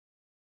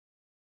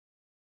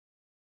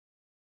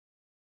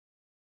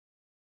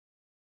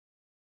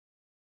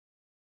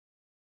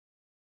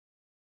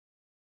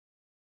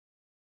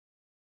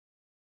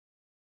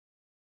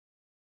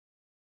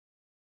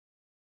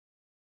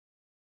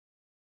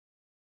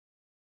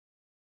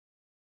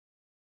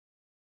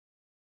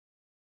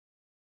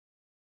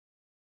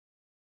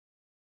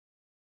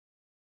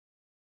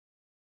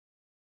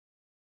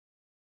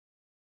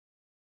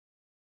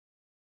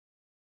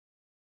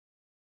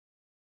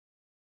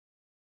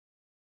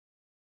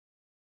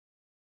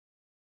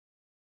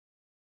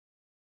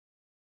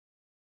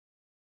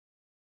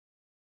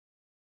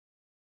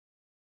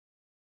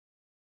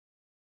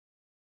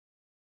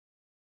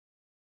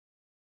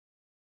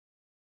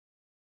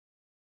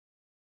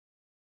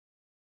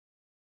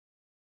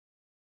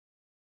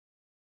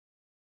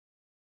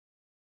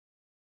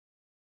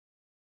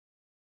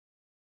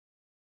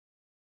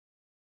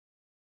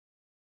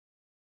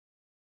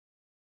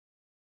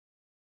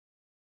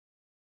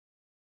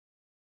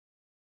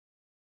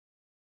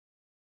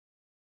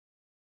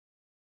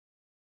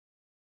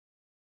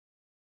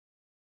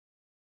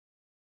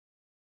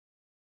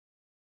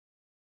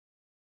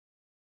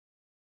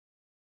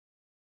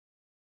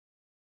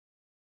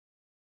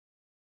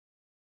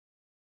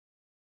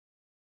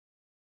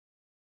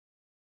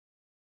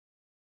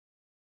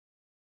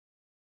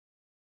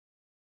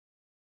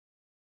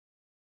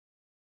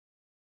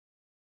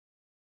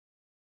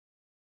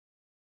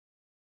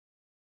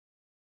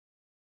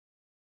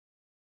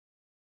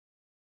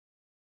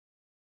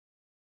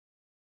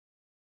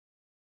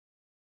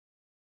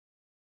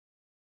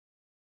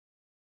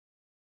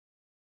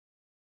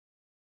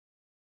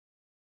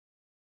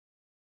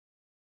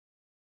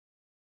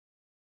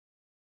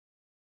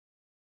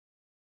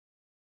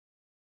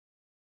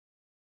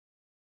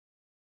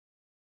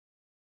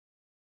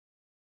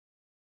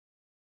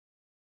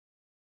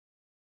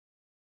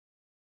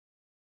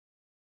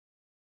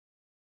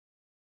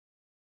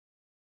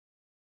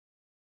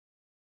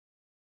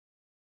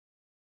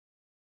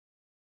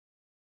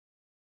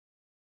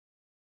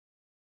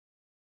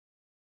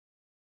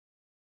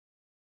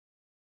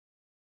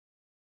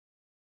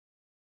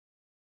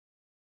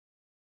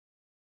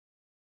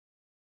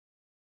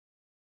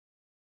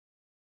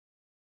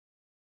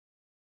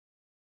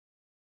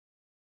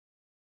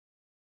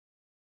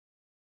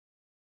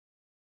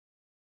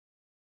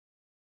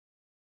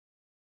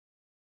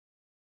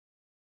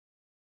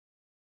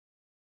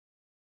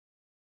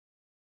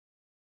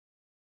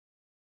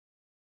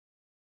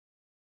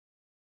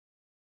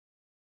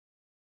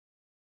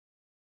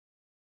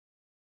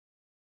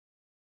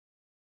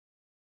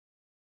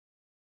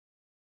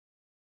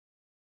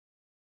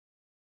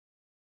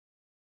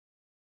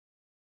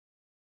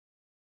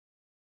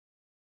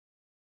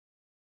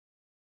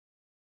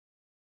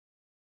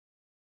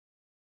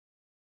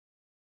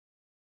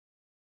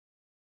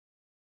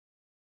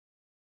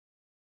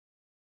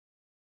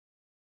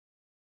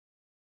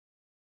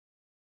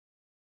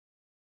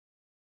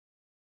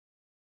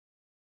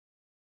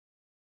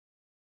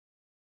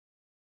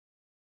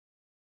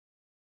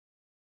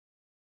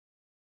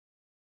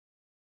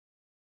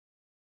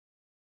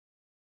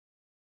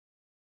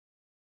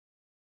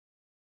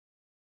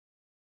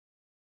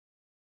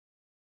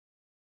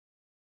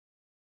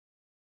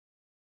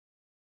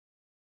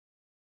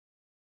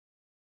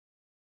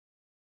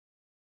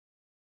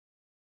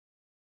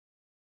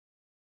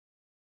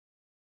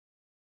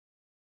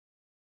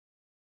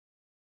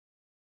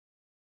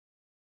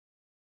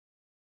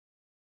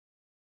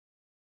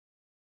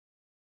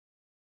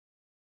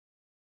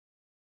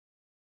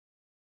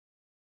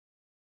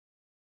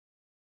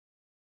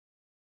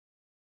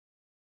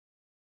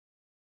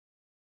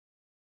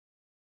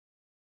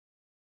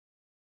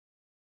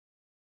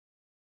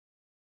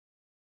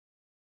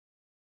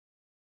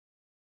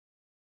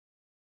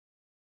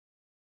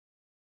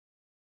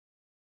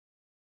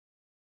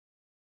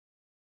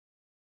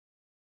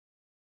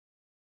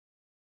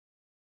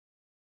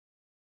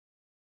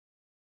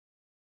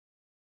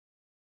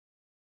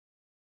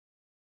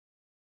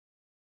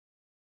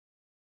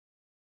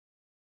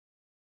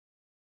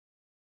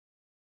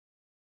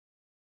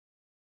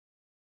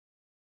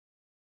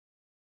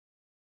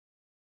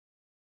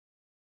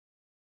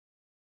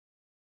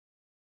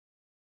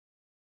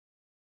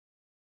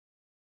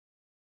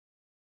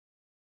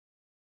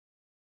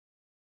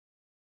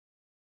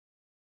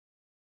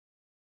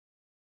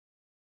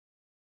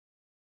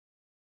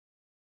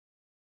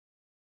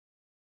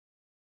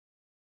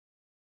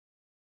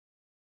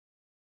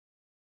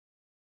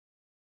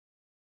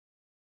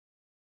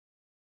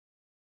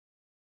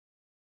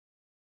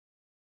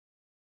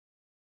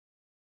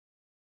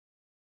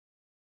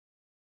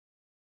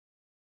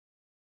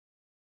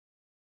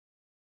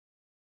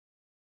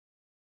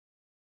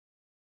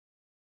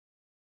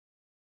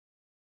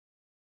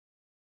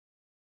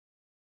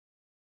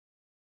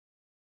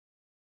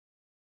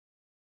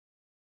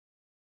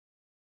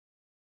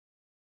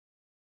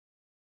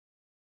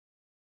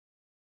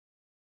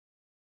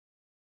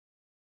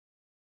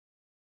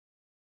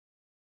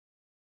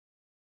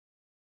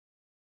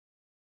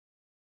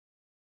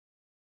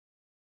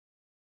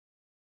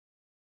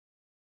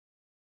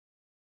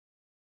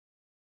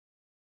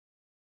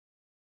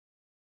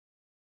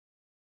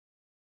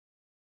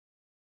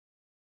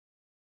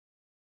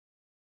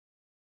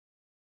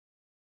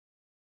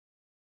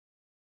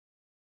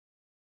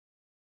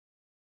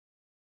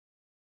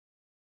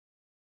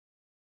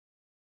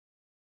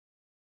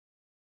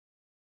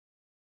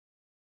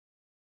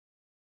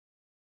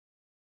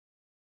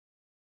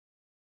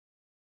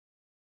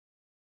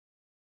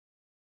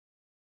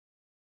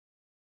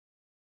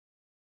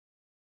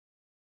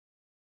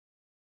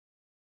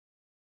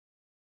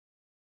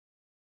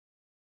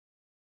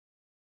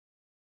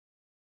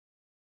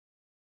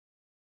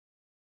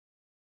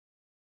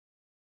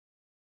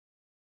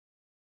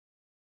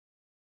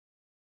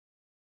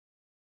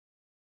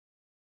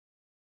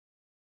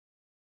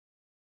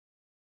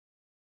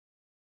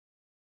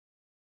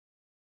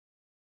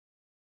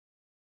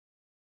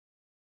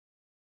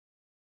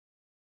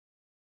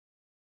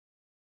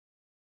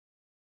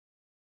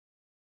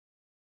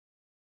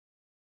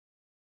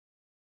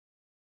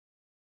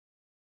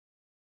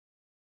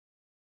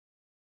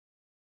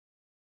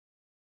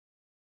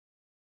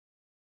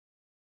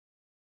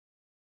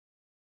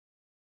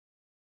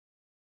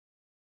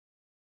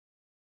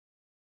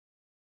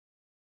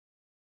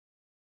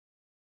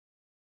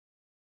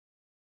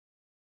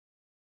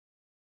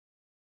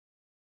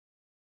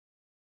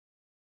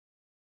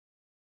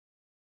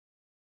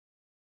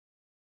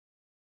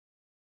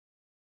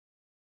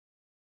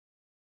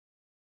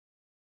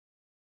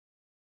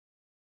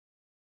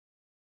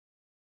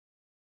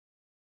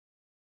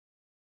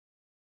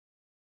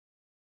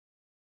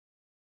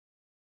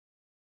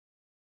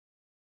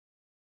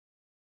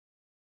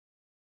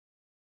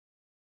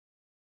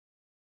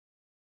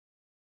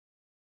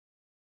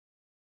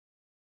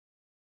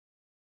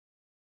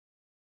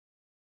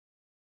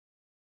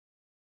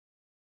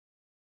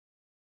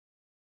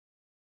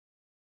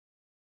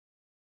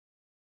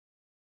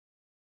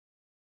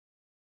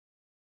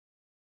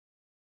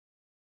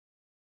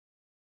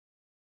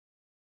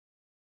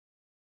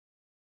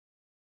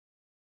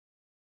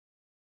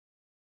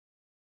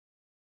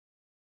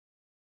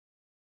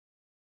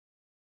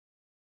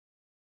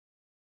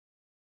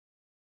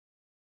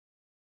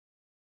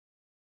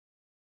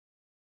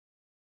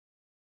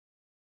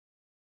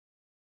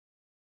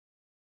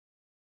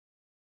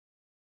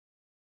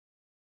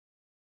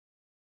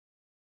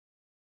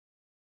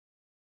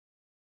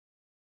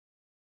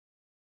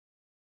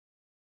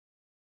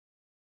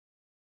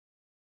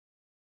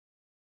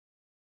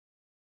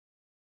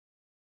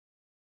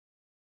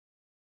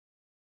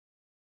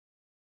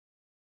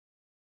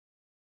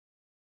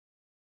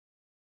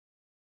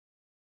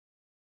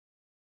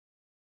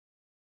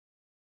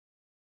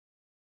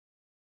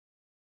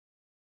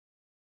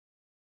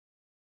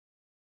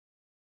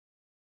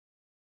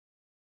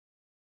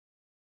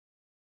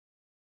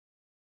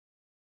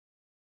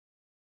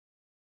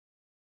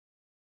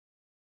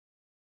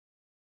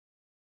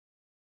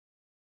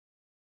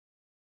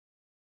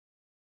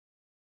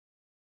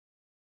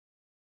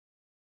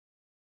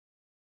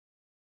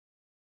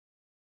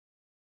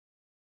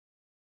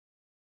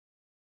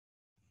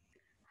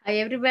Hi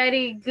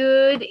everybody,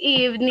 good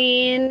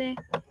evening.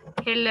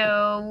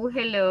 Hello,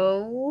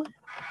 hello.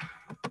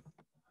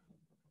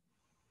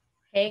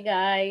 Hey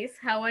guys,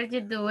 how are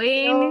you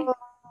doing? Hello.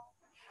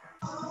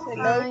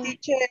 Hello, Hi.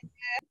 teacher.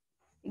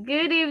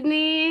 Good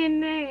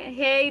evening.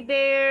 Hey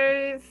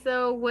there.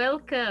 So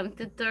welcome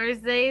to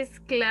Thursday's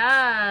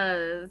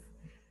class.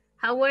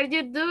 How are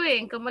you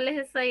doing? ¿Cómo les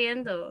está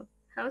yendo?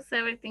 How's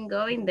everything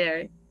going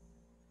there?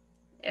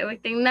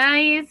 Everything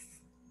nice?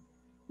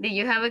 Did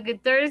you have a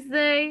good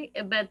Thursday?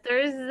 A bad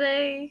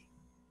Thursday?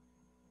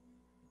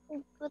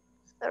 Good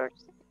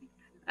Thursday.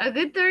 A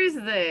good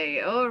Thursday.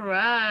 All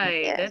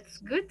right.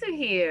 That's Yes. good to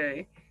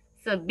hear.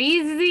 So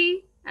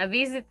busy, a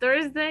busy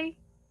Thursday,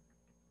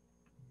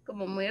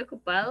 como muy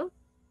ocupado.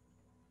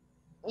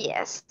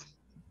 Yes.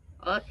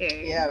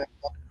 Okay. Yeah,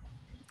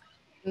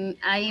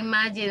 I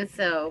imagine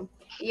so.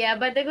 Yeah,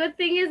 but the good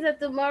thing is that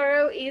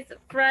tomorrow is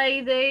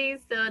Friday,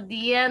 so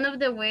the end of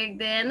the week,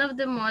 the end of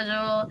the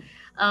module.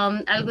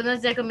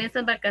 Algunos ya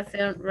comienzan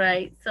vacación,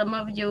 right? Some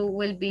of you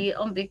will be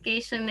on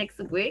vacation next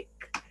week.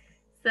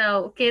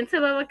 So, ¿quién se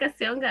va a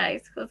vacación,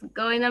 guys? Who's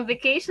going on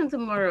vacation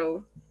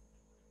tomorrow?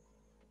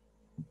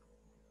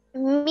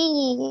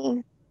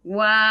 Me.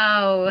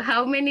 Wow,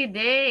 how many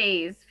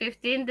days?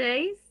 15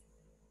 days?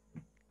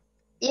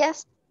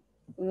 Yes.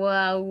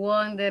 Wow,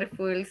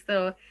 wonderful.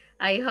 So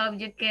I hope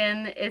you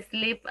can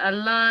sleep a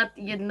lot,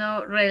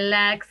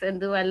 relax and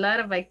do a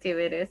lot of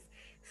activities.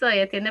 So,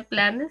 ¿ya tiene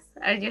planes?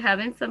 Are you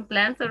having some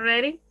plans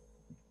already?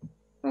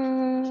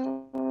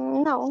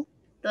 No.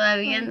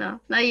 Todavía Mm,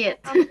 no, not yet.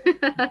 no.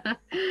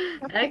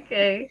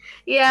 Okay.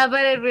 Yeah,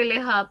 but I really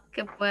hope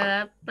que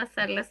pueda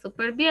pasarla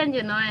super bien,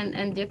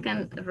 and you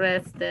can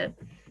rest it.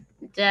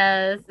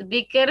 Just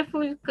be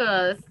careful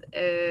because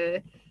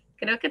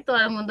creo que todo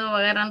el mundo va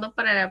agarrando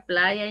para la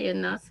playa,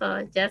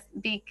 so just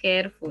be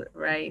careful,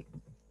 right?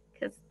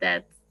 Because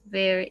that's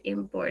very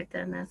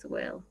important as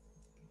well.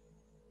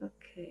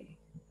 Okay.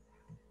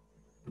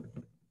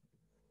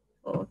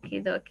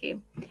 Okie dokie.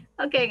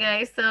 Okay,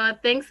 guys, so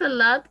thanks a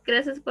lot.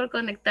 Gracias por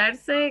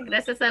conectarse.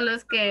 Gracias a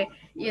los que,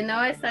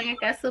 están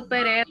acá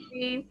super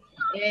early.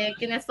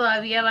 Quienes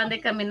todavía van de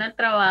camino al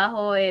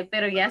trabajo,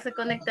 pero ya se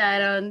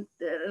conectaron,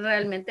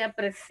 realmente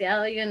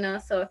apreciado,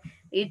 so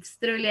it's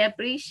truly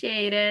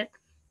appreciated.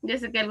 Yo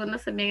sé que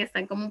algunos también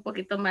están como un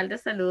poquito mal de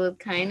salud,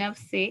 kind of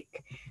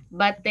sick,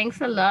 but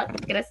thanks a lot.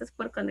 Gracias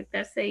por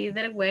conectarse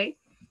either way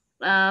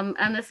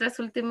a nuestras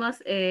últimas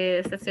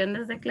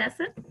sesiones de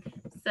clase.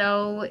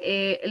 So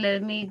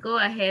let me go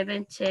ahead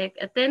and check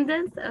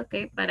attendance,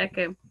 okay, para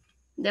que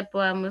ya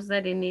podamos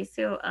dar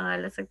inicio a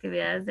las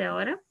actividades de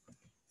ahora.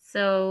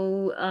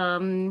 So,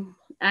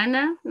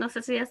 Ana, no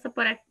sé si ya está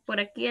por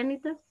aquí,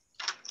 Anita.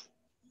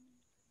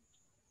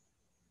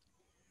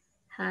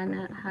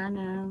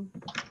 Hannah.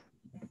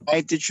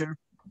 hi, teacher.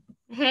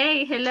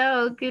 Hey,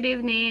 hello, good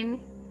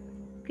evening.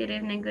 Good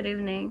evening, good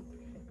evening.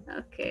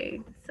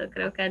 Okay, so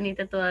creo que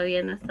Anita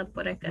todavía no está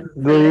por acá.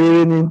 So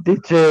Good evening,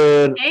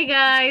 teacher. Hey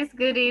guys,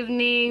 good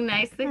evening.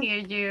 Nice to hear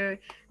you.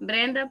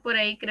 Brenda, por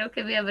ahí creo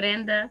que vi a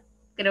Brenda.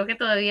 Creo que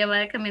todavía va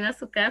de camino a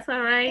su casa,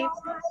 right?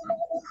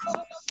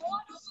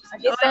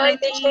 Aquí Hola, estoy,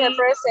 teacher, Mi.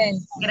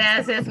 present.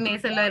 Gracias, Mi.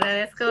 Se lo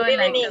agradezco Good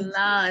like a evening.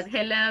 lot.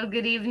 Hello,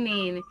 good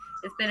evening.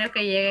 Espero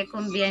que llegue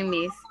con bien,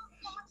 Miss.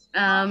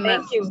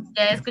 Thank you.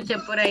 Ya escuché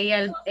por ahí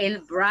el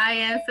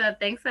Brian, so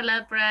thanks a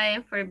lot,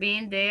 Brian, for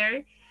being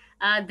there.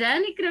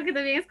 Danny, creo que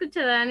también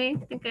escuché a Danny.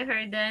 I think I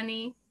heard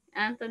Danny.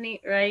 Anthony,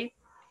 right?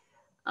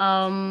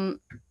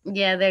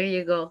 Yeah, there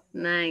you go.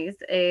 Nice.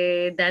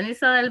 Danny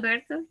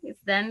Alberto. Is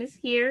Danny's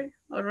here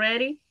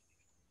already?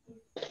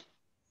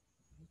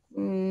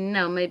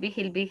 No, maybe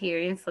he'll be here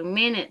in some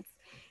minutes.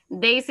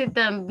 Daisy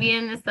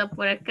también está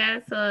por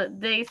acá. So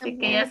Daisy,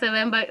 que ya También. se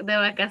ven de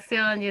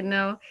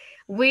vacación,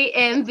 We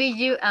envy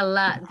you a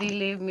lot,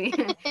 believe me.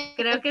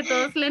 Creo que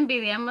todos le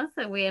envidiamos,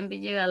 so we envy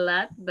you a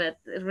lot, but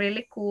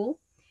really cool.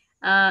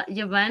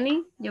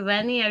 Giovanni,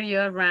 are you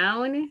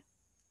around?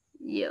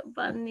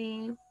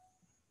 Giovanni.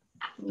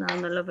 No,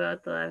 no lo veo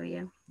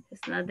todavía.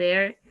 It's not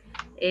there.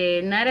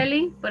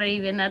 Natalie, por ahí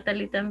ve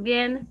Natalie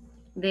también.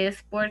 The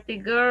Sporty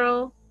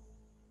Girl.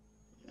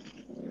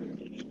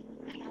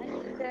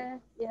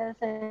 Yes,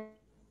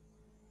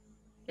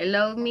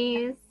 Hello,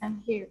 Miss.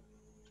 I'm here.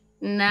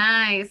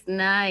 Nice,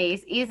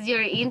 nice. Is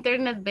your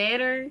internet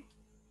better?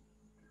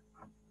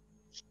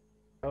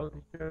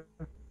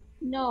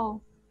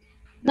 No,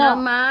 Not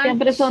no,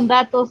 siempre much? son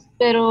datos,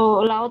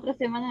 pero la otra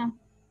semana,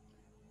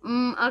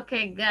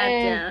 Okay,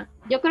 gotcha.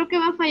 yo creo que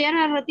va a fallar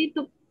al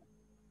ratito.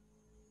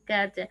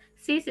 Gotcha.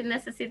 Sí, si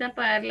necesita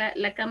apagar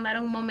la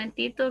cámara un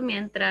momentito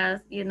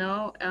mientras,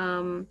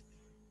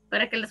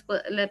 para que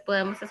le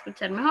podamos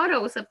escuchar mejor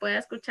o se pueda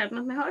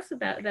escucharnos mejor. So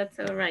that's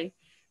all right.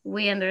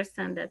 We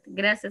understand that.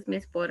 Gracias,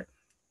 Miss, por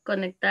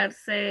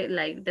conectarse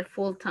like the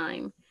full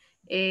time.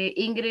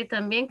 Ingrid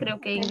también,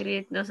 creo que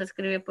Ingrid nos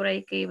escribe por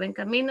ahí que iba en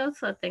camino,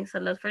 so thanks a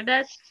lot for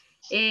that.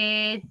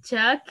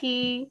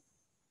 Jackie.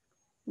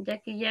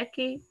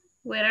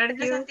 Where are you?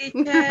 Present,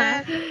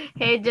 teacher.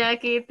 Hey,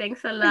 Jackie,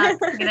 thanks a lot.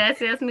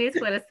 Gracias, Miss,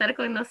 por estar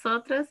con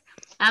nosotros.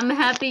 I'm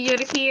happy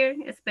you're here.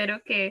 Espero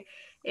que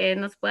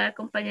nos pueda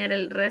acompañar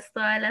el resto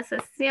de la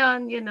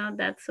sesión. You know,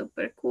 that's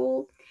super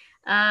cool.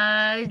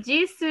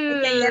 Jesus.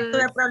 Es que ayer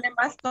tuve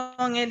problemas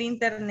con el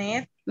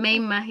internet. Me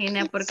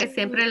imagino, porque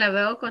siempre la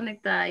veo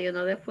conectada, you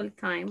know, de full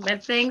time.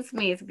 But thanks,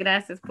 Miss.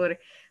 Gracias por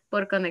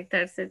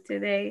conectarse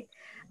today.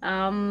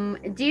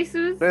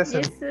 Jesus,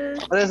 Present.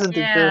 Jesus. Present,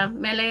 Yeah, teacher.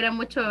 me alegra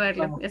mucho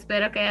verlo. Vamos.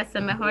 Espero que ya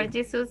esté mejor,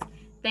 Jesus.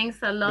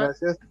 Thanks a lot.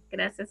 Gracias.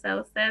 Gracias a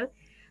usted.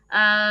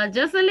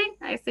 Jocelyn,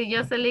 I see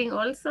Jocelyn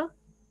also.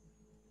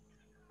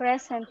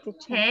 Present,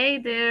 teacher. Hey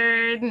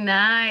there,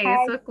 nice,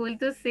 Hi. so cool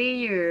to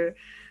see you.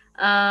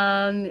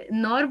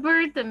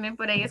 Norbert, también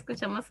por ahí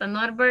escuchamos a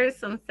Norbert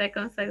some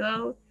seconds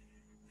ago.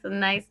 So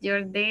nice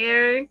you're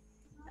there.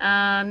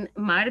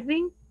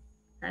 Marvin,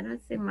 I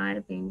don't see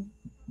Marvin.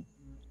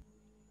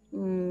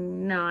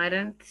 No, I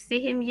don't see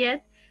him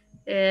yet.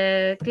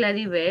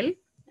 Claribel,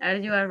 are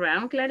you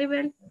around,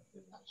 Claribel?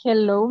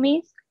 Hello,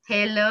 Miss. I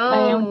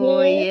am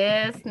Hello, here.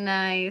 yes,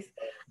 nice.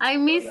 I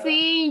miss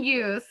seeing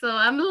you, so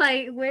I'm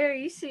like, where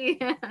is she?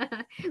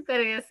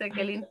 Pero yo sé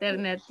que el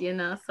internet, you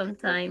know,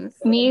 sometimes.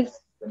 Miss,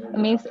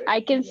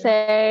 I can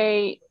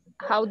say,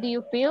 how do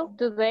you feel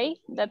today?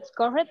 That's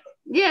correct.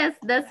 Yes,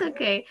 that's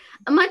okay.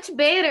 Much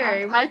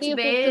better, How much do you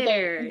feel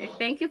better. today?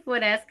 Thank you for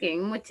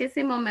asking.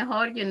 Muchísimo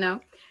mejor, you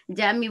know.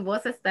 Ya mi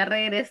voz está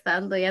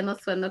regresando, ya no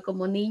sueno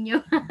como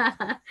niño.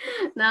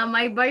 Now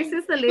my voice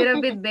is a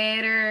little bit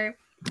better.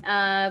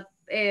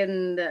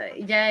 And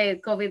ya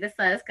el COVID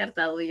está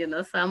descartado, you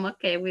know, so I'm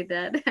okay with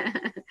that.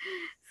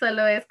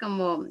 Solo es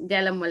como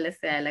ya la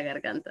molestia de la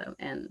garganta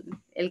and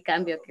el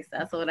cambio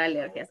quizás o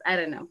alergias. I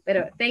don't know.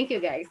 Pero thank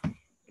you guys.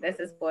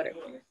 Gracias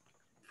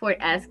for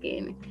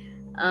asking.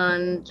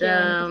 And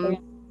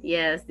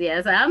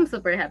yes, I'm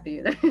super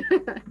happy.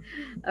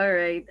 All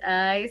right,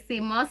 I see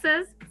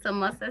Moses. So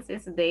Moses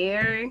is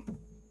there.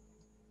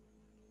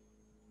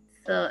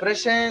 So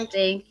Present.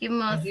 thank you,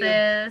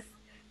 Moses.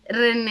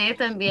 Renee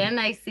también.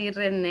 I see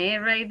Renee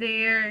right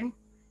there.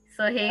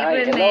 So hey, Hi,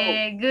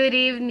 Renee. Good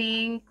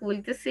evening.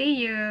 Cool to see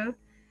you.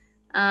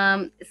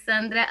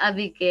 Sandra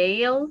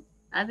Abigail.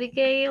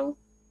 Abigail.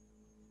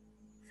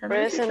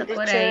 Sandra, ¿sí está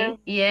por ahí?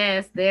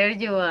 Yes, there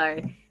you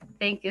are.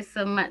 Thank you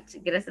so much.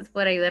 Gracias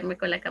por ayudarme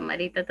con la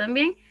camarita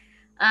también.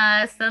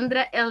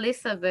 Sandra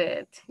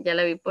Elizabeth, ya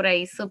la vi por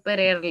ahí super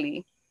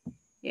early.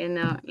 You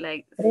know,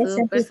 like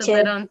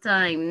super on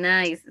time.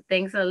 Nice.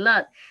 Thanks a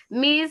lot.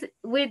 Miss,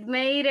 we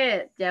made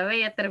it. Ya ve,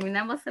 ya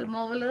terminamos el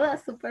módulo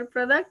 2. Super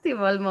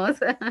productive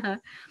almost.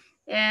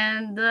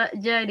 And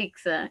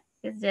Yarixa.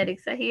 Is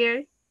Yarixa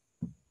here?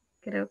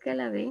 Creo que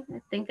la vi. I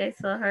think I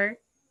saw her.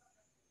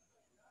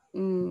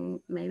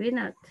 Maybe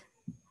not.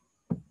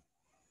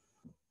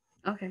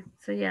 Okay,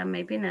 so yeah,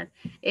 maybe not.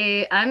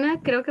 Ana,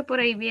 creo que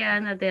por ahí vi a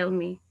Ana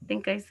Delmi.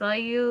 Think I saw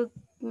you,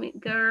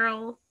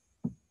 girl.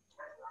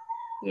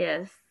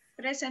 Yes.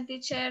 Present,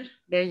 teacher.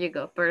 There you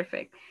go,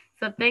 perfect.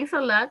 So thanks a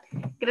lot.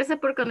 Gracias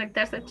por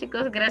conectarse,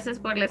 chicos. Gracias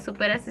por la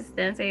super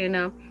asistencia, you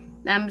know.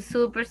 I'm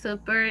super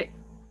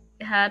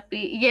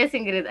happy. Yes,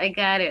 Ingrid, I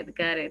got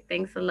it.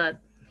 Thanks a lot.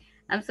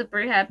 I'm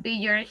super happy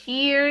you're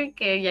here,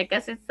 que ya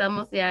casi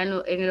estamos ya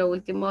en lo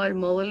último del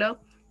módulo.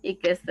 Y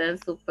que estén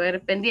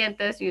súper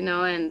pendientes, you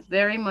know, and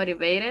very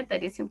motivated,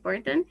 that is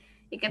important,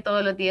 y que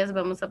todos los días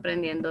vamos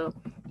aprendiendo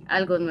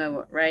algo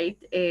nuevo, right?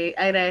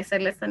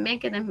 Agradecerles también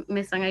quienes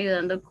me están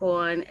ayudando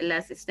con la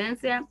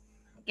asistencia,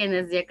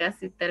 quienes ya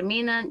casi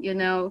terminan, you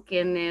know,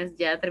 quienes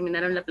ya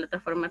terminaron la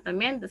plataforma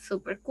también, that's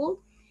super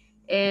cool.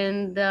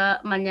 And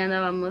mañana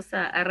vamos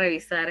a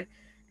revisar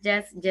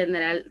just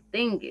general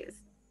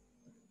things.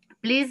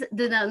 Please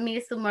do not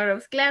miss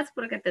tomorrow's class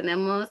porque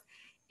tenemos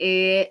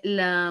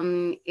la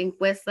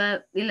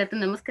encuesta y la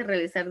tenemos que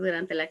realizar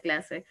durante la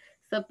clase.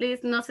 So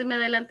please no se me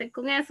adelanten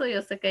con eso.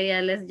 Yo sé que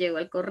ya les llegó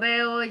el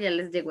correo, ya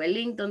les llegó el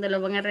link donde lo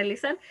van a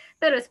realizar,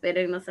 pero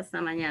espérennos hasta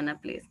mañana,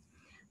 please.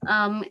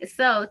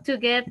 So to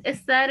get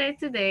started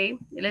today,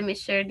 let me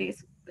share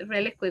this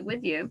really quick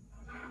with you.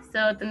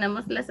 So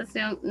tenemos la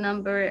sesión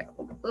number,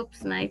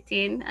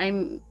 19.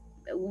 I'm,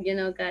 you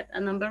know, got a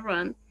number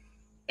one.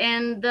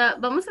 And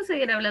vamos a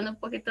seguir hablando un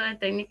poquito de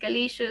technical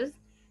issues.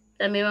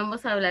 También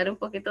vamos a hablar un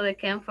poquito de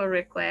can for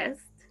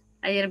request.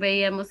 Ayer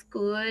veíamos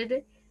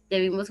could, ya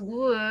vimos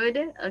would.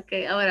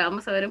 Ok, ahora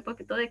vamos a ver un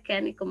poquito de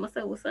can y cómo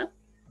se usa.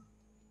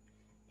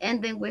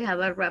 And then we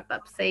have a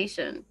wrap-up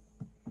session.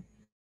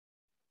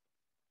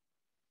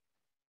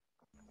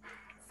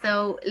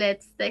 So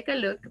let's take a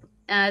look.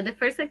 The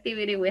first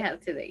activity we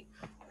have today.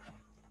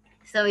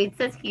 So it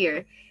says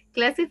here,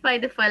 classify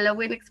the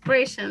following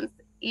expressions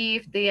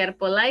if they are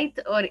polite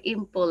or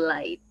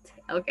impolite.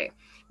 Okay.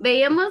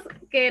 Veíamos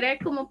que era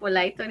como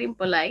polite or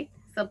impolite.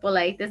 So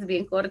polite es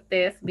bien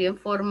cortés, bien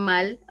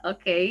formal,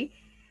 ok.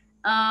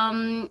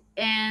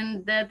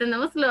 And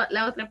tenemos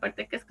la otra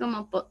parte que es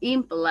como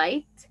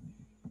impolite.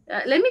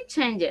 Let me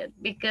change it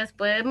because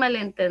puede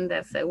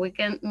malentenderse. We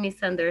can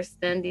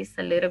misunderstand this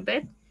a little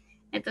bit.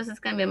 Entonces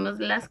cambiamos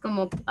las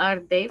como are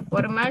they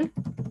formal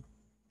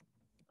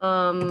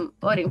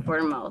or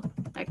informal.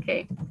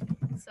 Okay.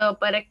 So,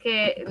 para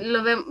que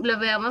lo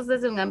veamos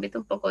desde un ámbito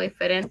un poco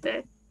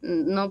diferente,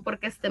 no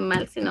porque esté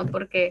mal, sino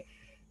porque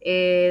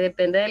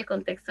depende del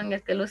contexto en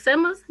el que lo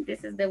usemos.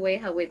 This is the way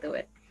how we do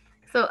it.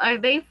 So, are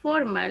they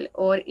formal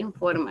or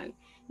informal?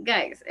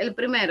 Guys, el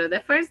primero, the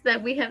first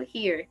that we have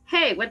here.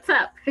 Hey, what's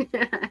up?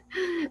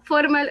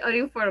 Formal or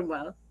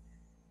informal?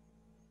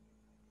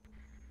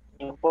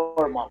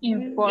 Informal.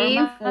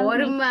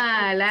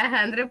 Informal,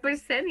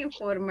 100%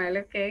 informal,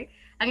 okay.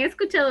 ¿Han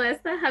escuchado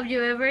esta? Have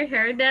you ever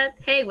heard that?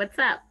 Hey, what's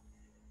up?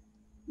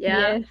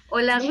 Yeah. Yes. ¿O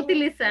la han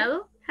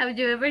utilizado? Have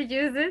you ever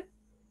used it?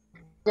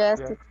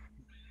 Yes.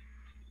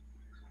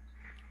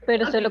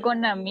 Pero Okay. solo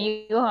con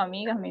amigos,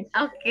 amigas, mis.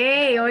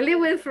 Okay, only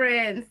with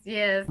friends,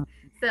 yes.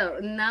 So,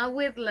 not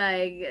with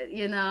like,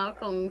 you know,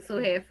 con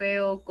su jefe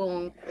o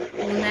con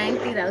una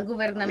entidad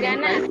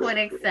gubernamental, for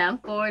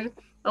example,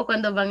 o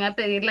cuando van a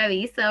pedir la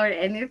visa or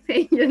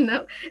anything, you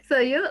know. So,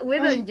 we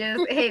don't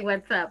just, hey,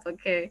 what's up,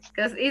 okay?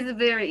 Because it's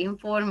very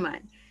informal.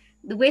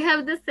 We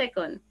have the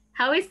second.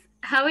 How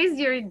is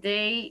your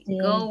day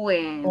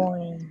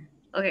going?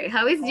 Okay,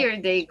 how is your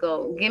day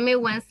going? Give me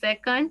 1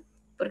 second,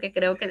 porque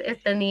creo que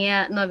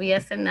no había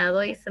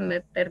cenado y se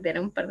me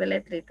perdieron un par de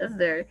letritas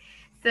there.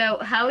 So,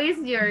 how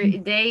is your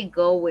day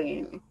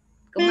going?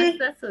 ¿Cómo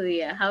está su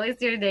día? How is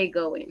your day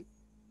going?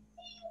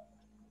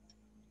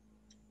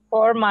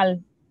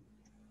 Formal.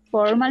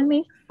 Formal,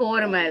 miss.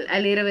 Formal, a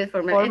little bit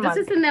formal. Formal.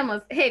 Entonces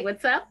tenemos, hey,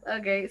 what's up?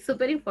 Okay,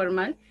 super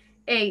informal.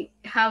 Hey,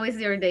 how is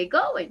your day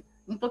going?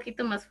 Un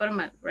poquito más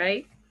formal,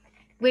 right?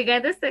 We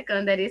got the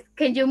second that is,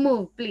 can you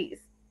move, please?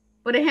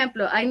 Por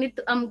ejemplo,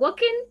 I'm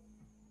walking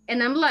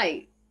and I'm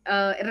like,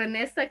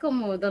 René está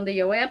como donde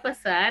yo voy a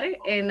pasar,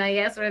 and I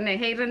ask René,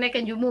 hey René,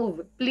 can you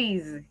move,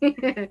 please?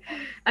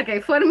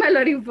 Okay, formal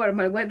or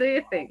informal, what do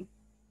you think?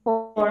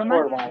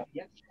 Formal.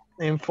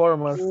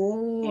 Informal.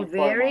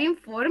 Very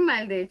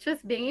informal, de hecho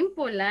es bien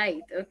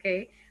impolite,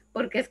 okay,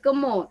 porque es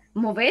como,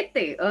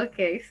 movete,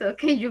 okay, so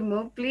can you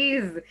move,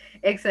 please?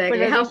 Exactly.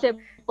 Pero dice,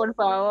 por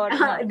favor.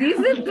 No.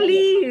 Dice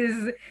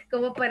please,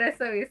 como para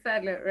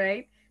suavizarlo,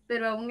 right?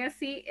 Pero aún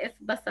así es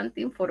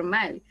bastante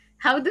informal.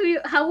 How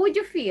would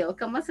you feel?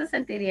 ¿Cómo se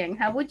sentirían?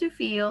 How would you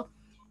feel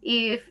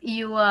if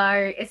you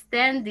are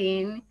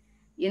standing,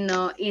 you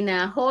know, in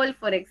a hall,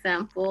 for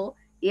example,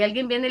 y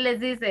alguien viene y les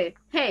dice,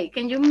 hey,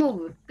 can you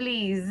move,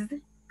 please?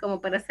 Como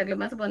para hacerlo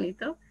más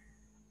bonito.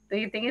 Do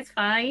you think it's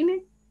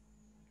fine?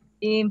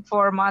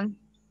 Informal.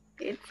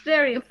 It's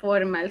very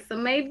informal, so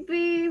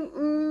maybe,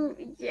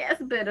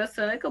 yes, pero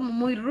suena como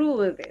muy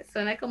rude,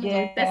 suena como muy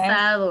Yes.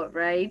 pesado,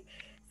 right?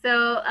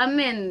 So, I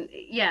mean,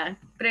 yeah,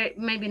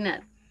 maybe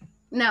not.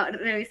 Now,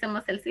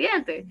 revisemos el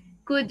siguiente.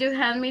 Could you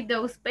hand me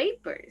those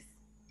papers?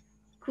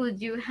 Could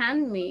you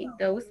hand me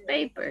those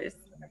papers?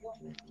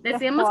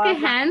 Decíamos que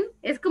hand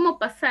es como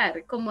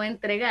pasar, como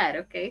entregar,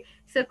 okay?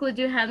 So, could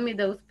you hand me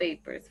those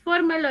papers?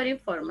 Formal or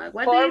informal?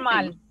 What do you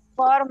think?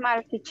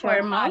 Formal, teacher.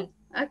 Formal,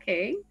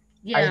 okay.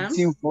 Yeah. It's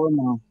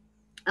informal.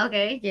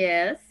 Okay,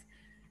 yes.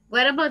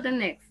 What about the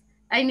next?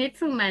 I need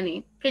some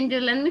money. Can you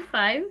lend me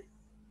 5?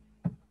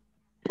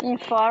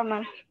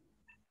 Informal.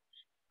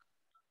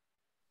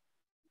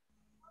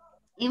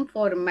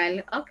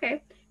 Informal,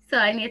 okay. So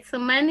I need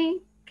some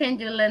money. Can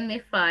you lend me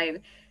 5?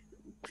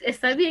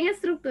 Está bien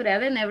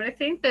estructurada en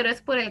everything, pero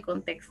es por el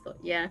contexto,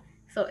 ¿ya?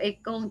 So,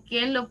 ¿con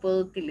quién lo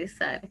puedo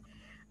utilizar?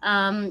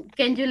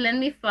 Can you lend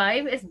me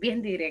 5? Es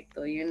bien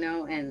directo, you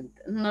know, and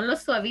no lo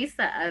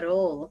suaviza at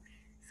all.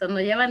 So, no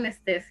lleva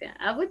anestesia.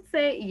 I would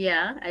say,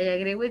 yeah, I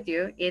agree with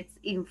you. It's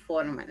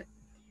informal.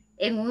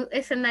 En un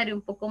escenario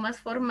un poco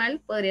más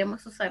formal,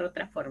 podríamos usar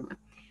otra forma.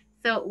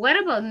 So, what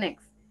about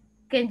next?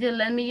 Can you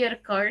lend me your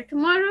car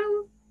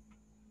tomorrow?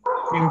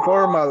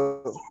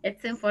 Informal.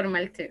 It's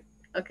informal too.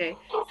 Okay.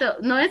 So,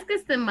 no es que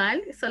esté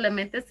mal,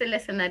 solamente es el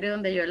escenario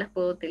donde yo las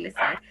puedo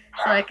utilizar.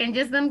 So, I can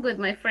use them with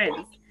my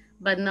friends,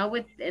 but not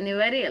with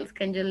anybody else.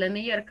 Can you lend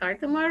me your car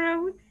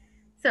tomorrow?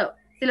 So,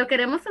 si lo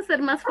queremos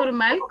hacer más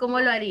formal, ¿cómo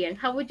lo harían?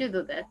 How would you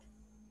do that?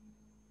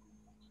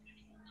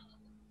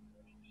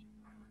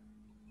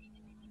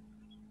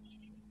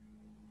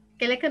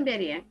 ¿Qué le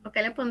cambiarían o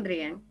qué le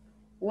pondrían?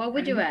 What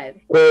would you add?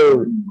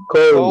 Cold.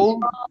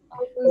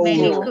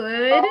 Very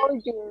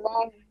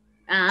good.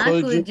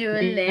 Could Could you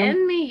you-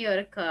 lend me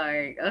your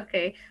car?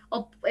 Okay.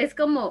 O es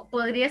como,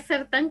 podría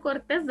ser tan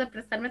cortas de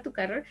prestarme tu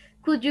carro.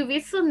 Could you be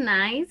so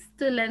nice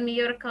to lend me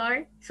your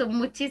car? So,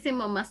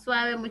 muchísimo más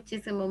suave,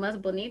 muchísimo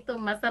más bonito,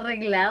 más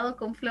arreglado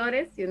con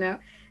flores, you know.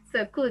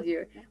 So, could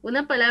you?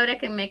 Una palabra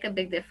can make a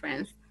big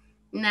difference.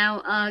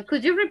 Now,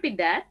 could you repeat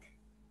that?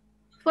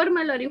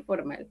 Formal or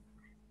informal?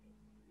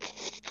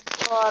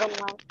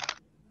 Formal.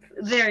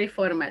 Very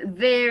formal,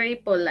 very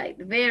polite,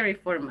 very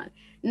formal.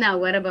 Now,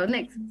 what about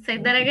next? Say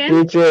that again.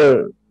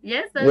 Teacher,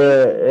 Yes,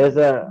 David?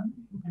 esa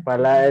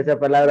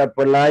palabra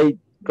polite,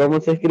 ¿cómo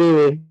se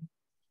escribe?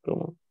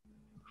 ¿Cómo?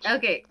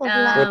 Okay.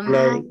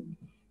 Polite.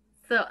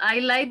 So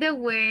I like the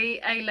way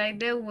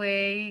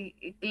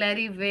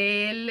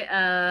Claribel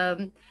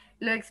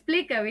lo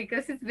explica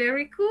because it's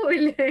very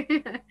cool.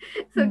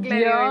 So,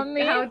 Claire,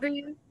 how do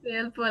you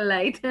feel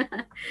polite?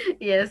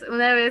 Yes,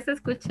 una vez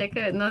escuché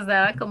que nos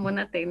daba como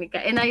una técnica,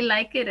 and I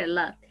like it a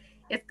lot.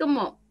 Es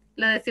como,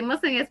 lo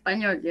decimos en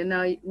español, you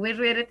know, we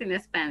read it in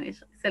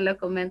Spanish. Se lo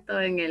comento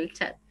en el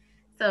chat.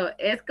 So,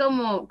 es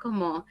como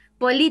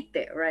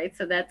polite, right?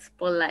 So, that's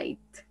polite.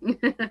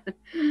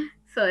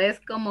 So, es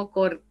como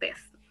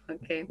cortés.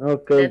 Okay.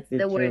 That's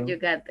the word you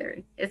got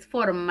there. Es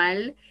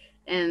formal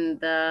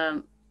and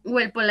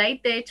well,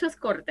 polite de hecho es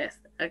cortés.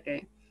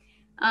 Okay.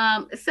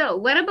 So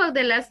what about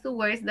the last two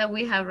words that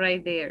we have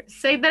right there?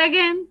 Say that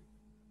again.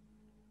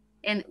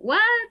 And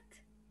what?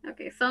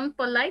 Okay, some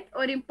polite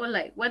or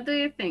impolite? What do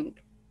you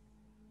think?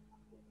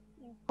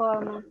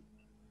 Informal.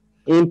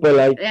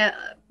 Impolite.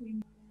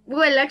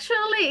 Well,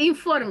 actually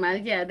informal.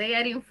 Yeah, they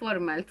are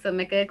informal. So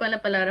me quedé con la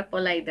palabra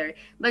polite there.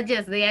 But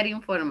yes, they are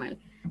informal.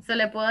 So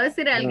le puedo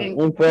decir a alguien,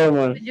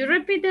 informal. Could you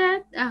repeat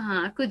that?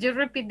 Ajá, could you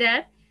repeat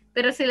that?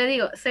 Pero si le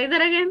digo, say that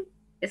again,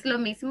 es lo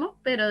mismo,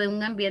 pero de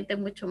un ambiente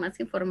mucho más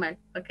informal,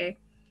 ¿ok?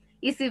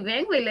 Y si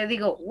vengo y le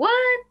digo, what?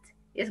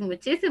 Es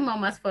muchísimo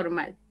más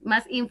formal,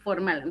 más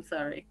informal, I'm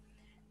sorry.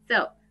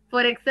 So,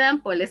 for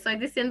example, le estoy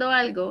diciendo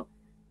algo,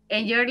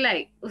 and you're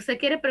like, ¿usted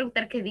quiere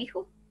preguntar qué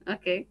dijo?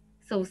 Ok,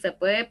 so usted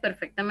puede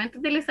perfectamente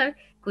utilizar,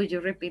 could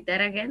you repeat that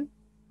again?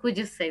 Could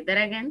you say that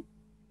again?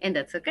 And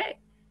that's okay.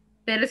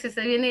 Pero si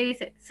usted viene y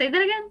dice, say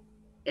that again,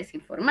 es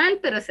informal,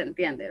 pero se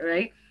entiende,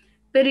 right?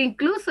 Pero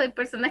incluso hay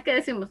personas que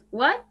decimos,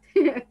 what?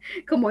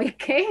 Como, ¿y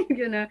qué?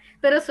 You know?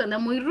 Pero suena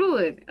muy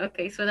rude,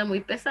 ok, suena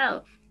muy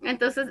pesado.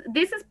 Entonces,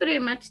 this is pretty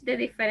much the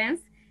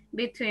difference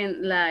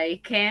between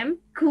like can,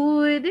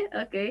 could,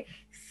 ok,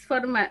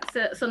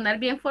 sonar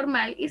bien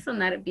formal y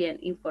sonar bien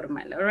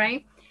informal,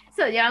 alright?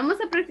 So, ya vamos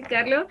a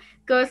practicarlo,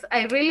 because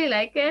I really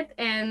like it,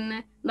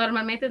 and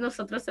normalmente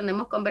nosotros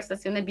tenemos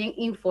conversaciones bien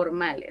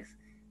informales.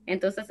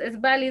 Entonces es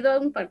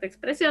válido un par de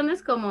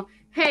expresiones como,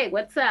 hey,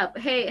 what's up?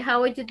 Hey,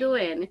 how are you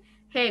doing?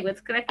 Hey,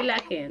 what's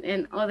cracky-lacking?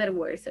 And other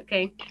words,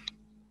 okay?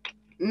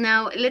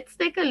 Now, let's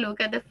take a look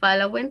at the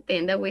following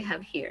thing that we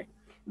have here.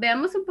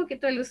 Veamos un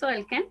poquito el uso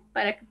del can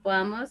para que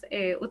podamos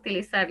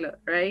utilizarlo,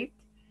 right?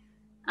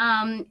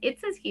 It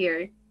says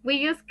here, we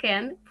use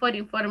can for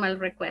informal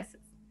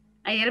requests.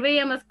 Ayer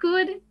veíamos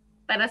could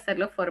para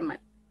hacerlo formal.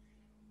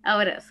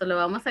 Ahora, solo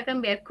vamos a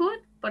cambiar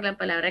could por la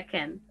palabra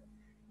can.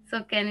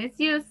 So can is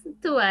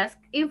used to ask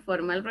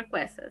informal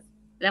requests.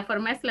 La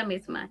forma es la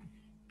misma.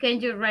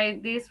 Can you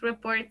write these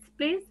reports,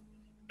 please?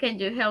 Can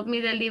you help me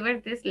deliver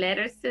these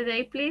letters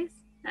today, please?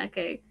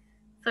 Okay.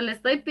 So le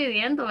estoy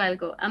pidiendo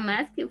algo. I'm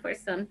asking for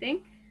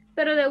something,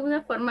 pero de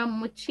una forma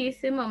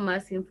muchísimo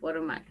más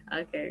informal.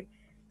 Okay.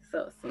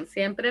 So, son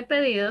siempre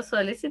pedidos,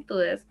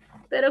 solicitudes,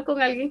 pero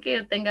con alguien que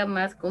yo tenga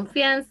más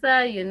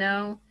confianza, you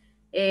know.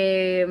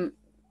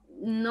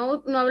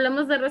 No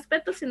hablamos de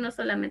respeto, sino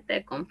solamente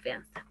de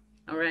confianza.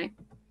 All right.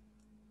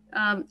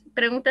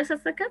 ¿Preguntas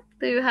hasta acá?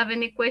 Do you have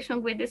any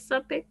question with this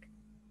topic?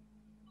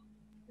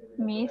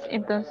 Miss,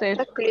 entonces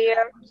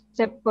Clear.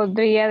 se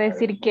podría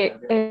decir que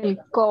el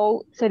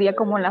co sería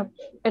como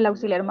el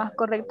auxiliar más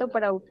correcto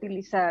para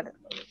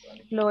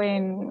utilizarlo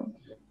en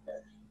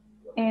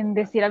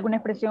decir alguna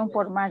expresión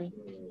formal.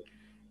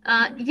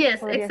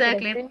 Yes,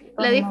 exactly.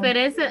 La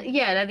diferencia, no?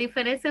 la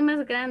diferencia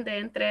más grande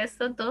entre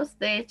estos dos,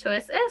 de hecho,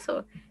 es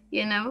eso,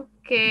 you know,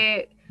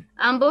 que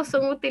ambos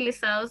son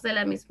utilizados de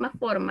la misma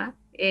forma.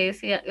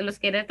 Si los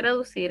quiere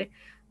traducir,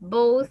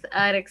 both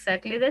are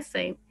exactly the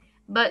same.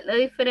 But la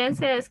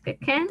diferencia es que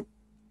can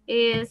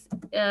is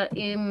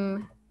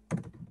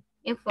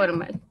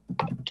informal.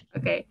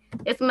 Okay.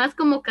 Es más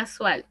como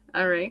casual,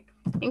 all right?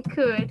 And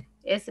could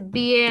es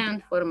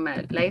bien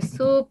formal, like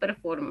super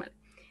formal.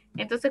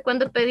 Entonces,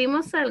 cuando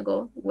pedimos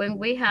algo, when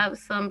we have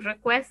some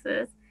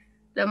requests,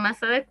 lo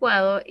más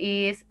adecuado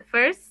es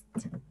first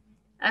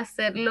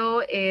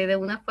hacerlo de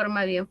una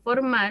forma bien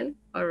formal.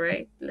 All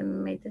right, let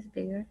me make this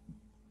bigger.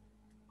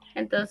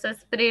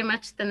 Entonces, pretty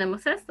much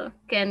tenemos esto.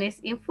 Can es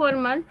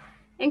informal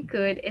and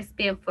could es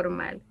bien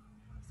formal.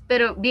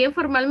 Pero bien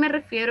formal me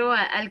refiero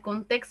al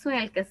contexto en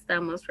el que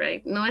estamos,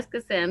 right? No es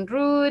que sean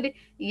rude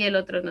y el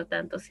otro no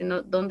tanto,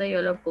 sino donde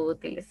yo lo puedo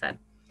utilizar.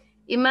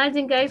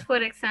 Imagine, guys,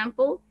 for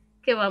example,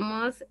 que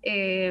vamos,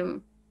 I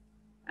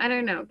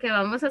don't know, que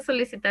vamos a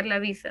solicitar la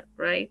visa,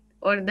 right?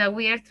 Or that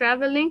we are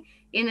traveling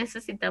y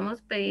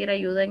necesitamos pedir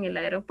ayuda en el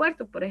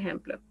aeropuerto, por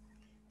ejemplo.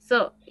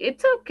 So,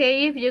 it's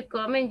okay if you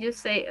come and you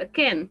say,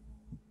 can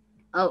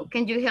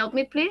you help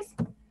me, please?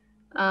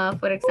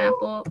 For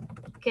example,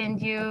 can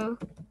you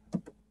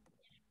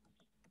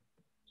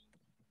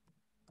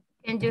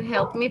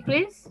help me,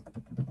 please?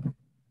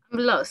 I'm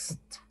lost.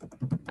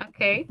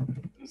 Okay,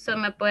 so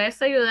me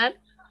puedes ayudar,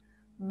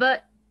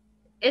 but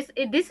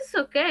this is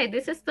okay,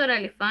 this is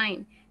totally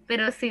fine.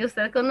 Pero si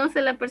usted conoce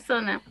a la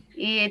persona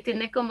y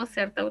tiene como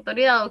cierta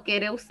autoridad o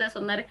quiere usted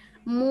sonar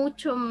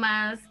mucho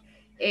más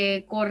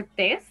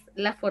cortés,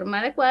 la forma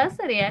adecuada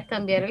sería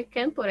cambiar el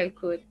can por el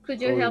could. Could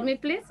you help me,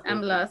 please?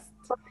 I'm lost.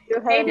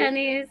 Hey,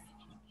 Dennis.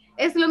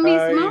 Es lo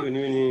mismo,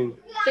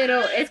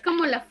 pero es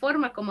como la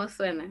forma como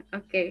suena.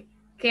 Ok.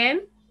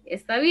 Can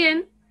Está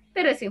bien,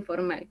 pero es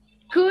informal.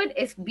 Could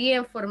es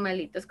bien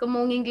formalito, es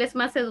como un inglés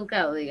más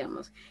educado,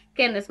 digamos.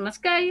 Can es más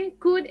calle,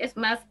 could es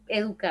más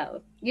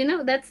educado. You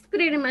know, that's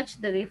pretty much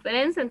the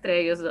difference entre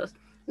ellos dos.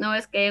 No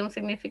es que haya un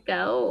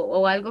significado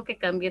o algo que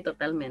cambie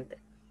totalmente.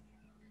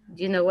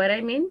 Do you know what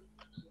I mean?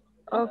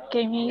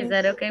 Okay, Miss. Is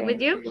that okay with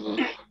you?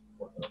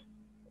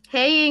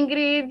 Hey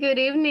Ingrid, good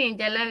evening.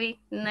 Ya la vi.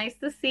 Nice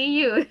to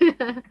see you.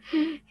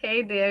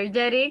 Hey there,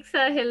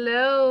 Yarixa,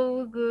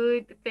 hello.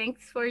 Good.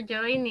 Thanks for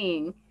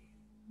joining.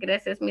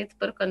 Gracias, Mitz,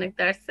 por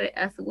conectarse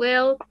as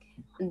well.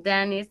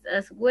 Danis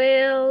as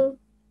well.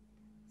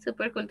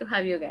 Super cool to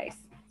have you guys.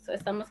 So,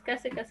 estamos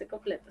casi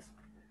completos.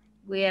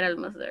 We are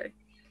almost there.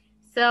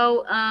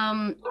 So,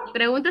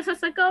 preguntas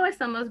hasta acá,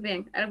 estamos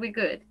bien. Are we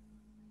good?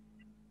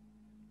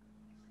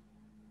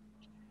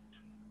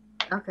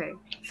 Okay,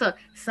 so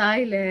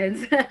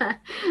silence.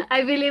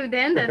 I believe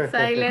then that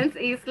silence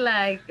is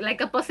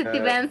like a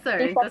positive answer.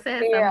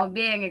 Entonces estamos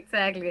bien,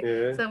 exactly.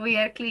 Yeah. So we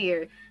are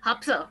clear.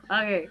 Hope so.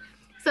 Okay.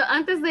 So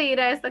antes de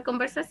ir a esta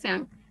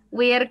conversación,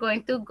 we are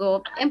going to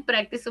go and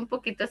practice un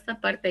poquito esta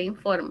parte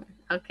informal.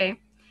 Okay.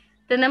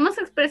 Tenemos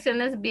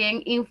expresiones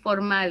bien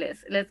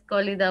informales. Let's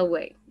call it that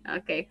way.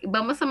 Okay.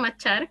 Vamos a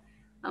matchar.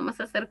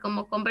 Vamos a hacer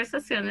como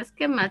conversaciones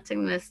que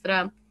matchen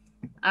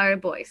our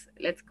voice.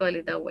 Let's call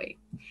it that way.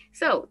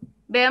 So,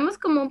 veamos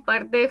como un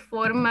par de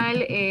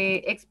formal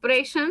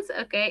expressions,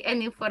 okay,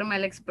 and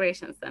informal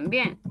expressions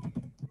también.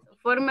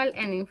 Formal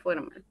and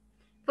informal.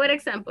 For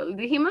example,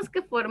 dijimos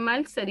que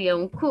formal sería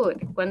un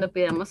could. Cuando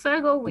pidamos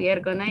algo, we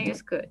are gonna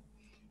use could.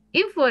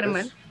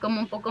 Informal, como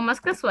un poco más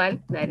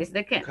casual, that is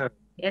the can.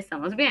 Ya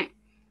estamos bien.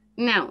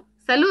 Now,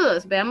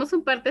 saludos. Veamos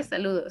un par de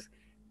saludos.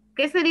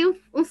 ¿Qué sería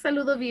un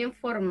saludo bien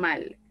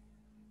formal?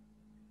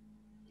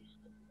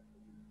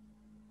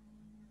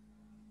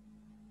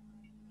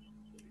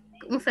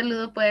 Un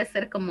saludo puede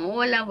ser como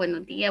hola,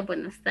 buenos días,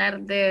 buenas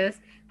tardes,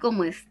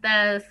 ¿cómo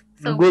estás?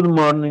 So, good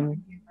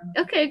morning.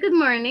 Okay, good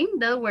morning,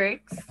 that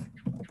works.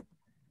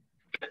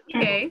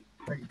 Okay.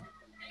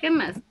 ¿Qué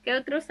más? ¿Qué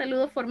otro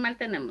saludo formal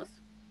tenemos?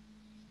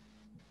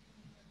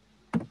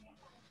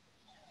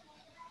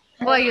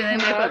 O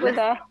ayúdenme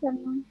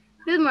con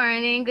good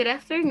morning, good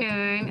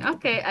afternoon.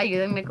 Okay,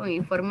 ayúdenme con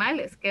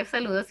informales. ¿Qué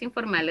saludos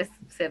informales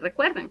se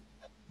recuerdan?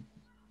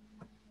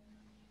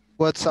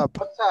 What's up?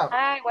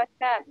 Hi, what's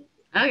up?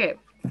 Okay,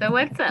 so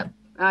what's up?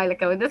 Ah, le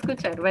acabo de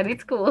escuchar, but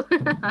it's cool.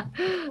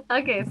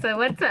 Okay, so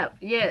what's up?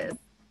 Yes.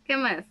 ¿Qué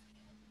más?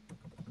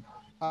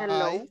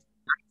 Hello.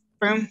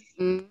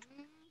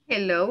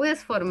 Hello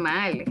es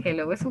formal.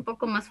 Hello es un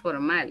poco más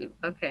formal.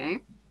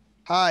 Okay.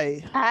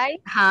 Hi. Hi.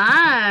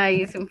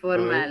 Hi es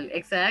informal.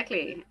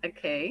 Exactly.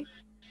 Okay.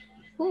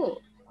 Cool.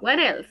 What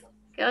else?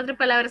 ¿Qué otra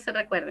palabra se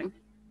recuerdan?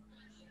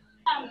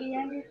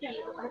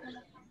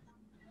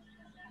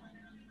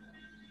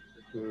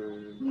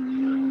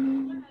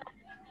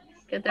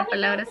 ¿Qué otra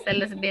palabra se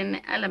les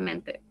viene a la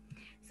mente?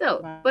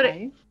 So,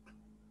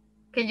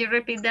 can you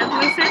repeat that,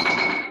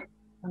 Moises?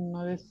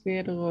 No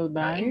decir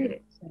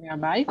goodbye, sería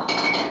bye.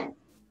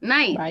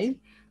 Night. Bye.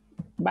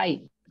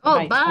 Bye. Oh,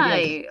 bye.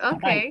 bye. Adiós.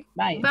 Okay.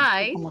 Bye.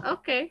 Bye. Como...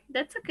 Okay,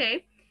 that's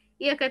okay.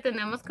 Y acá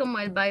tenemos como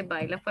el bye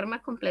bye, la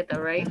forma completa,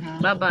 right?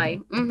 Bye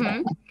bye.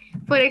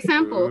 For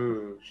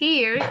example,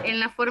 here en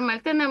la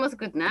formal tenemos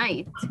good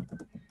night.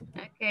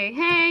 Okay,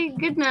 hey,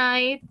 good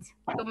night.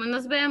 ¿Cómo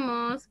nos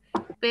vemos?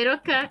 Pero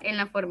acá en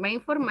la forma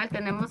informal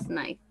tenemos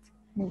night.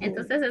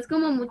 Entonces es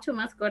como mucho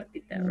más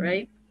cortita,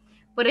 right?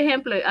 Por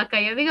ejemplo,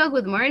 acá yo digo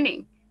good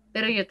morning,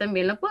 pero yo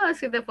también lo puedo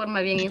decir de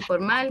forma bien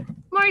informal.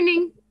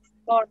 Morning.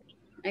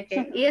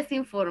 Okay, y es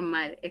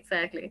informal,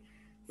 exactly.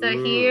 So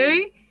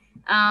here,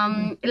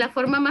 la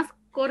forma más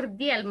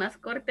cordial, más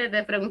corta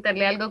de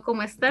preguntarle algo,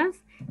 ¿cómo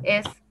estás?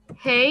 Es,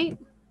 hey,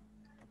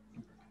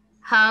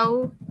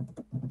 how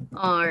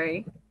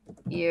are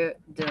you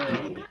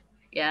doing?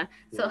 Yeah,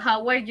 so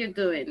how are you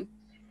doing?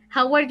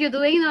 How are you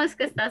doing no es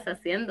que estás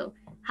haciendo.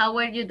 How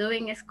are you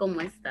doing es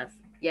cómo estás,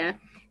 yeah?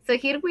 So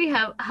here we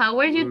have, how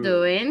are you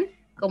doing?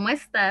 ¿Cómo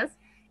estás?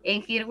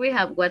 And here we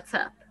have what's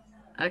up,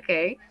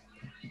 okay?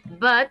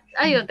 But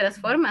hay otras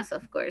formas,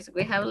 of course.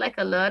 We have like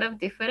a lot of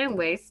different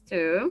ways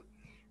to,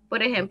 por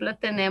ejemplo,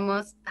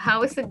 tenemos,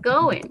 how is it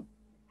going?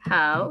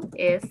 How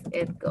is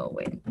it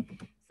going?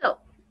 So,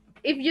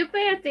 if you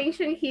pay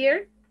attention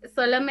here,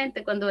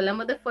 solamente cuando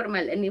hablamos de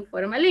formal and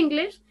informal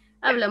English,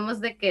 hablamos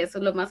de que eso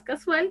es lo más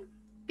casual,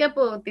 que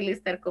puedo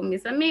utilizar con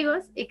mis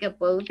amigos y que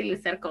puedo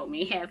utilizar con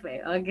mi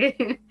jefe,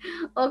 ¿ok?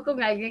 O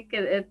con alguien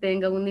que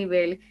tenga un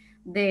nivel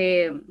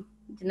de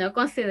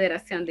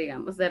consideración,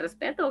 digamos, de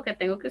respeto, o que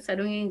tengo que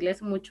usar un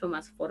inglés mucho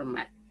más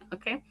formal,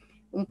 ¿ok?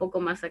 Un poco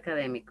más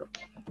académico.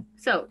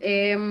 So,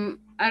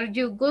 are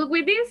you good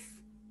with this?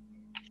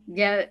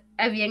 ¿Ya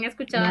habían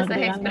escuchado esas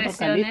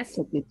expresiones?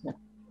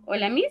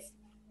 Hola, Miss.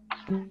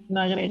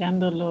 No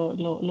agregando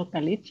lo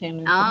caliche.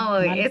 No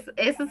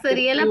eso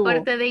sería la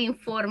parte de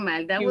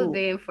informal. That would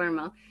be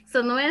informal.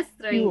 So,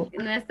 nuestro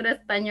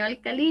español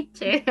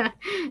caliche.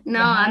 No,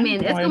 I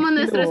mean, es como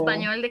nuestro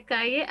español de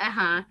calle.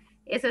 Ajá,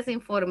 ese es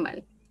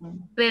informal.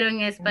 Pero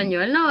en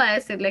español no va a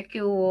decirle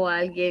que hubo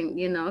alguien,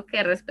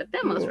 que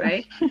respetemos,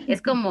 right?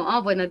 Es como,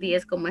 oh, buenos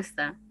días, ¿cómo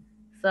está?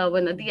 So,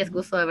 buenos días,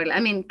 gusto de verla.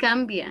 I mean,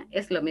 cambia,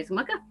 es lo mismo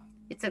acá.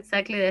 It's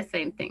exactly the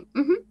same thing.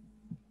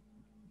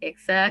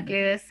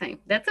 Exactly the same.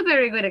 That's a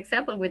very good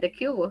example with the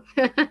cubo.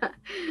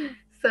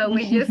 So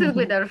we use it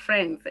with our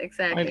friends,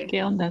 exactly.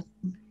 ¿Qué onda?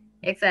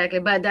 Exactly,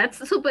 but that's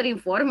super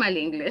informal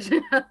English.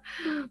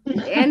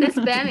 And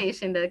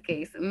Spanish in that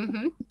case.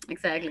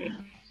 Exactly.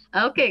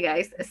 Okay,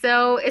 guys.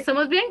 So,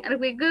 ¿estamos bien? Are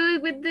we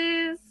good with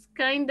this?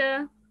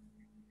 Kinda?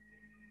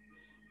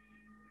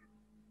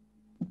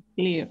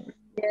 Clear.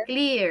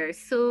 Clear.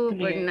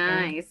 Super Clear.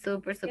 Nice.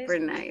 Super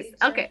nice.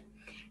 Okay.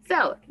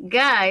 So,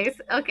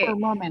 guys, okay. For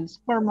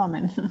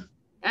moments.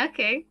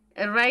 Okay.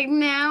 Right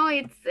now,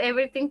 it's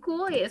everything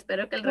cool. Y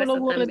espero que el resto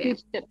también.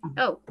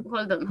 Oh,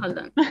 hold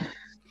on.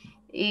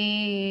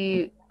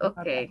 Y,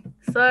 okay.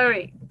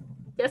 Sorry.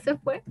 Ya se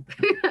fue.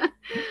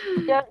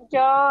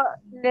 Yo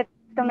le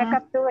tomé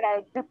captura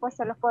y después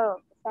se los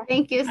puedo pasar.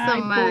 Thank you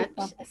so much.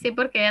 Sí,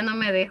 porque ya no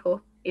me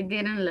dejó. It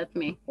didn't let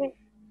me. Sí.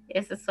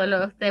 Eso es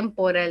solo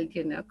temporal,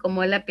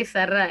 como la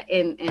pizarra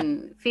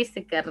en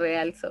física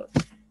real.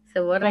 Se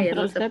borra y ya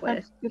no se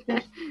puede.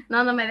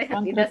 No me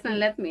deja. It doesn't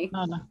let me.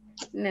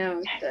 No,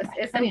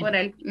 es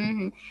temporal.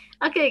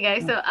 Okay,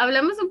 guys. So,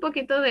 hablamos un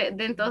poquito de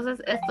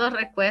entonces estos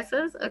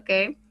requests,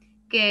 okay,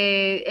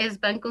 que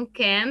van con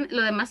can,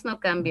 lo demás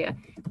no cambia.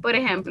 Por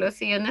ejemplo,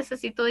 si yo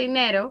necesito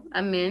dinero,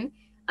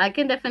 I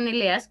can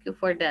definitely ask you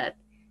for that.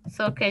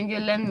 So, can you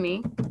lend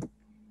me?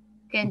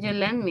 Can you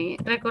lend me?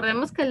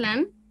 Recordemos que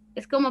lend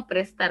es como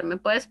prestar. ¿Me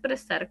puedes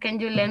prestar? Can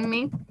you lend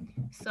me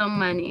some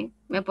money?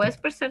 ¿Me puedes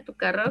prestar tu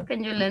carro?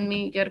 Can you lend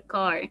me your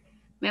car?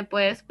 ¿Me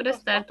puedes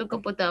prestar tu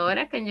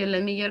computadora? Can you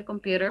lend me your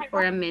computer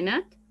for a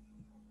minute?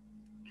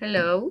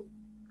 Hello?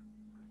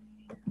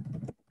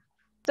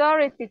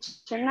 Sorry,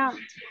 teacher, no.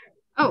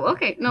 Oh,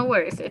 okay, no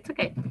worries, it's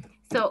okay.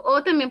 So,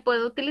 o también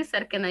puedo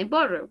utilizar can I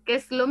borrow, que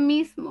es lo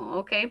mismo,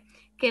 okay?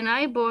 Can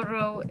I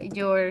borrow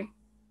your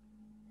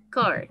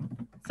car?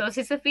 So,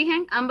 si se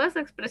fijan, ambas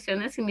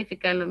expresiones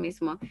significan lo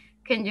mismo.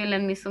 Can you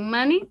lend me some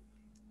money?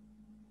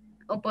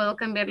 O puedo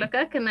cambiarlo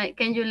acá,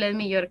 can you lend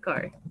me your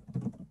car?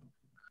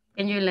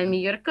 Can you lend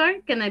me your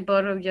car? Can I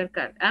borrow your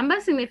car?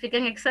 Ambas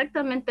significan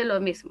exactamente lo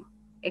mismo.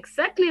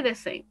 Exactly the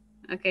same,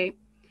 okay?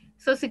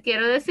 So, si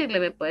quiero decirle,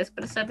 ¿me puedes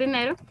prestar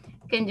dinero?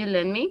 Can you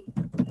lend me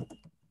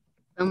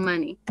some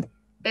money?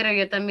 Pero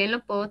yo también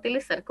lo puedo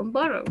utilizar con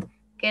borrow.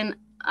 Can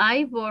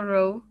I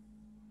borrow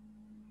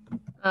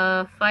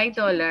 $5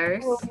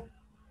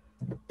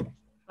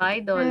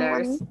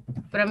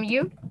 from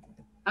you?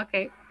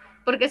 Okay.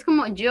 Porque es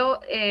como yo,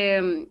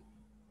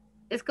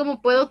 es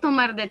como puedo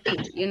tomar de ti,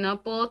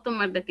 puedo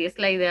tomar de ti, es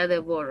la idea de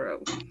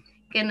borrow.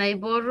 Can I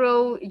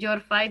borrow your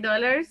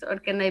 $5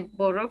 or can I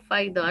borrow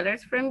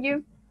 $5 from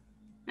you?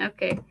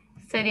 Okay.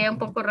 Sería un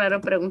poco raro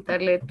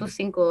preguntarle tus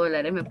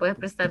 $5, ¿me puedes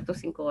prestar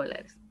tus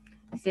 $5?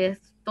 Si es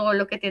todo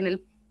lo que tiene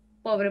el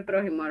pobre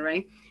prójimo,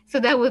 right? So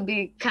that would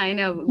be kind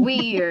of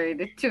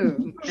weird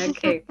too,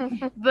 okay?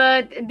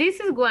 But this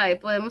is why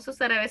podemos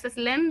usar a veces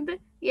lend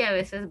y a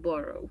veces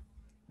borrow,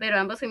 pero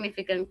ambos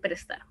significan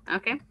prestar,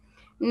 okay?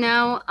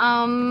 Now,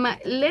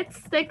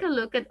 let's take a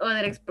look at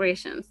other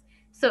expressions.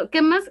 So,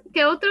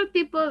 ¿qué otro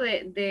tipo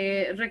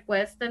de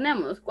requests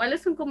tenemos?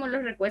 ¿Cuáles son como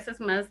los requests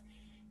más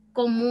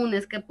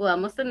comunes que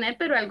podamos tener,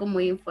 pero algo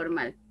muy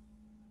informal?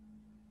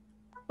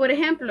 Por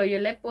ejemplo, yo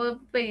le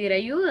puedo pedir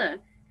ayuda.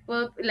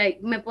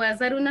 ¿me puedes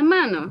dar una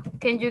mano?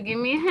 Can you give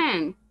me a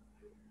hand?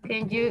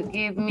 Can you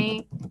give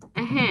me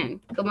a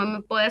hand? ¿Cómo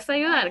me puedes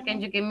ayudar? Can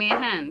you give me a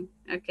hand?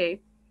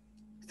 Okay.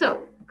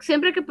 So,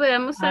 siempre que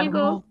podamos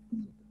algo...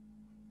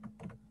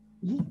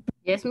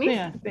 Yes, miss?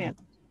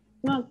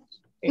 No,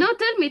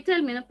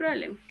 tell me, no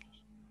problem.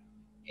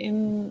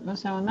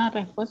 Una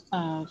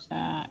respuesta,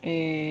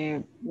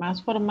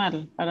 más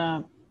formal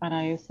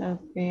para esa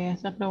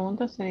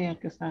pregunta sería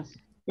que estás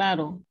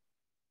claro,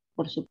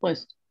 por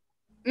supuesto.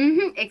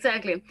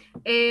 Exactly.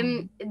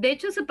 De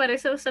hecho, se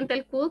parece bastante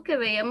al could que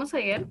veíamos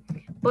ayer,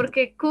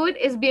 porque could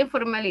es bien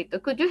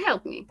formalito. Could you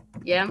help me?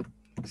 ¿Ya?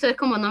 So es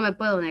como no me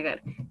puedo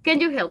negar. Can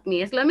you help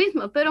me? Es lo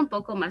mismo, pero un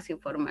poco más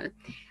informal.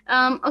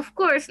 Of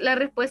course, la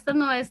respuesta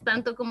no es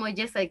tanto como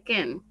yes, I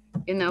can,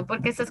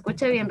 porque se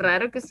escucha bien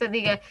raro que usted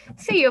diga,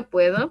 sí, yo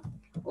puedo,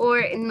 o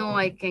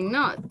no, I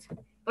cannot,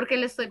 porque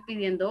le estoy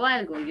pidiendo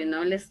algo,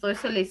 le estoy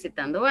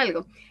solicitando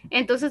algo.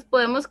 Entonces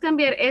podemos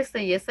cambiar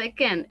este yes, I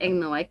can en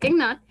no, I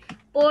cannot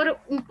por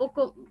un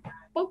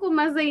poco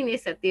más de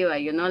iniciativa,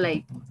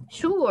 like,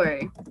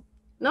 sure,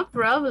 no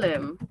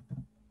problem.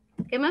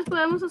 ¿Qué más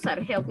podemos usar?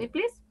 Help me,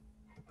 please.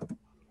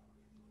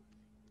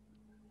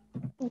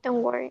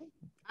 Don't worry.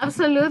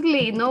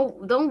 Absolutely. No,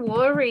 don't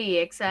worry.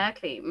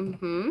 Exactly.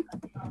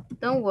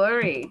 Don't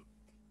worry.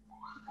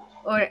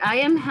 Or I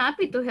am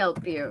happy to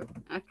help you.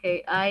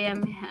 Okay. I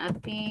am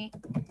happy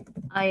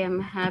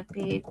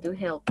to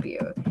help you.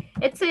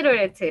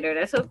 Etcétera,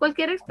 etcétera. So,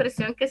 cualquier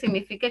expresión que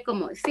signifique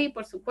como, sí,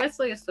 por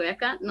supuesto, yo estoy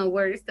acá. No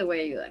worries, te voy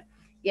a ayudar.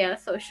 Yeah,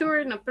 so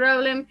sure, no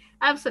problem.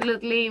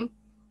 Absolutely.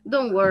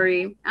 Don't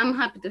worry, I'm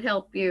happy to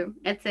help you,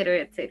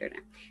 etc., etc.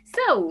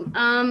 So,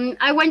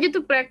 I want you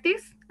to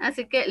practice,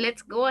 así que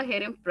let's go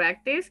ahead and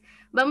practice.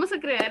 Vamos a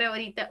crear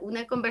ahorita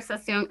una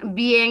conversación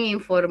bien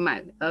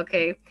informal,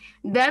 ¿ok?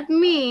 That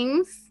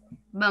means,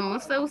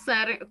 vamos a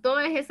usar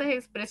todas esas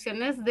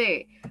expresiones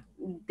de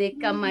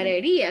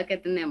camaradería que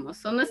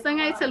tenemos. No están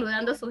ahí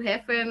saludando a su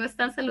jefe, no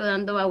están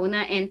saludando a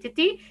una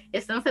entity,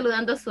 están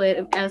saludando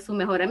a su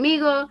mejor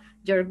amigo,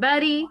 your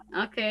buddy,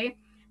 ¿ok?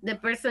 The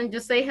person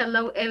you say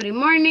hello every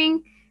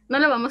morning. No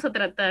lo vamos a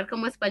tratar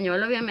como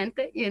español,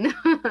 obviamente, you know.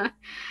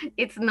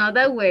 It's not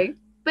that way.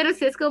 Pero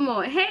sí es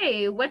como,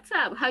 hey, what's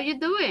up? How you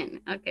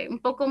doing? Okay, un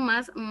poco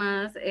más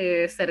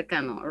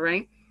cercano,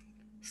 right?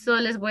 So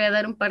les voy a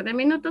dar un par de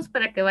minutos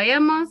para que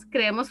vayamos,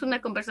 creemos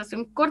una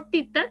conversación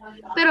cortita,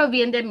 pero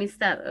bien de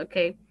amistad,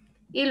 okay?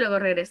 Y luego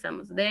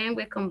regresamos. Then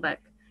we come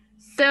back.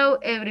 So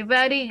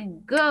everybody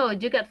go.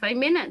 You got 5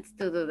 minutes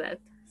to do that.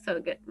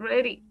 So get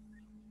ready.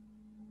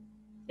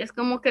 Es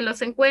como que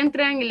los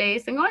encuentran y le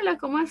dicen, hola,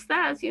 ¿cómo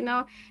estás? You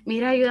know,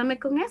 mira, ayúdame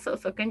con eso.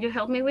 So can you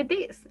help me with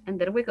this? And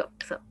there we go.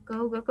 So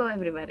go, go, go,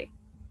 everybody.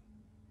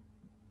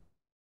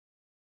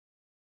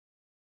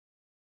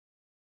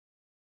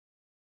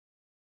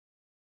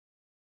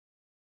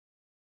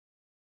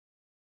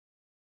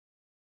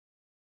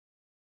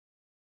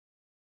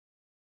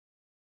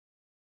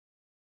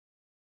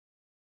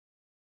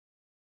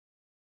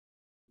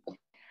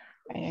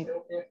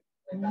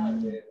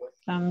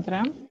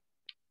 Sandra.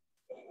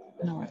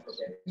 No.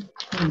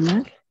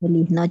 Hola,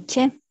 feliz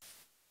noche.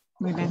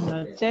 Buenas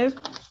noches.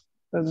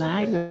 Good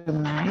night, good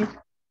night.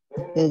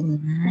 Good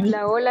night.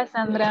 Hola, hola,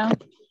 Sandra.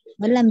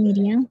 Hola,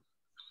 Miriam.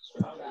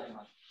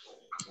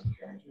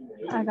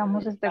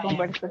 Hagamos esta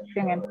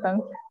conversación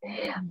entonces.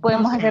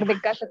 Podemos hacer de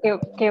caso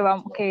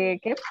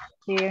que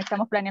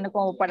estamos planeando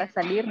como para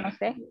salir, no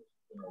sé.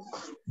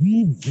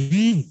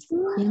 Sí.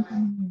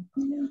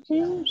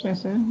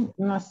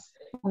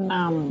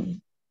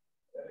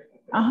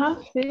 Ajá,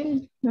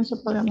 sí,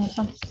 eso podemos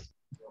hacer.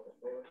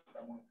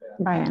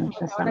 Vaya,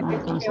 empezamos Ahora que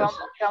entonces.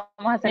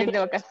 vamos a salir de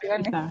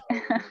vacaciones.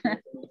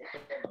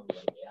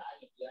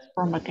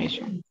 On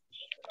vacation.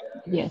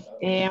 Yes.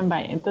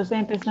 Vaya, entonces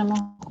empezamos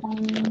con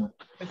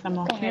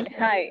el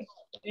hi.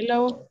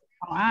 Hello.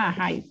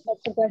 Hi.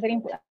 Se puede ser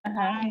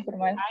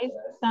informal. Hi,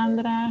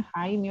 Sandra.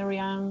 Hi,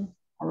 Miriam.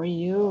 How are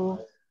you?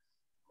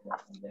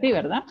 Sí,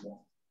 ¿verdad?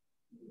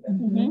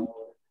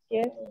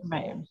 Yes.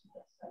 Vaya.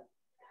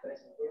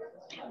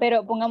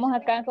 Pero pongamos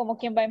acá como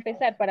quién va a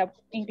empezar para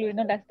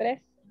incluirnos las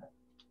tres.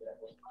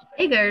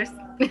 Hey, girls.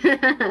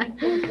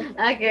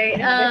 Okay.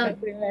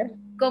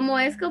 Como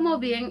es como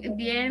bien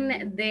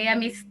de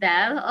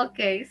amistad, ok,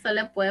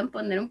 solo pueden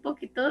poner un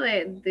poquito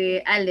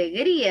de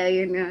alegría,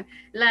 you know,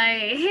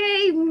 like,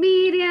 hey,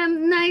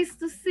 Miriam, nice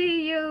to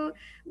see you,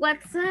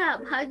 what's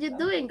up, how you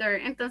doing, girl?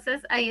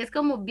 Entonces, ahí es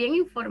como bien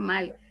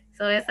informal,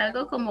 so es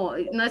algo como,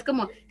 no es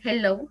como,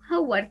 hello,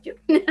 how are you?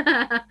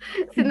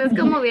 Sino es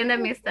como bien de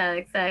amistad,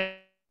 exacto.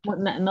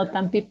 No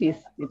tan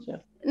pipis,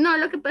 teacher. No,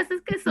 lo que pasa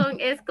es que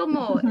es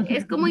como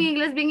en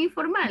inglés bien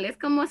informal, es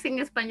como si en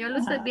español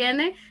usted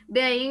viene,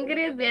 ve a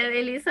Ingrid, ve a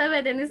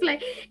Elizabeth, and it's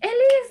like,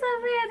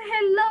 Elizabeth,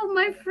 hello,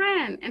 my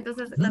friend.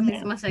 Entonces, lo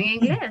mismo es en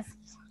inglés.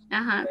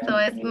 Ajá, todo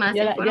es más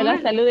informal. Yo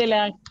la saludo y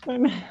la...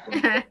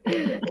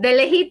 De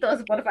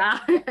lejitos, por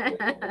favor.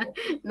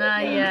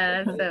 No,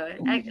 ya,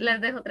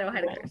 las dejo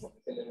trabajar.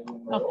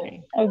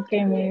 Ok,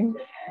 Miriam.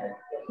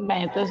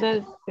 Vale,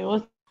 entonces, si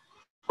vos...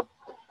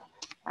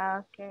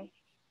 Ok.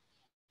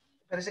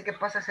 Parece que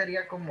pasa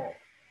sería como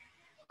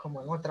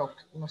en otra,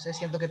 no sé,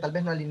 siento que tal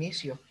vez no al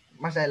inicio,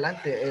 más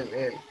adelante,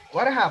 el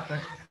what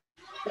happened.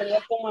 Sería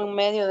como en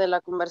medio de la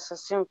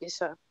conversación,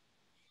 quizá.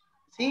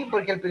 Sí,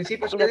 porque al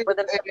principio Y después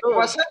del saludo.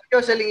 WhatsApp,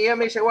 Jocelyn y ella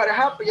me dice what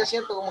happened, ya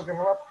siento como que me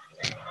va.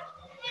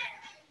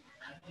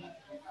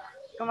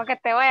 Como que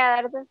te voy a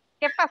dar.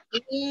 ¿Qué pasa?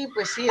 Y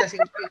pues sí, así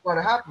que what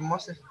happened,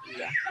 Moses.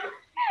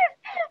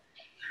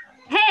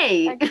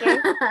 Hey, Okay.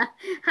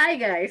 hi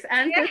guys,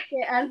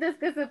 antes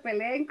que se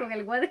peleen con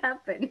el what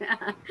happened.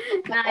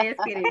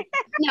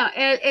 No,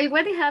 el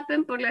what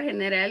happened por lo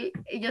general,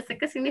 yo sé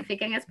que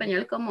significa en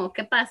español como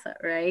 ¿qué pasa?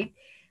 Right?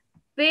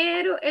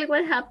 Pero el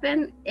what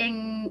happened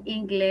en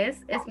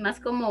inglés es más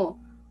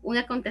como un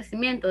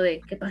acontecimiento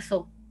de ¿qué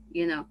pasó?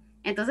 You know?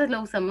 Entonces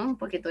lo usamos un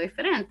poquito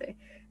diferente.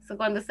 So,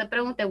 cuando usted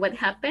pregunta what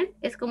happened,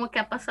 es como que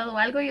ha pasado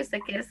algo y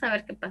usted quiere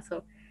saber qué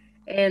pasó.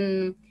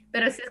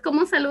 Pero si es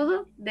como un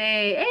saludo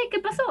de, hey, ¿qué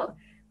pasó?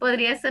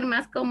 Podría ser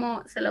más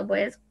como, se lo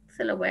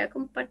voy a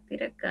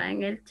compartir acá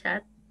en el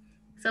chat.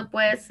 Eso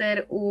puede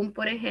ser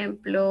por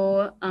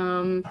ejemplo,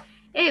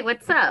 hey,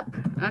 what's up?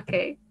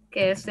 Ok,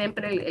 que es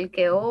siempre el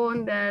que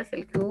ondas,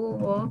 el que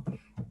hubo.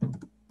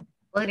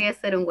 Podría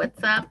ser un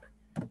WhatsApp.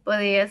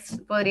 Podría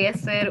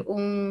ser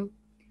un,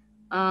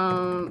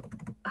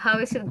 how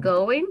is it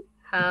going?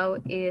 How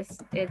is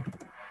it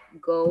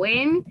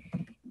going?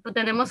 Pues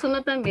tenemos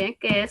uno también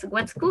que es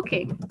what's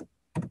cooking.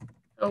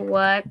 So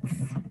what's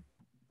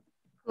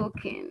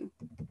cooking.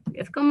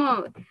 Es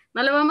como,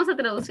 no lo vamos a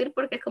traducir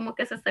porque es como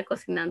que se está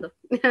cocinando.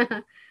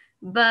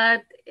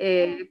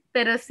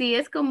 Pero sí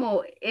es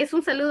como, es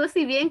un saludo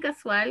así bien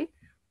casual,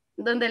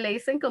 donde le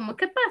dicen como,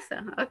 ¿qué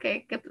pasa? Ok,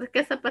 ¿qué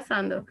está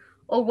pasando?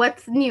 O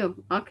what's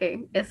new, ok,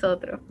 es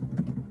otro.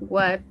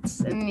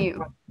 What's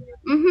new.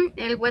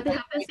 El what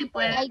happens sí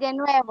puede. Hay de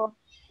nuevo.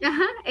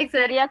 Ajá, exacto.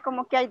 Sería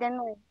como que hay de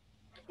nuevo.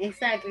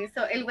 Exacto,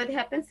 el what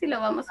happens sí lo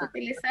vamos a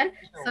utilizar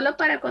solo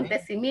para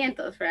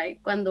acontecimientos,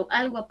 right? Cuando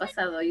algo ha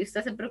pasado y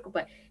usted se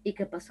preocupa, ¿y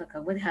qué pasó acá?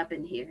 What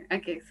happened here?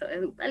 Okay, so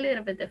a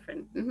little bit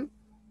different.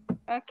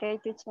 Okay,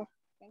 teacher.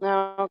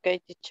 No, okay,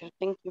 teacher,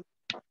 thank you.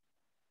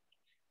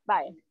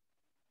 Vale.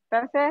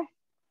 Entonces,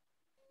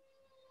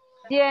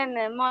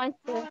 viene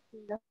Moisés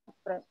y los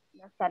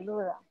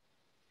saluda.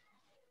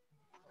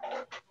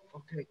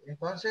 Ok,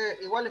 entonces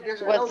igual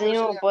empiezo. What's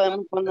new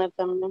podemos poner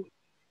también.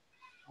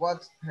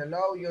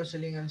 Hello,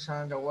 Jocelyn and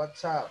Sandra,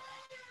 what's up?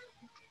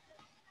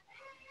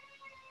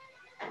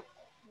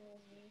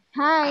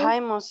 Hi. Hi,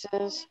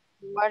 Moses.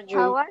 How are you?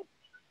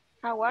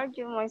 How are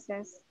you,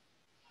 Moisés?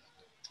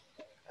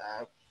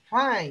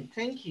 Fine,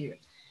 thank you.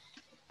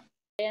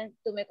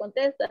 Tú me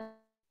contestas.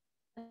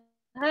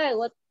 Hi,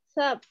 what's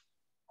up?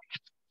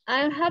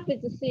 I'm happy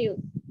to see you.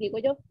 Digo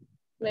yo.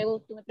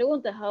 Luego tú me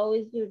preguntas, how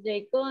is your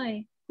day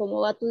going?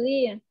 ¿Cómo va tu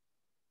día?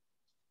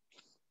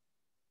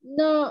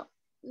 No,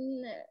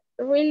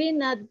 really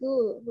not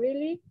good.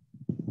 Really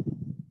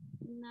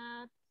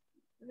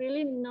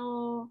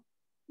no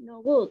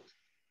good.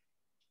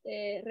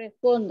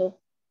 Respondo.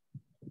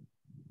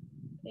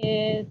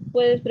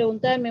 Puedes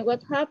preguntarme,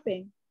 what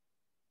happened?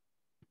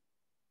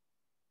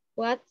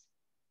 What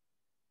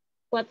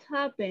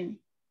happened?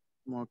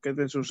 ¿Qué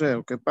te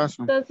sucede? ¿Qué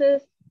pasa?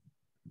 Entonces,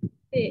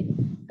 sí.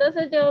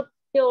 Entonces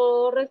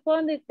yo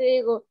respondo y te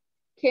digo,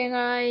 can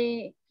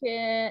I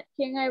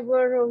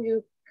borrow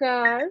your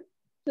car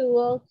to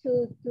go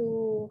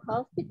to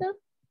hospital?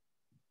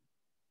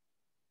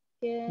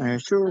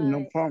 Sure,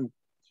 no problem.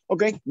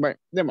 Ok, bueno,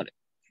 démosle.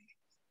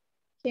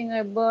 Can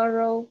I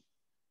borrow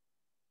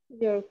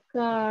your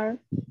car?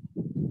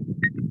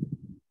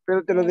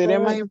 Pero te lo diré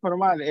más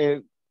informal.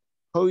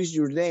 How is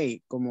your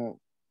day? ¿Cómo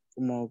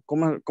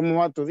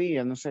va tu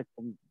día? No sé.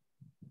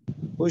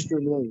 How is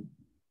your day?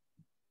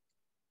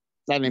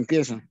 Dale,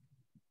 empieza.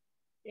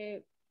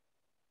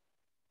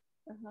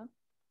 Ajá.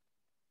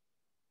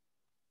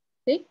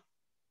 ¿Sí?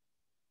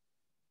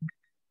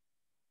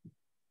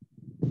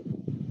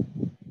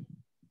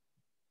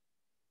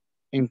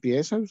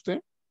 ¿Empieza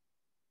usted?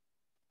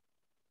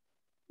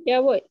 Ya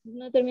voy.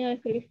 No termino de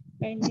escribir.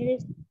 I need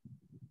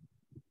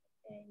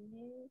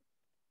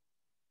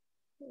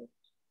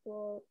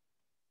for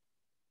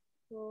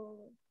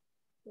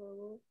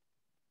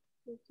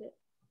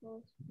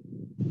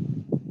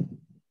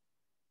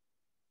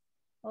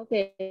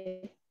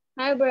Okay.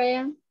 Hi,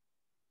 Brian.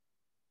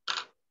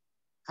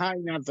 Hi,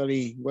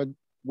 Natalie.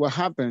 What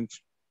happened?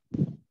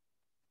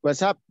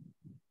 What's up?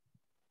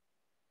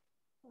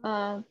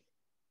 I'm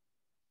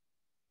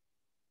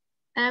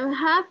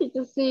happy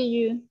to see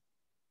you.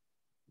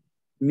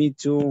 Me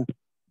too.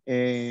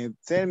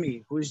 Tell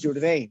me, who is your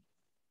day?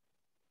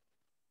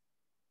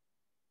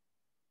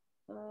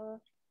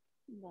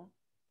 No,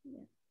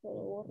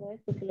 solo borro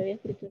esto que lo había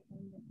escrito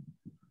también.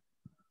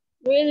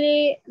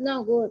 Really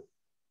no good.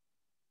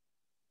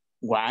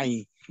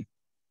 Why?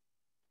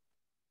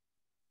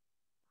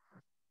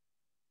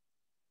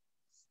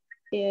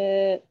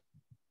 Can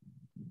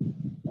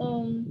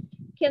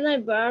I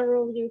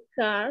borrow your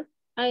car?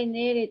 I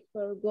need it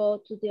for go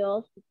to the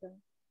hospital.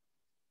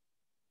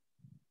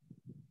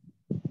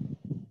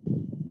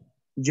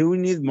 You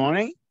need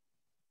money?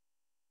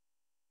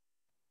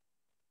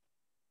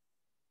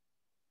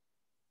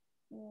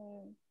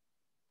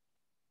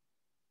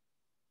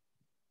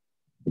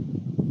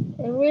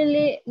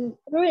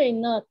 Really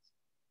not.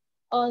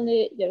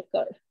 Only your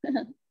car.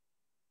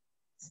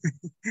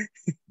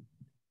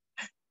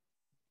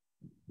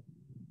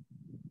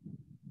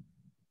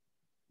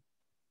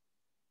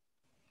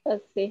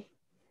 Let's see.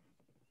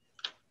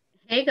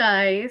 Hey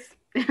guys.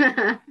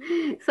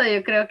 So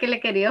yo creo que le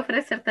quería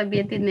ofrecer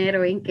también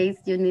dinero in case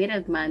you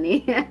needed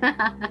money.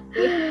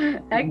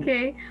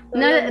 Okay.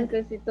 No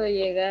necesito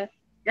llegar.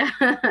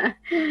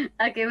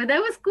 Okay, but that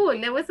was cool.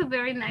 That was a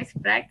very nice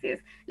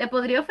practice. Le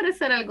podría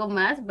ofrecer algo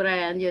más,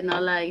 Brian, you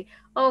know, like,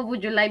 oh,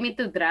 would you like me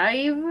to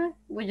drive?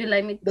 Would you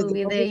like me to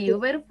be the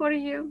Uber for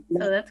you?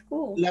 So that's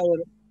cool. La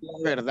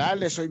verdad,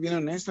 le soy bien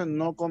honesto,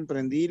 no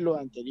comprendí lo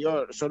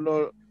anterior,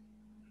 solo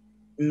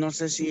no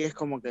sé si es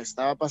como que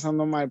estaba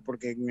pasando mal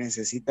porque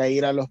necesita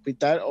ir al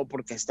hospital o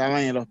porque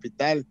estaba en el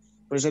hospital.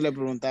 Por eso le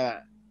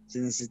preguntaba si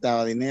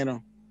necesitaba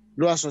dinero.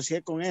 Lo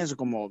asocié con eso,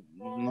 como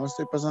no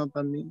estoy pasando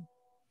tan bien.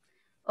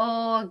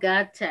 Oh,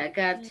 gotcha.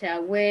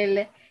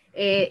 Well,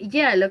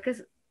 yeah, look,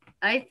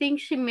 I think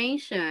she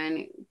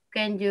mentioned,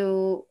 can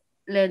you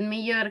lend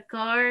me your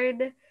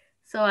card?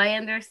 So I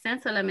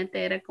understand,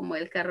 solamente era como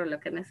el carro lo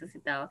que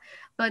necesitaba.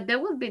 But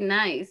that would be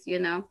nice, you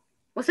know.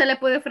 O sea, le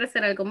puede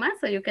ofrecer algo más,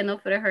 so you can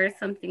offer her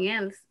something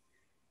else.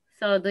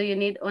 So do you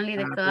need only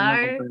the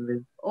car?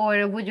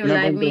 Or would you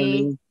like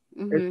me?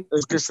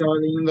 Es que estaba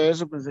leyendo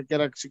eso, pensé que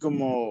era así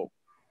como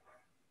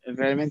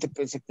realmente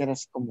pensé que era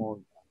así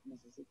como,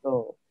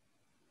 necesito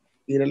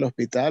ir al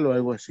hospital o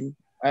algo así.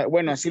 Ah,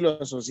 bueno, así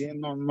lo asocié,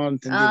 no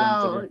entendí lo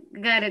Oh, anterior.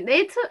 got it.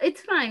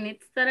 It's fine.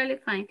 It's totally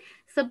fine.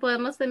 So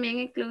podemos también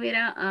incluir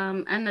a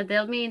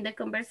Nadelmi in the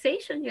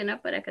conversation,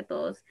 para que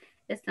todos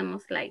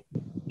estemos like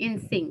in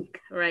sync,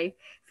 right?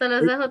 So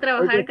los dejo Hoy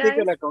trabajar, guys.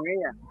 practíquela con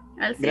ella.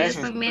 I'll see you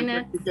Gracias. for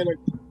minutes.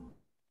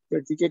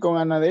 Practique con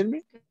Ana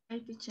Delmi.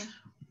 Okay, teacher.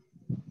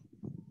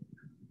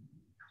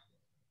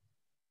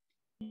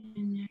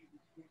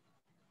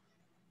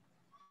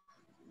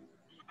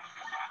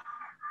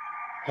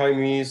 Hi,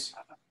 Miss.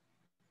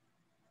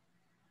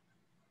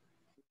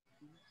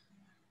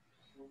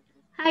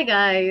 Hi,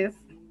 guys.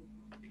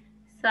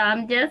 So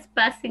I'm just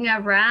passing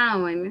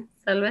around.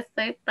 Solo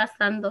estoy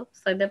pasando,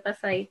 soy de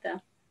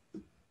pasadita.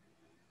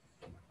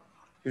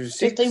 Yo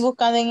estoy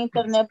buscando en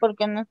internet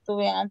porque no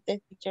estuve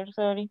antes, teacher,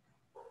 sorry.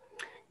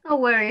 No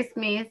worries,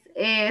 Miss.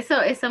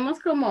 So estamos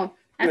como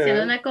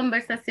haciendo una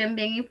conversación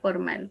bien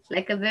informal,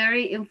 like a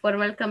very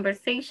informal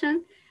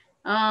conversation.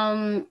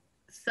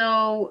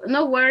 So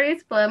no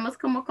worries, podemos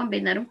como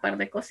combinar un par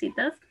de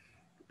cositas.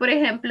 Por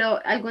ejemplo,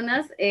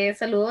 algunas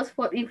saludos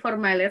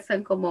informales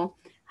son como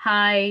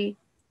hi,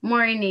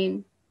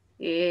 morning,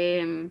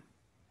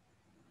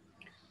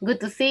 good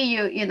to see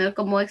you,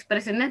 como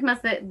expresiones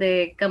más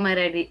de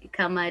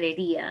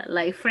camaradería,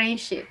 like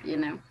friendship,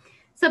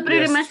 So,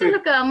 pretty much es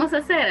lo que vamos a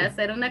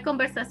hacer una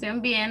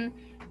conversación bien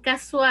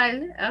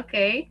casual,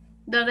 ok,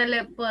 donde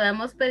le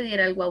podamos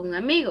pedir algo a un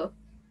amigo.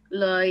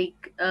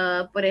 Like,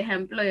 por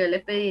ejemplo, yo le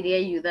pediría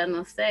ayuda,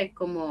 no sé,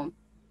 como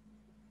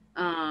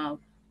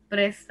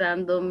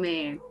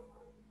prestándome,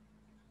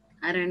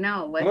 I don't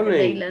know, what could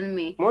they lend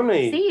me?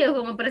 Money. Sí, o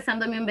como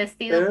prestándome un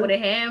vestido, por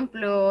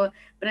ejemplo,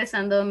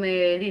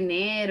 prestándome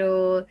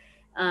dinero,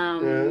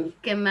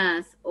 ¿qué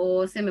más?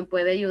 O se me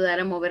puede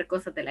ayudar a mover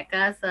cosas de la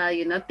casa,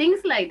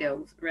 things like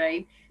those,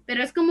 right?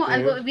 Pero es como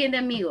algo bien de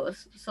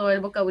amigos, so el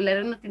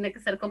vocabulario no tiene que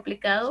ser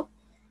complicado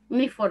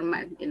ni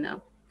formal,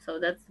 so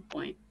that's the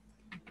point.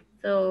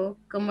 So,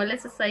 ¿cómo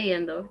les está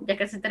yendo? ¿Ya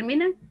casi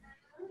termina?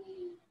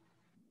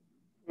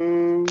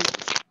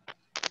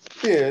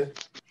 Bien.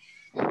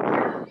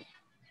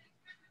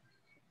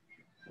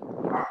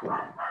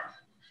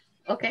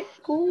 Okay,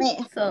 cool.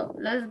 So,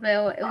 los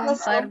veo en un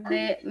par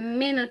de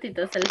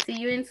minutitos. I'll see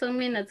you in some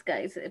minutes,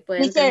 guys.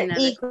 Pueden terminar.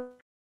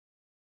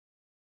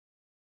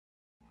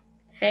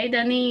 Hey,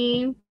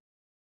 Dani.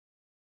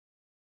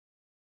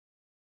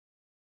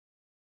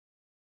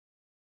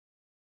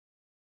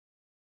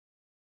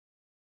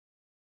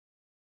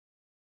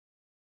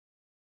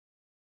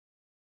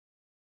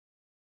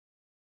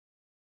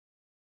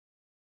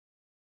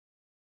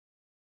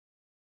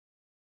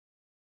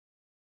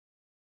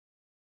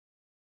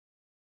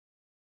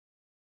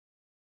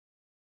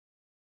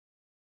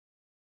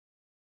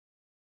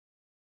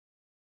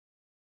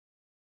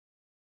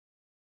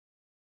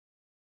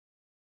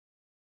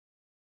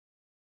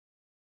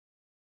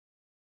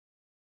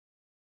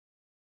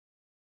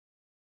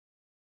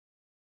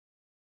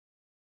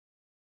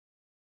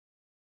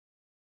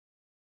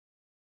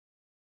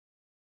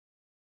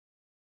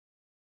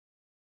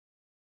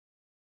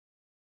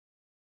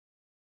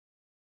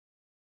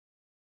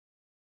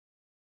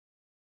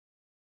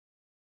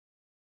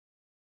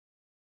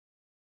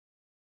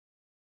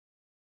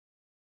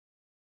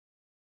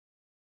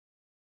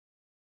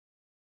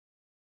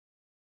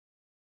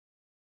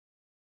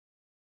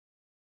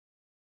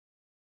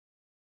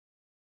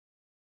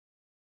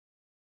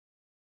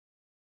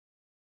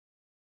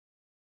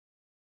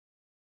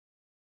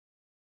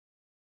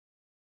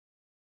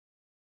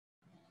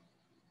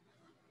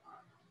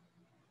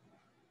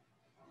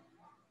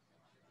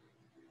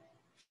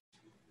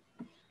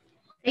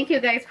 Thank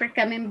you guys for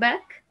coming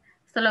back.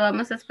 Solo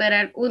vamos a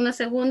esperar unos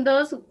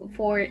segundos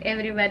for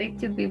everybody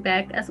to be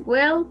back as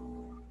well.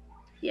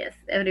 Yes,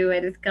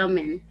 everybody's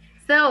coming.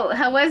 So,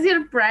 how was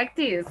your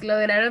practice?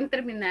 ¿Lograron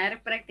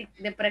terminar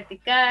de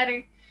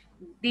practicar?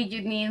 Did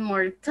you need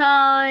more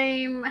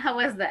time? How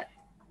was that?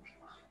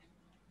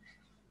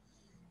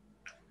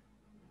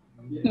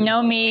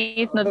 No,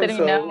 Miss, no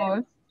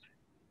terminamos.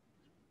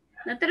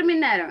 No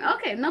terminaron.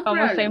 Okay, no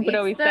problem. Vamos a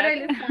improvisar.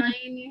 It's totally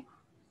fine.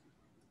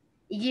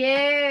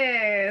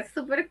 Yeah,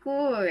 super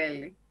cool.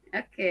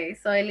 Okay,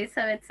 so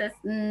Elizabeth says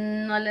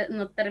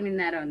no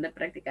terminaron de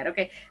practicar.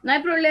 Okay, no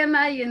hay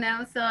problema,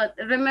 so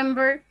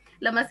remember,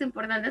 lo más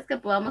importante es que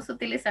podamos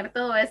utilizar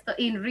todo esto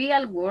in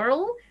real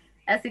world,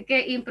 así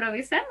que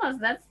improvisemos,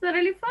 that's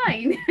totally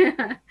fine.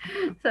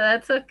 So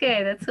that's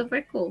okay, that's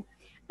super cool.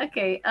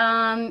 Okay,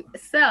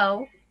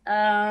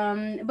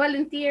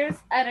 volunteers,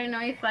 I don't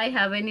know if I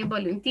have any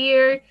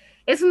volunteer.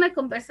 Es una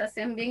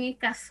conversación bien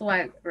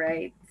casual,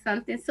 right?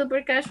 Something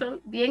super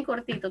casual, bien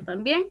cortito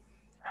también.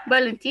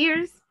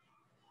 Volunteers.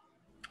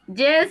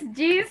 Yes,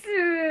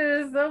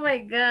 Jesus. Oh my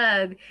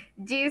God.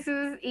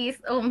 Jesus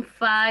is on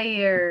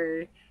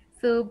fire.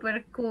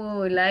 Super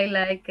cool. I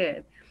like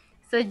it.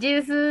 So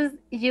Jesus,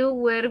 you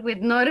were with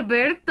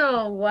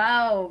Norberto.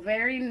 Wow,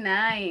 very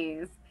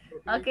nice.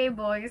 Okay,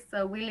 boys,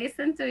 so we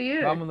listen to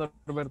you. Vamos,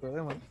 Norberto,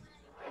 démosle.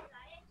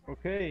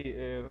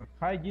 Okay.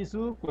 Hi,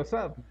 Jesus. What's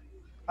up?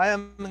 I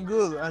am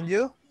good. And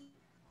you?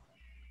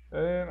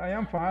 I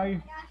am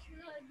fine.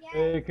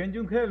 Can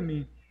you help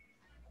me?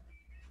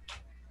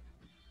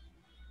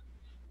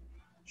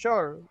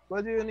 Sure.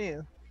 What do you need?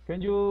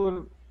 Can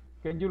you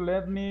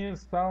let me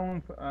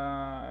sound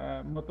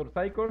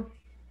motorcycle?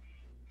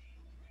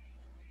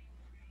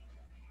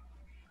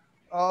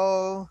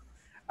 Oh,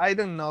 I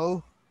don't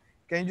know.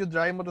 Can you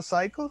drive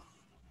motorcycle?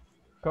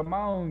 Come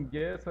on,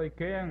 yes, I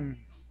can.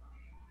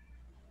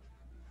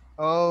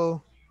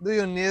 Oh, do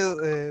you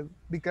need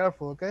be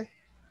careful, okay?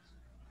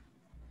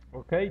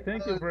 Okay,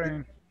 thank you,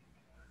 friend.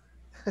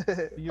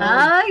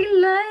 I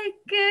like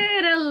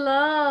it a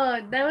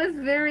lot. That was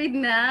very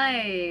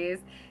nice.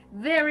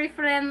 Very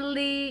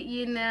friendly,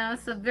 you know,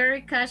 so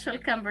very casual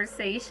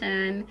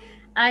conversation.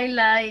 I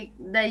like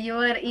that you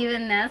were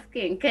even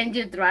asking, can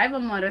you drive a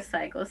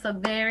motorcycle? So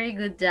very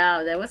good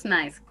job. That was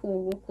nice.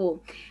 Cool,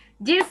 cool.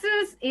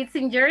 Jesus, it's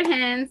in your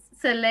hands.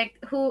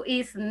 Select who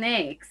is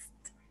next.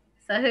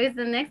 So who is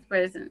the next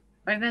person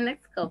or the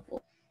next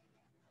couple?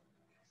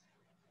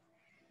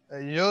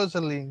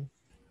 Jocelyn.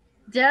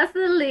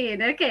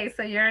 Jocelyn, okay,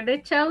 so you're the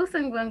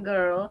chosen one,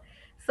 girl.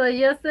 So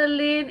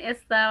Jocelyn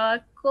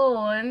estaba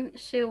con,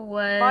 she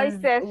was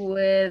Moises.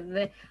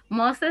 with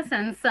Moses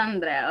and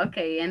Sandra,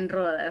 okay, en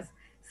Rodas.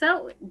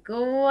 So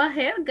go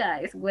ahead,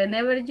 guys,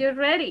 whenever you're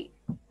ready.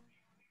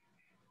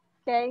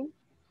 Okay.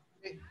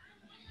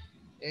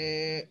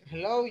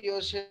 Hello,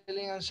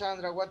 Jocelyn and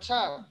Sandra, what's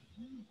up?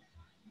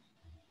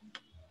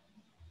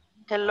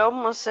 Hello,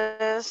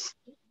 Moses.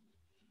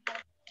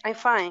 I'm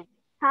fine.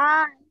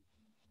 Hi.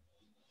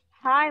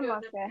 Hi,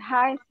 Moses.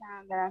 Hi,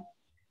 Sandra.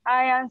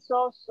 I am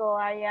so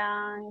I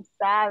am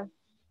sad.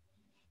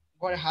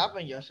 What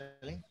happened,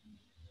 Jocelyn?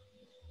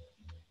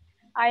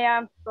 I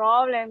am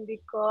problem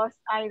because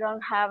I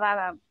don't have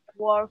a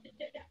work.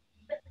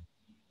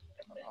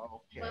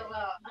 Okay.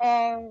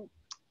 And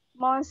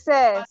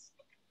Moses,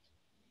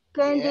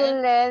 can you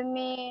Yeah? let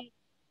me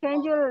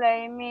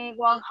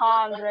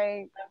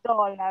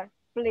 $100,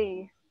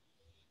 please?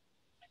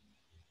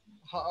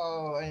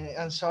 Oh,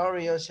 I'm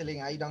sorry,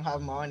 Jocelyn, I don't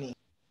have money.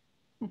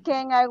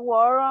 Can I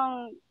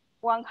borrow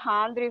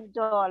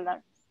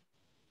 $100?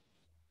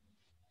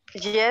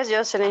 Yes,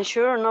 Jocelyn,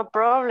 sure, no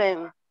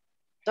problem.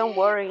 Don't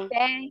worry.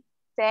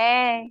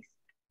 Thanks.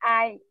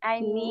 I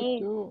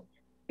need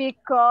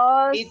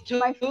because Me too.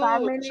 my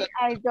family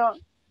I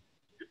don't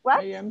what?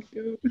 I am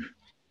too.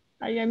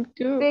 I am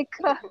too.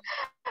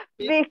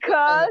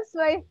 Because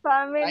my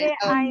family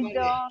I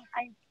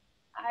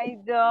I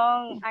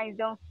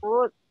don't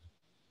food.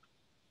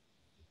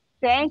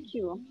 Thank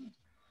you.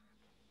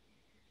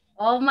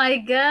 Oh my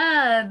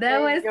God, that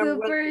was You're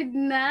super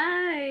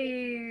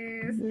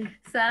nice.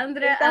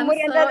 Sandra, Está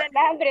muriendo del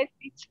hambre.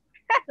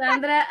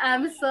 Sandra,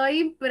 I'm so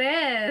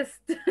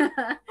impressed.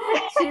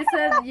 She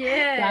said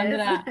yes.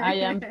 Sandra, I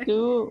am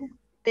too.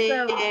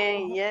 So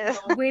yes.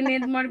 we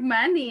need more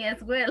money as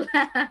well.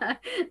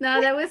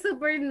 No, that was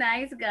super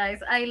nice,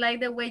 guys. I like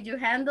the way you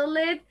handle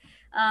it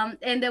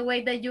and the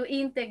way that you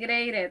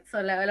integrate it.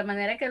 So la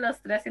manera que los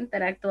tres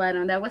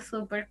interactuaron. That was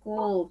super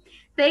cool.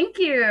 Thank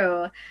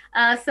you.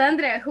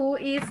 Sandra, who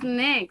is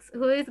next?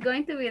 Who is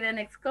going to be the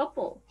next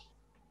couple?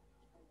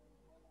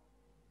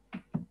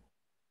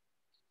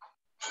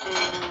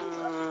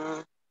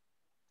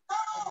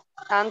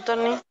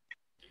 Anthony.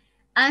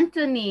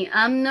 Anthony,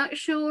 I'm not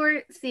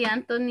sure si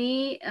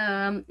Anthony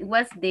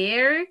was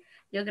there.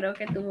 Yo creo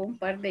que tuvo un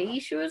par de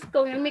issues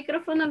con el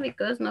micrófono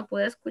because no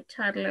pude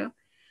escucharlo.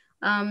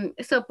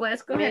 So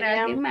puedes coger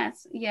a alguien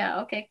más.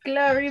 Yeah, okay.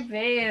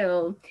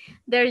 Claribel.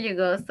 There you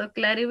go. So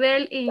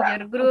Claribel in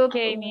your group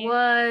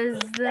was...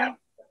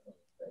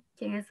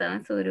 ¿Quién estaba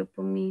en su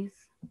grupo, Miss?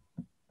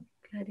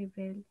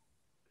 Claribel.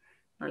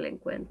 No la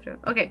encuentro.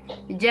 Okay.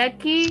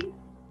 Jackie,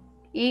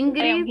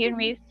 Ingrid. I am here,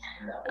 Miss.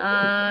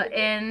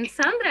 And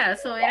Sandra.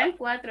 So eran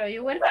 4.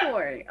 You were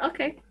 4.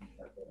 Okay.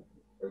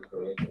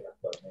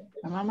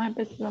 Vamos a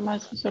empezar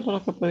más solo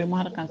lo que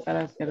pudimos alcanzar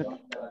a hacer.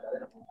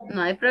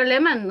 No hay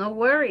problema. No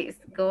worries.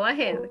 Go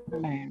ahead.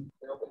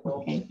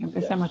 Okay,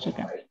 empezamos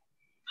acá.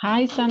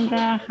 Hi,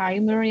 Sandra. Hi,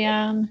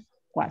 Miriam.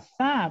 What's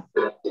up?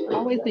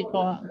 How is it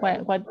going?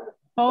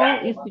 How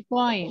is it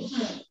going?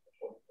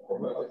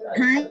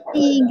 Hi,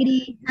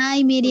 Ingrid.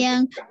 Hi,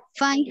 Miriam.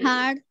 Fine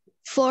hard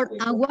for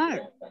a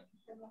word.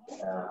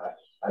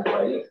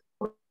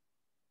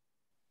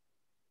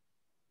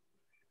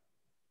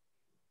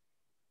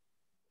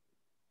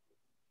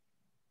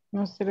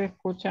 No se le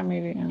escucha,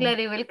 Miriam.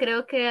 Claribel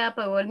creo que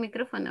apagó el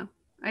micrófono.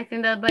 I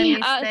think that by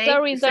mistake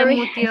Sorry. se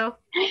mutió.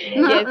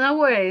 No, Yes. no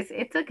worries.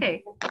 It's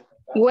okay.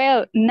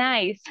 Well,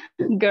 nice.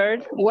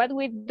 Girl, what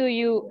do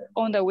you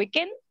on the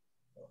weekend?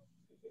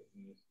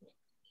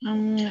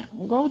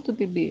 Go to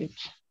the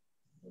beach.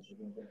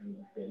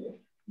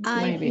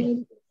 I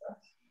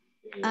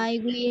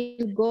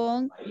will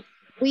go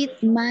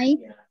with my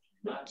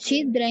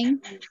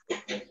children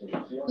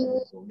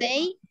to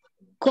they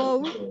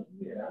go to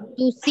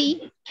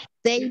see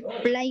they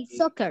play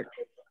soccer.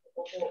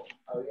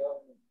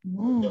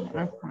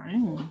 I'm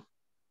fine.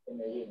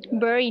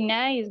 Very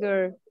nice,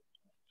 girl.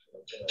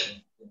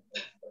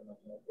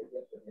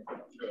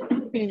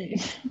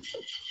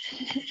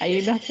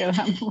 Ahí nos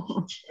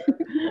quedamos.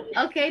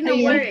 Okay, no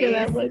Ahí nos worries.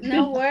 quedamos.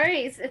 No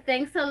worries.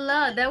 Thanks a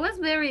lot. That was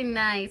very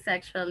nice,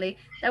 actually.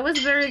 That was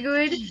very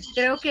good.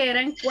 Creo que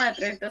eran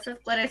 4, entonces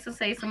por eso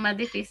se hizo más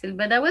difícil.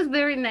 But that was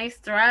very nice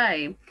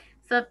try.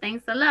 So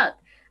thanks a lot.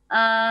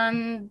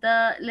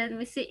 Let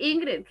me see.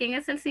 Ingrid, ¿quién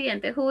es el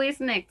siguiente? Who is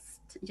next?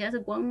 Just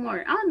one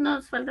more. Oh, no,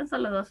 nos faltan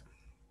solo 2.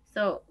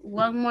 So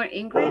one more,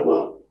 Ingrid.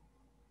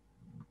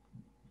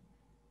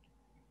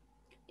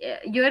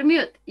 You're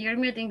mute. You're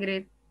mute,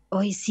 Ingrid.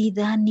 Hoy sí,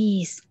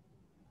 Danis.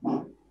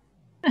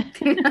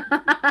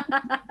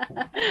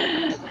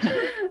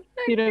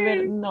 Quiero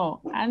ver,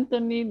 no,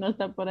 Anthony no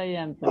está por ahí,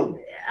 Anthony.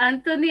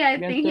 Anthony, I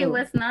Ya think he estuvo.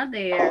 was not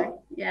there.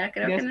 Ya,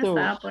 creo Ya que no estuvo.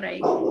 estaba por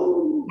ahí.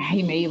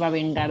 Ay, me iba a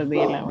vengar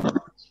de él ahora.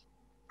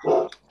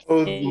 Oh,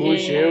 muy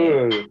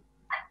chévere.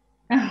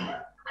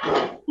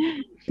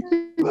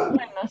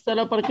 Bueno,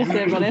 solo porque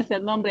se parece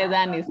el nombre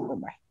Danis.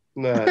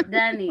 Nah.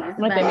 Dani,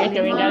 Me tenía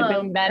que vengar de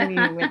un Dani,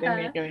 me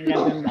tenía que vengar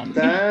de un Dani.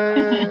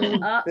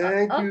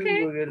 Thank you,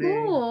 Okay, Magali.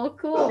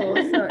 cool.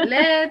 So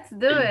let's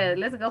do it.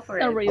 Let's go for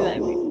Sorry, it.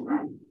 Dani.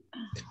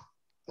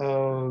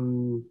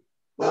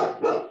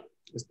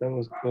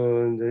 Estamos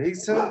con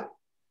Daisy.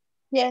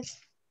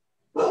 Yes.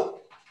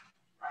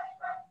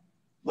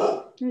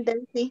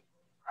 Daisy.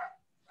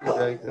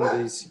 And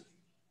Daisy.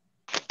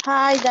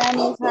 Hi,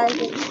 Danny. Hi,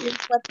 Daisy.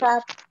 What's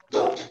up?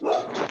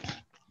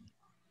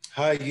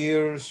 Hi,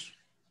 girls.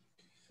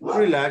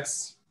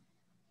 Relax.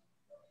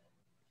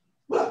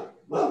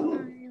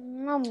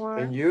 No more.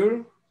 And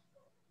you?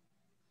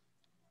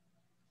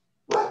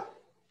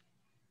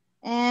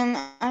 I'm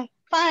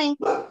fine.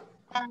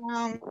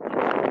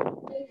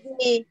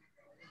 Maybe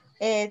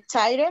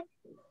tired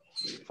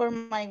for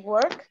my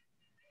work.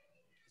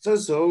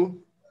 So.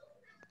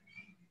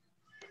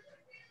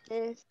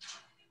 Yes.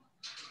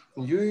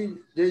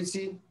 You,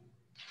 Daisy?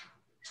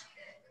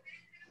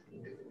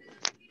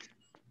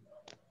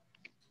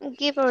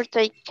 Give or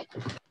take.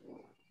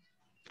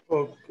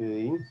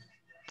 Okay.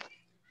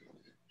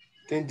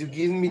 Can you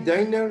give me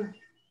dinner?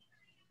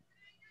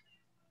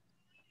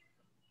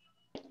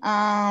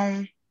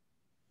 Yes,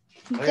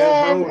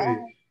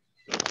 hungry.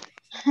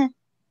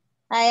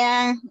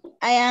 I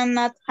am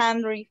not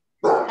hungry.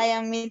 I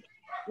am eating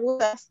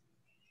food.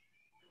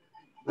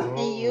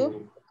 And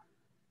you?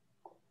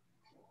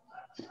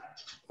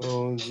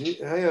 Oh,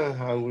 I am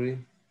hungry.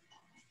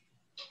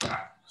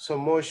 So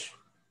much.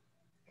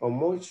 How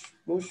much?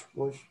 Much.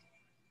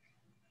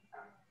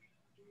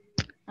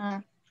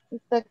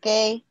 It's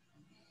okay.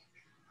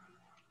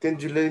 Can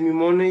you lend me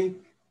money?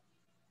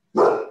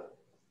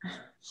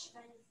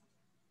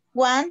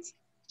 Once?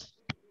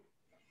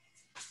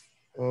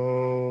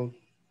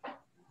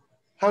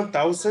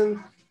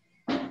 1,000?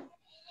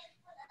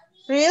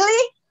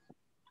 Really?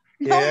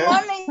 Yeah. No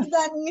money,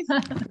 Danny.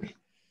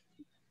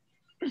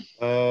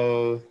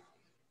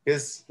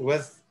 It's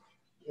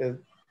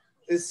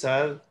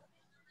sad.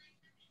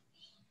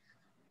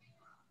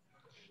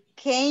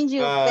 Can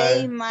you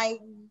pay my,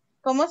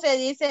 ¿cómo se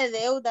dice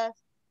deudas?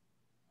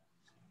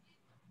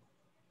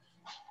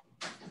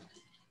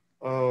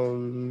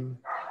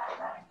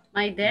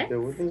 My debt?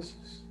 Deudas?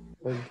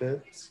 My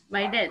debts?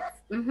 My debts.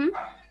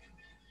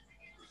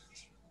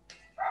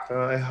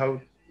 I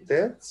have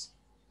debts?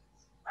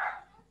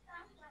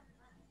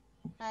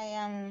 I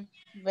am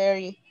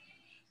very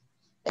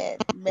bad.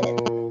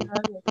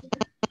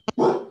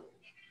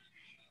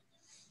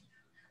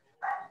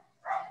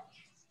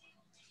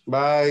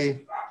 Bye.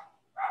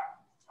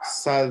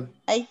 Sad.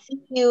 I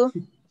see you.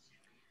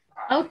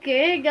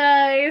 Okay,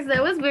 guys,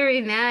 that was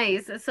very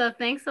nice. So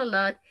thanks a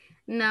lot.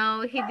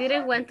 No, he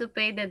didn't want to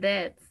pay the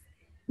debts.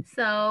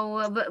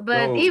 So, but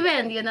No.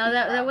 even,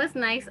 that was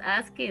nice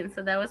asking.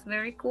 So that was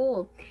very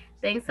cool.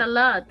 Thanks a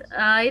lot.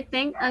 I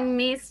think I'm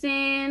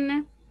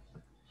missing,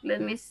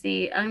 let me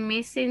see, I'm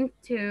missing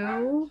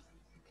 2.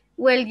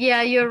 Well,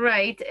 yeah, you're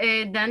right.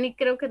 Dani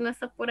creo que no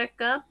está por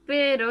acá,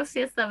 pero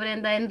sí está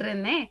Brenda and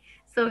René.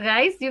 So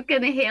guys, you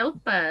can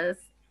help us.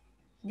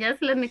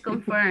 Just let me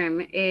confirm.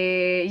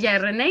 Yeah,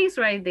 René is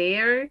right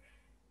there,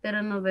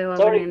 pero no veo a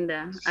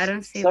Brenda. I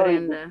don't see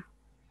Brenda.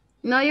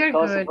 No, you're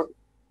good.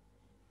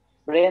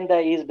 Brenda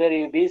is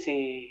very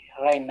busy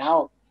right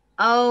now.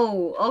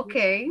 Oh,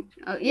 okay.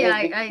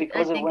 Yeah, Yes, I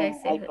because think when I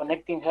see I her.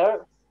 connecting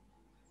her,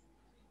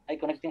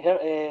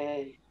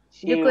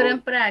 You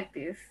couldn't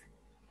practice.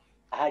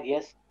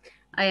 Yes.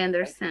 I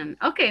understand.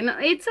 Okay, no,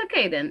 it's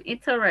okay then.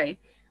 It's all right.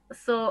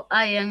 So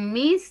I am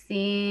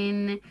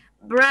missing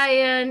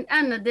Brian,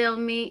 Anna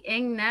Delmi,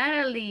 and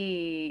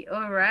Natalie.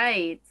 All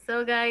right.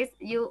 So guys,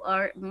 you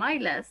are my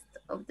last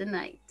of the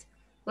night.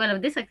 Well,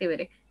 of this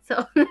activity.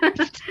 So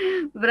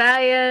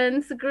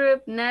Brian's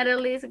group,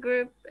 Natalie's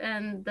group,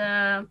 and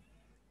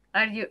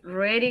are you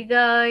ready,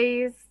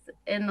 guys?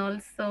 And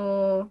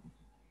also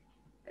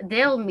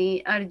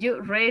Delmi, are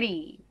you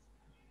ready?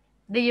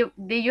 Do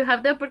you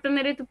have the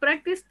opportunity to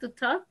practice, to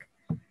talk?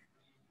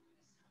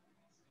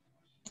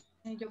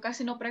 Yo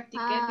casi no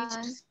practiqué,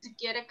 teacher. Si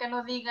quiere que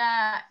lo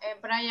diga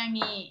Brian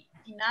y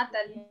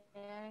Natalie.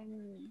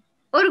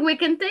 Or we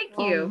can take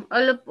you. O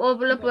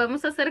lo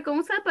podemos hacer con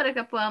usted para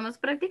que podamos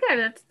practicar.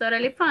 That's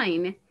totally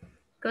fine.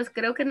 Pues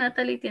creo que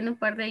Natalie tiene un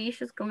par de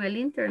issues con el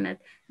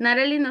internet.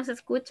 Natalie, ¿nos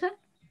escucha?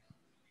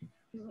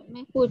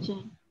 ¿Me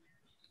escuchan?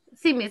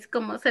 Sí, Miss,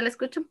 como se le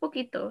escucha un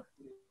poquito.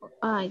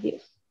 Ay,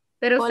 Dios.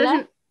 Pero usted,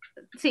 ¿Hola?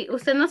 sí,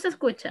 usted no se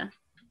escucha.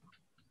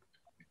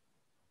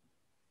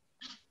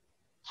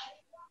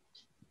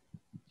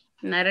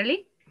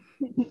 Natalie.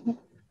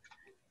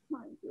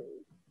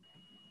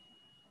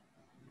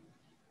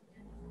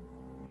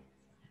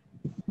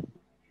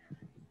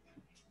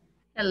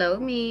 Hello,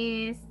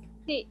 Miss.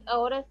 Sí,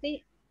 ahora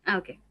sí. Ah,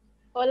 ok.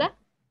 ¿Hola?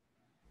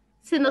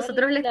 Sí,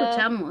 nosotros le Hola.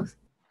 escuchamos.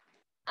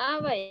 Ah,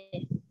 vaya.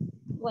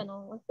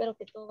 Bueno, espero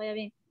que todo vaya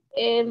bien.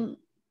 Hi,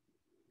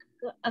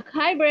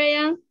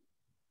 Brian.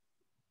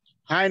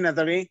 Hi,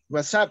 Natalie.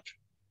 What's up?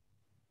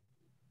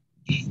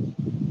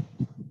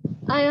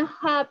 I am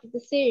happy to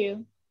see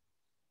you.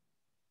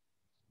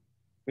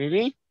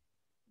 Really?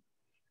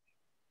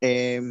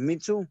 Me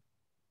too.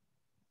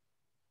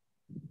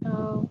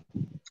 Oh,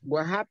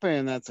 What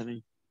happened,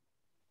 Natalie?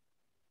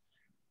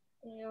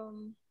 I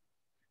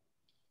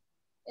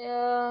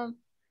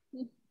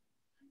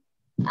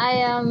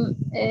am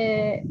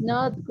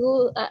not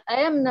good. I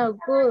am not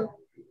good.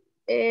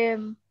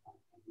 Can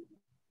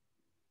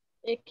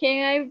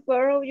I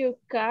borrow your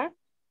car?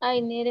 I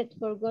need it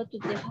for go to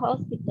the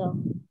hospital.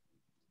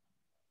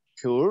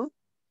 Sure.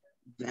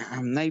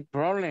 No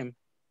problem.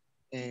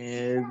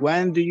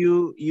 When do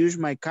you use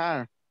my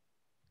car?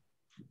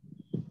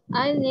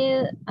 I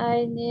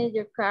need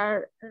your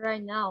car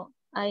right now.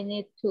 I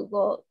need to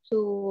go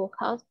to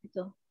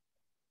hospital.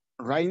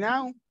 Right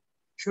now?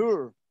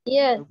 Sure.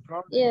 Yes, No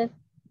problem. yes.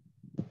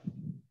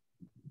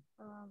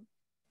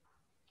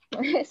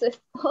 Eso es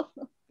todo.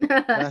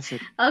 That's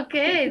it.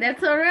 Okay,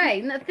 that's all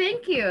right. No,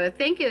 thank you.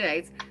 Thank you,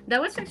 guys. That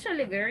was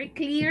actually very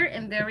clear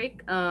and very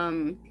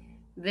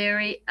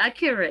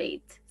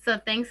accurate. So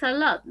thanks a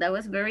lot. That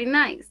was very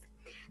nice.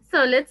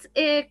 So let's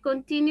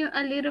continue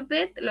a little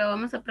bit. Lo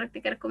vamos a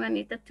practicar con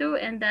Anita too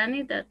and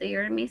Danny that they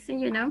are missing,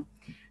 you know.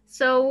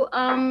 So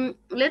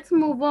let's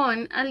move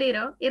on a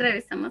little y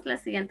revisamos la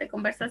siguiente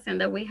conversación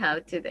that we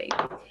have today.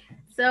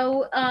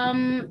 So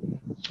I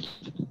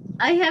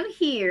have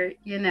here,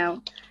 you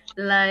know,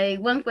 like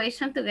one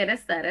question to get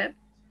us started.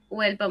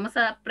 Well, vamos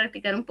a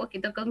practicar un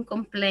poquito con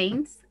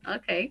complaints,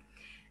 okay?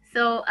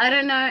 So I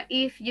don't know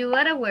if you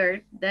are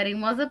aware that in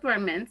most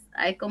departments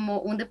hay como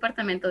un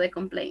departamento de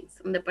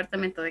complaints, un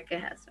departamento de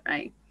quejas,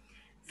 right?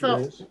 So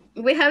Yes.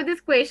 we have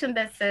this question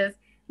that says,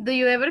 do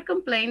you ever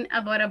complain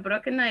about a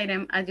broken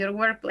item at your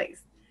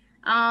workplace?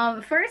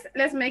 First,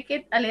 let's make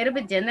it a little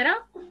bit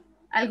general.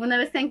 ¿Alguna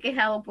vez se han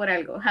quejado por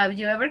algo? Have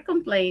you ever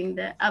complained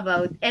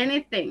about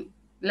anything?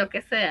 Lo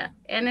que sea,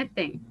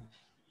 anything.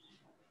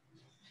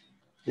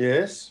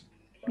 Yes.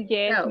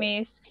 Yes, So,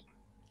 Miss.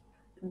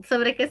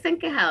 ¿sobre qué se han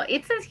quejado?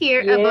 It says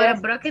here about a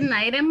broken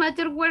item at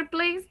your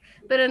workplace,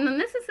 pero no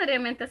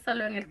necesariamente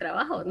solo en el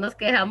trabajo. Nos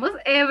quejamos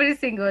every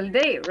single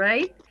day,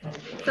 right?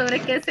 ¿Sobre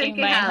qué se han In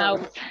my quejado?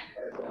 house.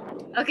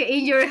 Okay,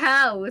 in your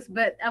house,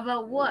 but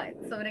about what?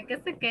 ¿Sobre qué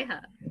se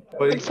queja?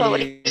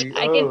 Sobre,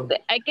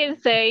 I can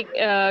say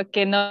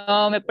que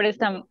no me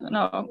prestan,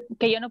 no,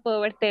 que yo no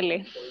puedo ver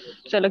tele,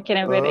 solo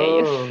quieren ver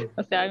ellos,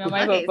 o sea, mi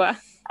mamá y papá.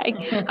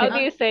 How do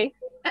you say?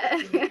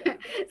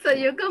 So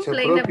you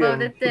complain about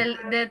the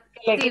TV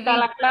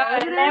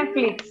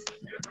Netflix.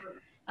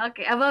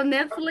 Okay, about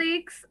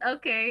Netflix,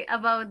 okay,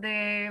 about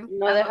the,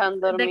 No dejan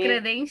the dormir.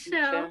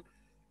 credential.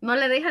 No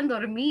le dejan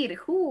dormir,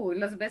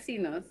 los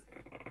vecinos.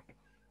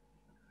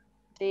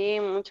 Sí,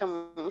 mucha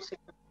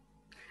música.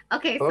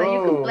 Okay, so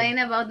you complain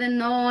about the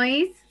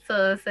noise,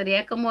 so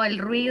sería como el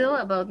ruido,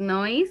 about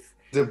noise.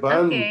 The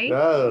band. Okay.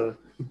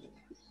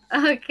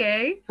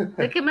 Okay.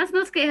 ¿De qué más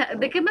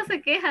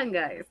se quejan,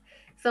 guys?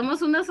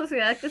 Somos una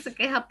sociedad que se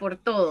queja por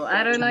todo.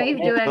 I don't know if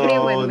you agree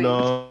with me.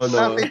 No.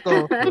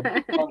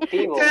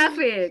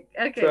 Traffic.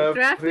 Okay,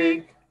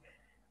 traffic.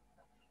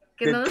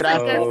 Que no nos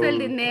alcanza el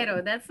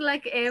dinero. That's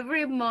like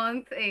every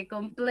month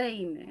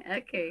complain.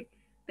 Okay.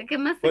 ¿De qué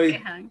más se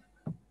quejan?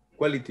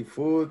 Quality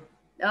food.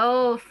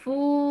 Oh,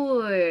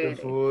 food. The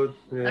food,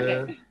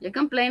 yeah. Okay, you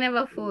complain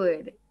about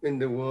food. In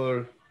the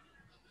world.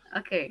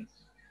 Okay.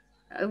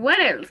 What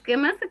else? ¿Qué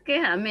más se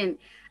queja? I mean,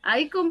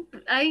 I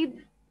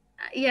complain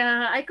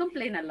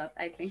a lot,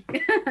 I think.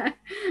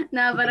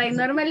 No, but I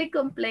normally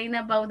complain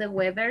about the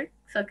weather.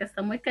 So que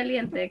está muy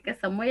caliente, que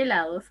está muy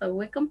helado. So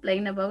we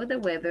complain about the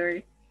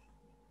weather.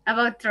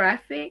 About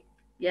traffic,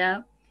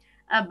 yeah.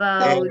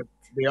 About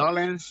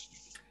violence.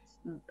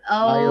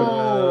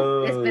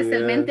 Oh,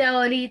 especialmente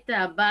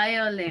ahorita,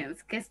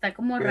 violence, que está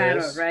como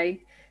raro,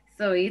 right?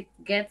 So it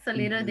gets a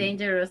little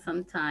dangerous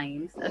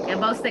sometimes. Okay,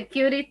 about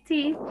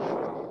security,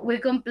 we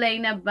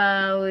complain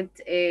about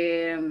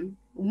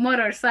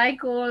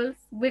motorcycles,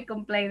 we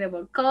complain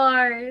about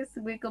cars,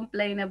 we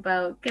complain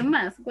about, ¿qué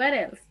más? What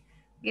else?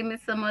 Give me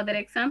some other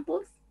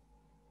examples.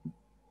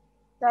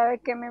 ¿Sabe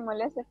qué me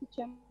molesta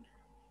escuchar?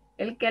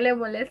 El que le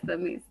molesta,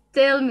 Miss.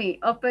 Tell me,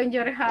 open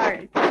your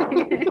heart.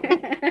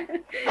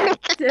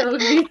 Tell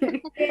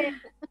me.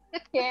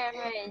 Que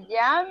me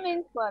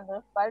llamen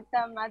cuando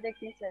faltan más de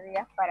 15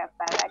 días para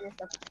pagar y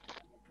eso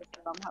que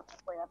vamos a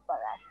poder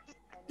pagar.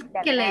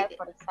 Que le...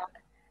 Por ejemplo.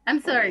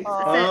 I'm sorry,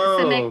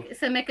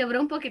 se me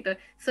quebró un poquito.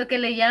 So que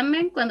le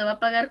llamen cuando va a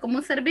pagar como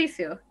un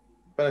servicio.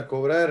 Para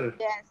cobrar.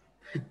 Yes.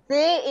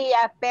 Sí, y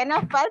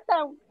apenas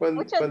faltan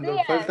muchos cuando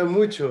días. falta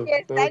mucho. Y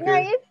están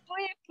ahí,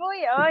 fui.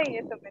 Ay,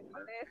 eso me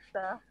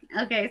molesta.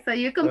 Okay, so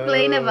you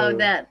complain about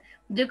that.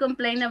 You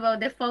complain about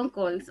the phone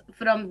calls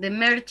from the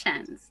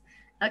merchants.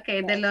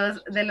 Okay, de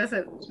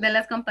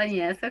las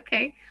compañías.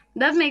 Okay,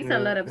 that makes a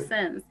lot of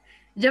sense.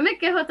 Yo me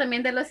quejo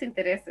también de los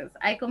intereses.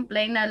 I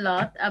complain a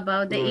lot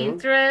about the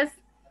interest,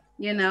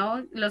 you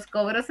know, los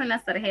cobros en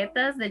las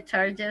tarjetas, the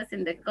charges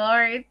in the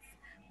cards,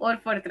 or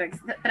for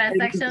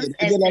transactions,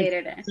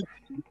 etc.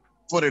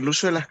 Por el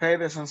uso de las calles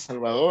de San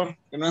Salvador,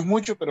 que no es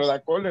mucho, pero da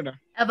cólera.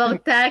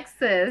 About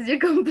taxes, you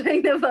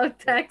complain about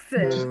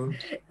taxes.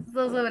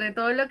 So, sobre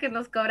todo lo que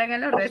nos cobran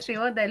en los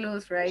recibos de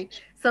luz, right?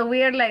 So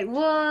we are like,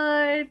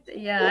 what?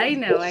 Yeah, I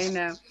know.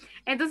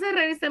 Entonces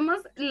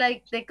revisemos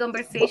like the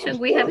conversation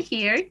we have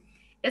here.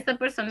 Esta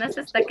persona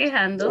se está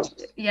quejando,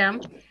 yeah.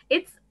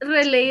 It's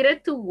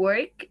related to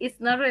work, it's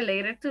not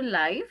related to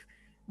life,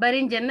 but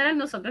in general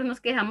nosotros nos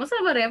quejamos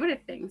about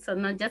everything, so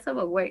not just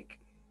about work.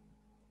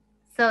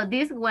 So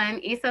this one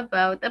is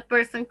about a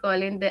person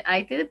calling the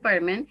IT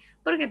department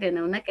porque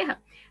tiene una queja.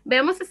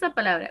 Veamos esta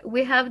palabra.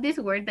 We have this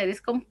word that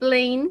is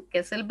complain,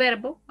 que es el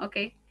verbo,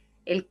 okay,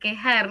 el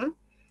quejar,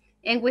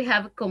 and we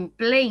have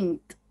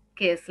complaint,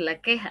 que es la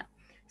queja.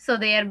 So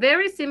they are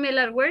very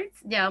similar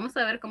words. Ya vamos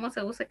a ver cómo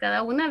se usa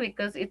cada una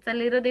because it's a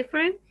little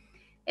different.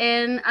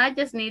 And I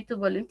just need 2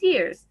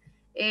 volunteers.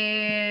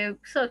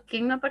 So,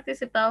 ¿quién no ha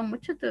participado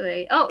mucho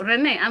today? Oh,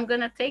 René, I'm going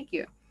to take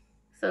you.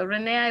 So,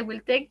 René, I will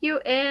take you.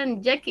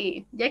 And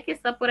Jackie. Jackie,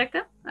 ¿está por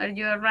acá? Are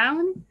you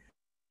around?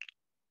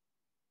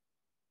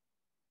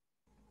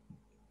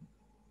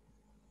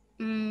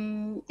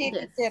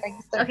 Yes.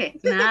 Okay,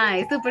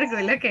 nice, super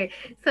cool. Okay,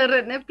 so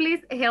René, please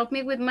help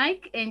me with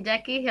Mike, and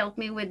Jackie, help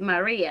me with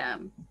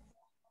Maria.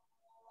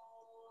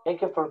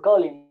 Thank you for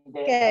calling the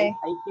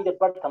IT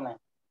department.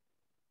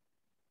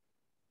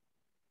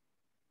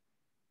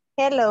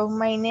 Hello,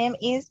 my name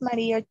is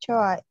Maria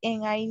Ochoa,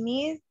 and I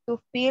need to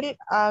fill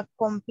a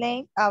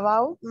complaint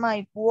about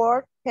my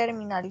work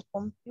terminal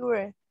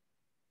computer.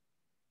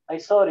 I'm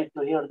sorry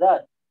to hear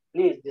that.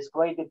 Please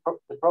describe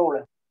the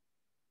problem.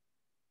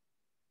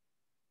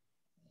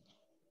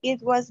 It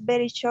was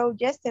very slow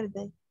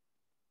yesterday,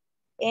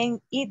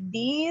 and it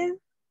did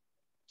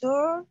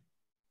turn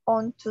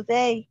on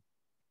today.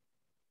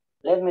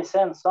 Let me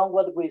send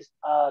someone with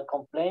a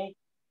complaint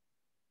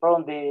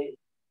from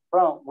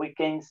we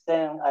can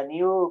send a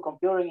new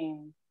computer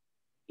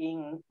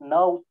in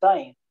no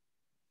time.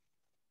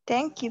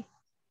 Thank you.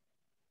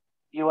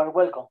 You are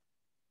welcome.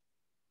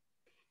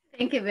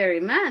 Thank you very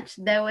much.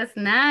 That was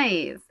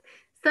nice.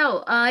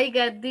 So I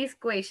got these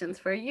questions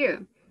for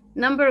you.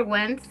 Number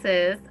 1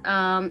 says,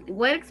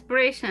 what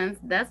expressions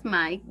does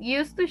Mike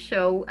use to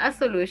show a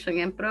solution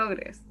in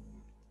progress?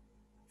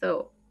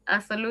 So, a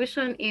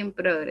solution in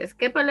progress.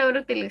 ¿Qué palabra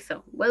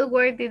utilizó? What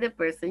word did the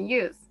person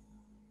use?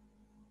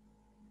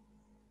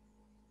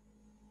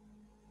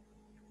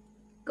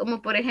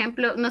 Como por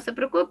ejemplo, no se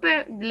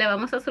preocupe, le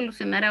vamos a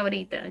solucionar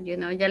ahorita, you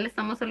know, ya le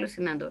estamos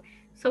solucionando.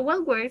 So,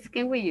 what words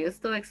can we use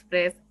to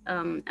express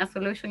a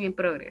solution in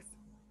progress?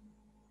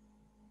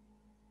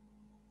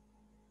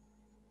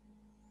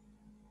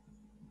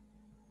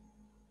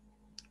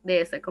 De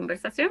esa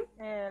conversación.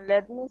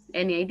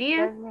 Any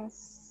idea?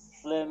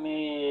 Let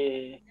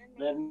me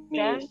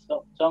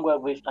somewhere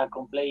with a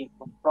complaint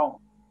from.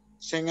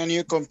 Send a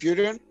new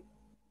computer.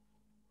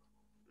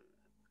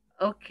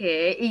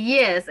 Okay,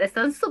 yes,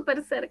 están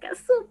súper cerca,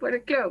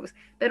 súper close,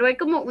 pero hay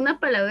como una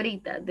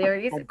palabrita,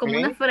 there is como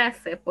una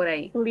frase por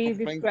ahí. Please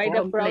describe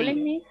the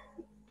problem.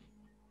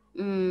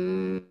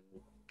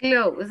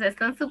 Close,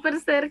 están súper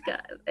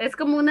cerca, es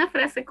como una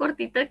frase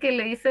cortita que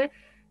le dice,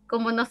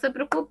 como no se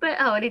preocupe,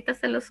 ahorita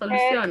se lo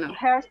soluciono.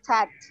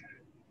 Haircut.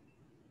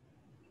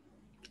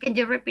 Can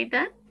you repeat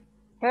that?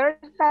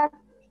 Haircut.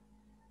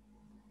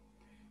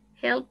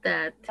 Help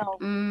that. No.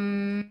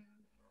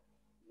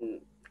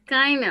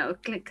 Kind of.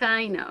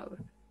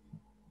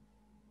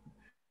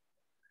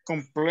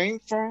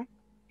 Complaint form.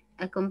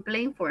 A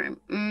complaint form.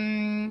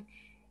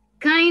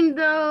 Kind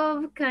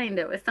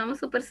of. Estamos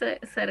súper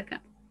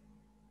cerca.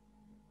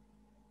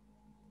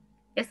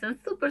 Están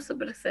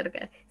súper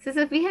cerca. Si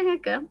se fijan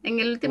acá, en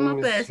el último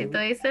pedacito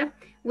dice,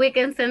 we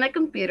can send a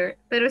computer,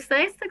 pero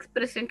está esta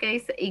expresión que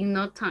dice in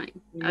no time.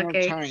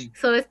 Okay. No time.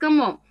 So es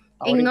como,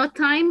 ahorita. In no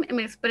time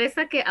me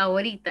expresa que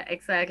ahorita,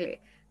 exactly.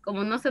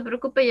 Como no se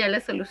preocupe, ya le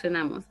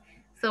solucionamos.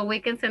 So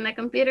we can send a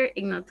computer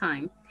in no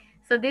time.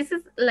 So this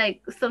is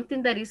like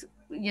something that is,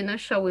 you know,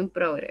 showing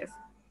progress.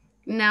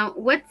 Now,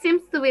 what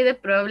seems to be the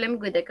problem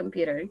with the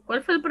computer?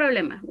 ¿Cuál fue el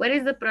problema? What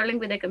is the problem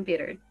with the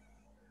computer?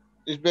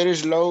 It's very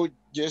slow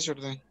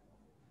yesterday.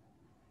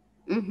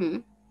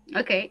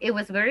 Okay, it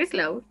was very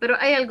slow, pero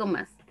hay algo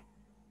más.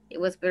 It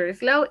was very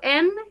slow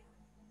and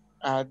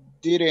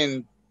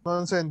Didn't. No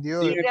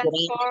encendió.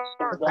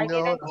 I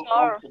didn't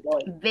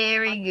turn.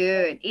 Very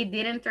good. It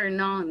didn't turn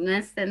on. No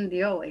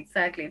encendió.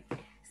 Exactly.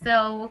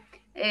 So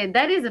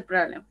that is the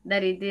problem,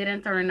 that it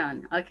didn't turn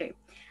on. Okay.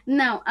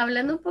 Now,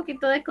 hablando un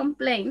poquito de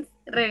complaints,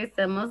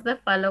 revisemos the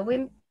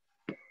following.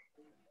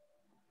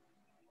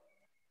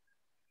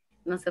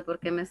 No sé por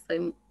qué me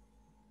estoy...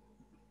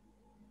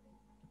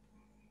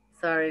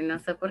 Sorry, no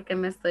sé por qué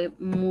me estoy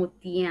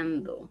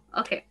muteando.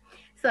 Okay.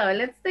 So,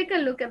 let's take a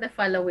look at the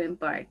following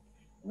part.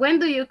 When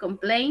do you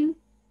complain?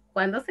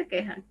 ¿Cuándo se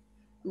quejan?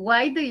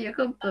 Why do you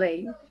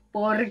complain?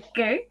 ¿Por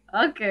qué?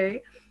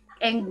 Okay.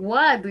 And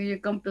what do you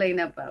complain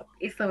about?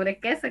 ¿Y sobre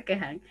qué se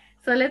quejan?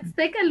 So let's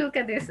take a look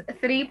at these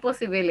three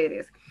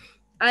possibilities.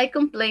 I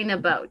complain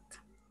about.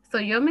 So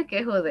yo me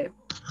quejo de.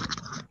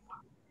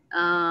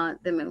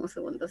 Deme un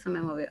segundo, se me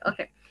movió.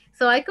 Okay.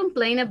 So I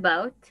complain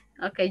about.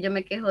 Okay, yo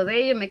me quejo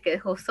de, yo me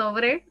quejo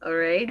sobre. All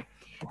right.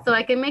 So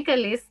I can make a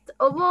list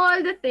of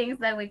all the things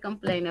that we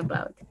complain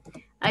about.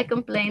 I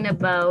complain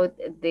about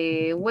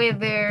the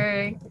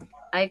weather.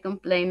 I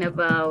complain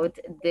about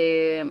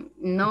the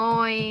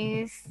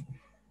noise.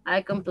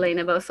 I complain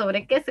about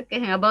sobre qué se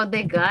quejan, about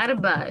the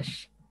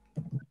garbage.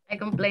 I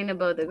complain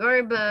about the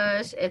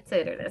garbage,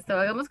 etc. So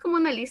hagamos como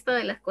una lista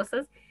de las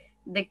cosas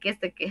de que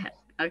se quejan.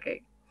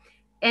 Okay.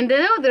 And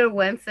the other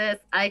one says,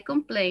 I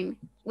complain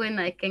when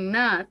I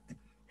cannot.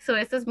 So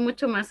esto es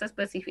mucho más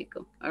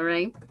específico. All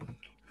right.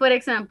 For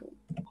example,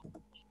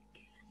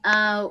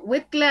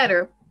 with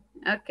clutter.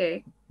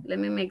 Okay. Let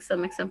me make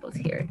some examples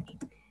here.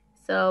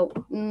 So,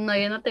 no,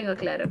 yo no tengo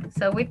claro.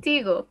 So with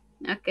Tigo,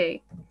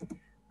 okay.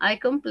 I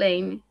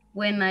complain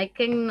when I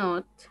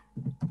cannot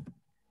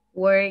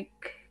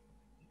work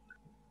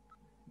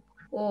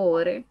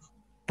or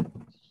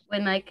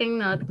when I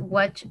cannot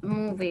watch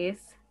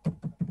movies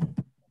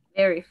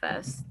very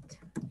fast.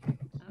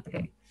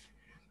 Okay.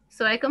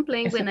 So I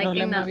complain Ese when I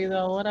problema ha cannot. habido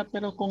ahora,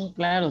 pero con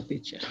claro,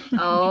 teacher.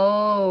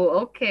 Oh,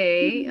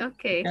 okay,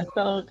 okay. Ha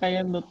estado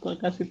cayendo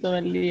casi todo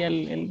el día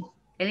el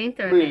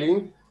internet.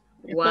 Really?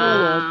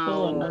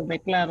 Todo, las de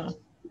claro.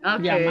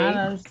 Okay.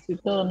 Llamadas y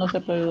todo no se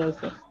ha podido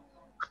hacer.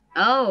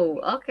 Oh,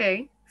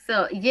 okay.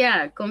 So,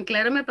 yeah, con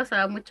Claro me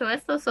pasaba mucho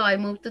esto. So I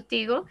moved to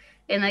Tigo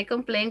and I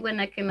complain when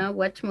I cannot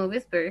watch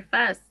movies very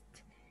fast.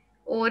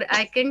 Or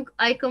I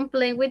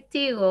complain with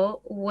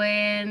Tigo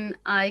when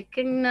I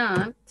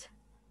cannot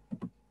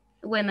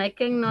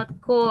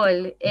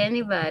call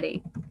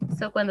anybody.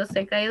 So cuando se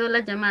han caído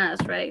las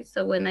llamadas, right?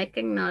 So when I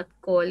cannot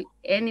call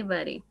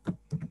anybody.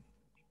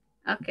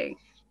 Okay.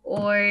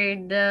 Or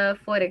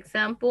for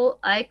example,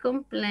 I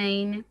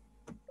complain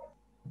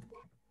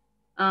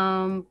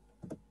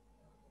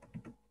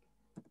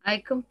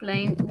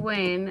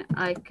when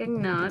I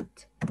cannot.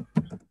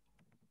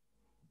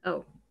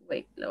 Oh,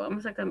 wait, lo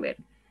vamos a cambiar.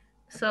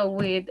 So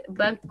with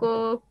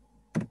banco,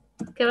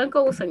 ¿qué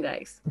banco usan,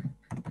 guys?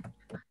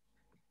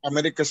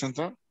 América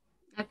Central.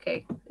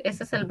 Okay,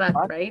 ese es el back,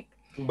 right?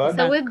 Back.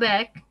 So with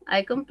back,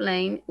 I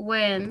complain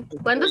when,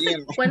 ¿cuándo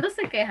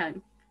se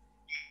quejan?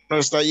 No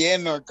está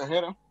lleno el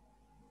cajero.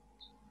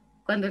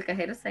 Cuando el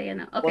cajero está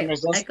lleno. Okay,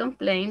 I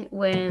complain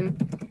when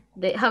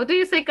how do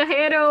you say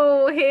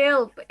cajero?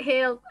 Help,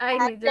 I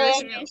need your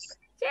help.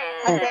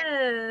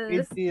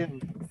 Yes.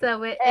 So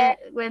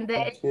when the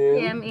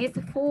ATM is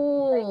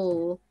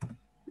full.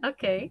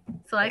 Okay,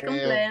 so I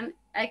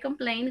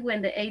complain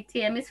when the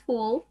ATM is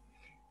full.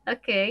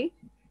 Okay.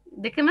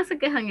 ¿De qué más se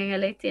quejan en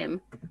el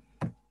ATM?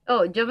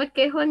 Oh, yo me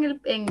quejo en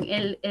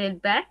el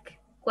back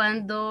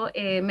cuando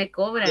me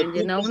cobran,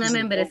 una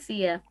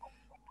membresía.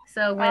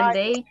 So when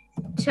they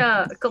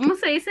 ¿cómo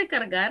se dice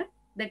cargar?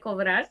 De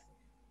cobrar.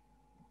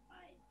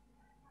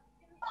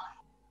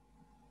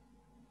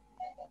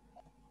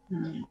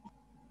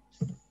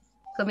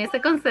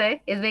 Comienza con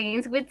C. It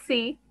begins with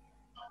C.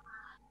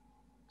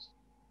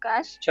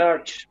 Cash.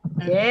 Church.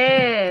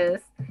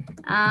 Yes.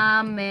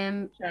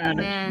 Membership.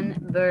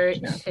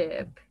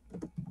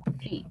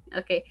 Fee.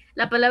 Ok.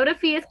 La palabra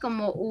fee es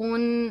como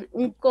un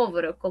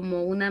cobro,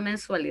 como una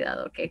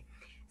mensualidad. Ok.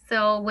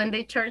 So when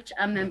they charge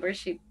a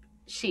membership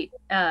fee.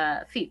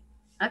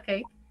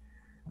 Okay.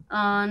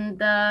 And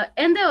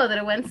the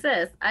other one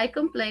says, I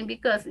complain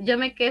because yo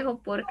me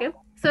quejo porque.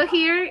 So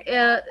here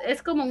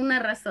es como una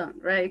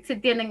razón, right? Si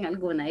tienen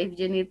alguna, if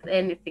you need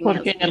anything else.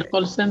 Porque el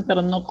call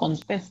center no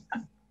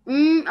contesta.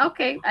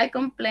 Okay, I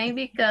complain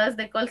because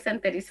the call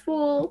center is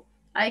full.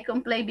 I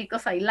complain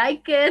because I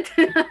like it.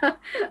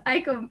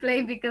 I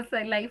complain because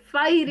I like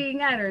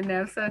fighting. I don't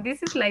know. So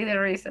this is like the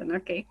reason,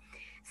 okay?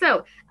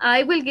 So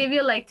I will give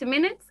you like 2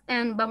 minutes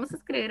and vamos a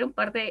escribir un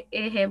par de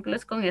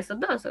ejemplos con esos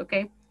dos,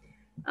 okay?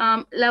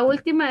 La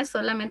última es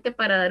solamente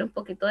para dar un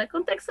poquito de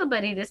contexto,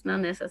 but it is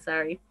not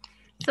necessary.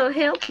 So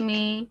help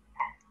me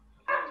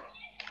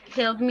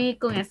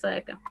con esto de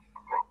acá.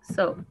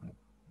 So,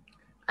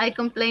 I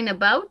complain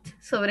about,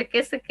 sobre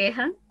qué se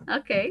quejan,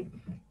 okay.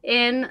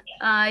 And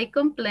I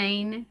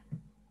complain,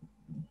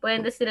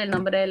 pueden decir el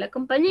nombre de la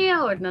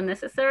compañía or not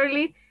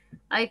necessarily,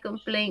 I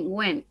complain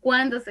when.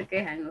 ¿Cuándo se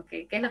quejan?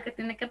 Okay. ¿Qué es lo que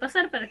tiene que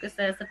pasar para que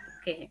ustedes se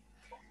quejen?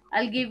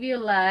 I'll give you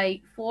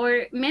like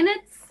 4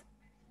 minutes.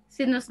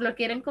 Si nos lo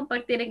quieren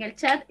compartir en el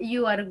chat,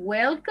 you are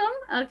welcome.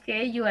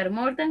 Okay, you are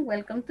more than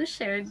welcome to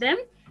share them.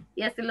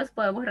 Y así los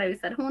podemos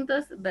revisar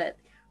juntos. But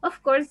of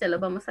course, ya los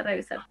vamos a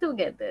revisar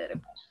together.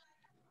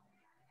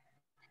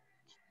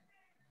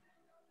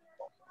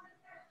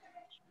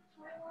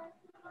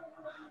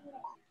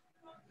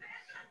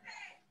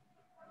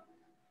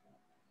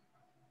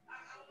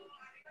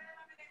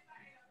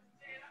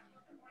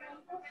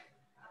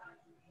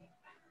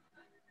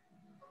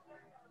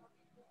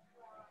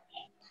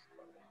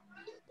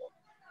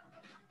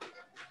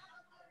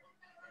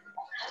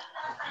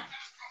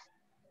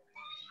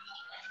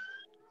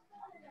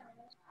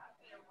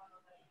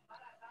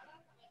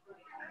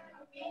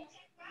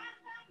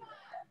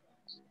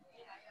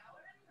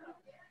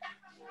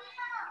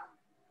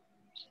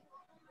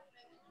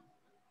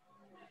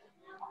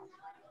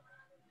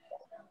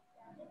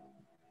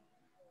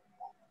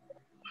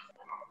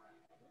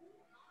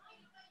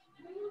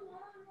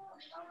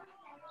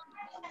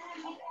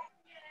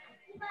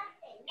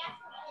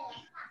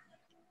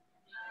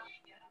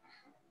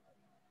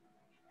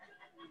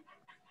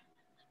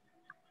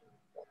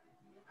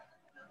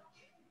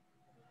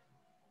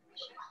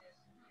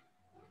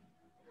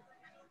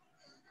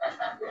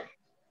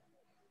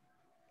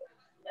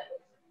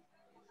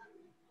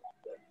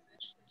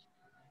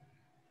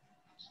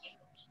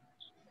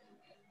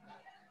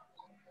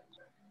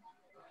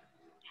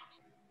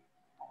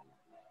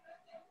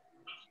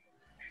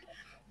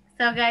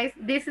 So guys,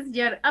 this is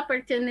your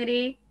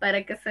opportunity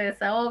para que se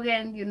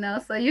desahoguen, you know,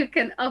 so you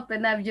can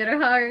open up your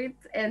heart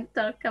and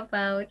talk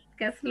about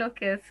qué es lo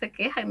que se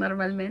quejan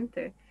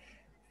normalmente.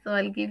 So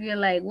I'll give you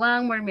like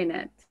 1 more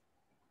minute.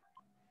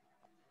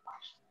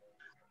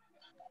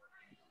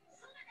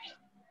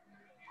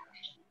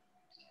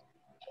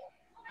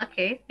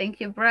 Okay,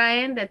 thank you,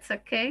 Brian. That's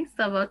okay.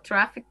 So about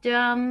traffic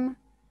jam,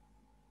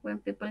 when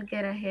people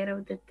get ahead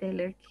of the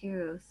teller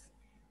queues.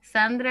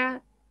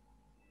 Sandra,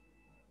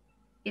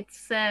 it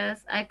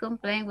says, I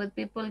complain when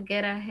people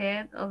get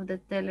ahead of the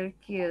teller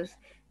queues.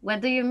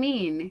 What do you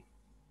mean?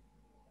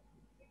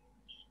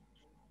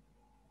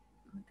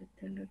 The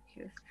teller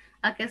queues.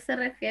 ¿A qué se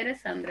refiere,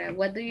 Sandra?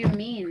 What do you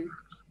mean?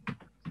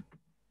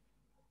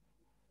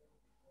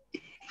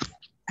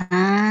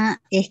 Ah,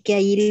 es que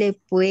ahí le he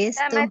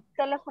puesto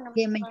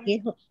que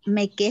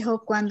me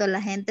quejo cuando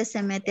la gente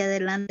se mete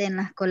adelante en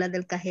las colas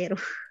del cajero.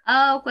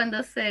 Oh,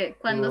 cuando se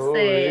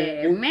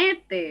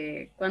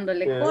mete, cuando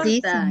le cortan.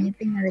 Sí, se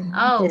meten adelante,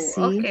 Oh,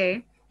 sí.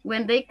 okay.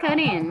 When they cut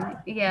in,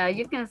 yeah,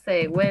 you can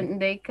say when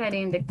they cut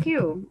in the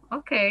queue.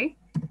 Okay.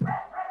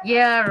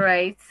 Yeah,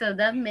 right. So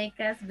that makes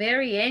us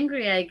very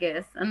angry, I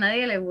guess. A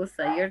nadie le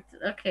gusta. You're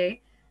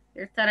okay.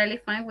 You're totally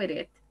fine with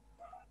it.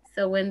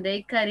 So when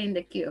they cut in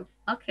the queue.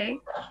 Okay.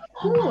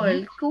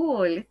 Cool,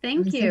 cool.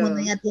 Thank Entonces you. uno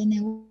ya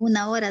tiene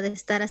 1 hora de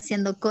estar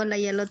haciendo cola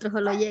y el otro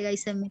solo llega y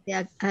se mete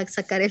a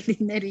sacar el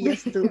dinero y ya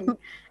estuvo.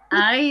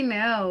 I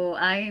know,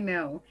 I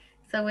know.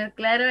 So with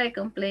Claro, I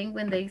complain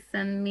when they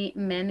send me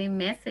many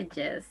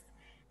messages.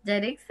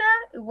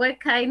 Yarixa, what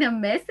kind of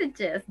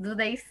messages do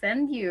they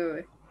send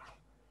you?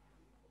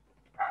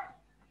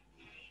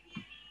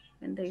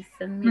 When they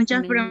send me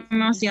Muchas many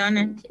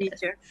promociones, messages.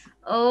 teacher.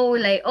 Oh,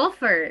 like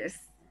offers.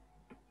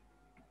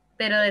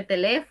 Pero de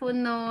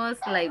teléfonos,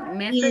 like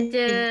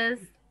messages.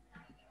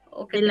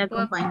 De la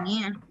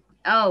compañía.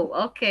 Oh,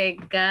 okay,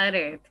 got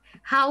it.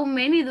 How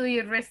many do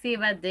you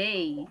receive a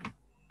day?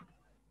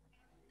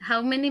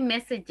 How many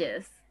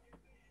messages?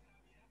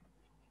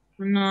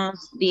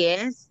 Unos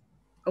 10.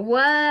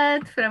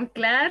 What? From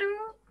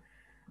Claro?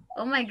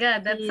 Oh my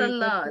God, that's a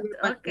lot.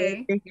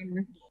 Okay.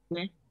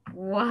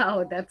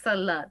 Wow, that's a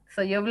lot.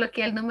 So yo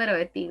bloqueé el número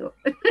de Tigo.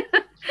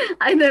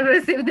 I don't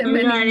receive them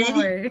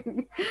anymore.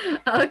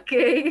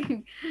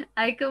 Okay.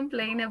 I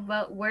complain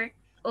about work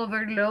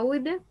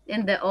overload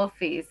in the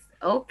office.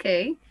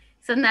 Okay.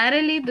 So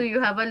Natalie, do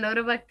you have a lot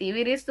of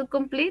activities to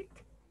complete?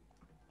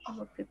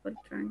 Oh, people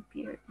turn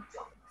period.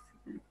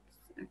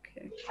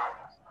 Okay.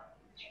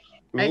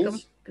 I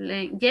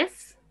complain.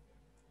 Yes.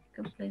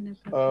 Complain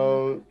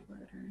about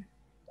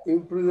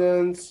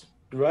Imprudence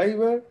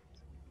driver.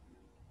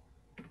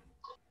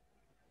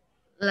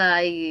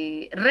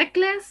 Like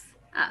reckless.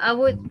 I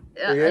would.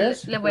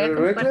 Yes. Le voy a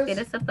compartir Reckless?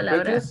 esa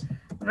palabra. Reckless?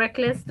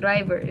 Reckless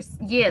drivers.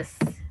 Yes.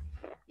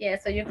 Yeah.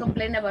 So you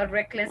complain about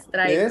reckless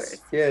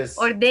drivers. Yes.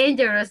 Or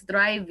dangerous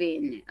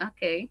driving.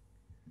 Okay.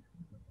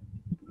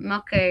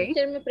 Okay.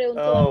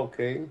 Oh,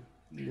 okay.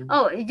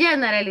 Oh,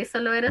 generally,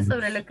 solo era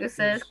sobre lo que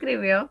usted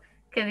escribió,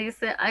 que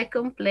dice, I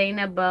complain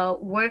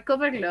about work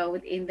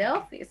overload in the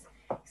office.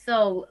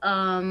 So,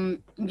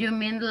 you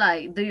mean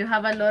like, do you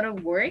have a lot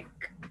of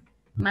work?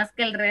 Más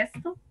que el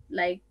resto?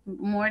 Like,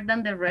 more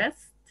than the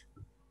rest?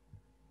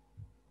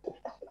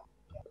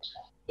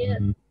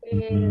 Yes,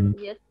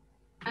 yes.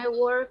 I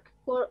work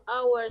 4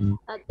 hours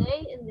a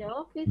day in the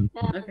office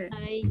and Okay.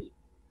 I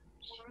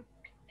work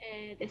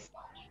the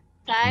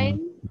time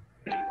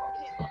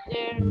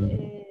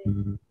other,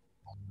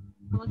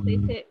 ¿cómo se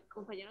dice?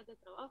 compañeros de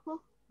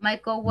trabajo. My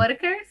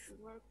coworkers.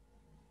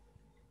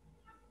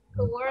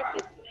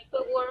 Coworkers. My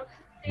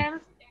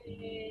coworkers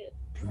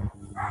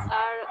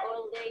are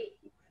all day,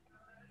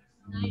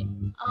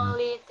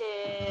 only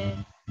the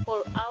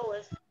 4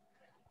 hours.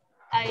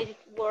 I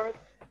work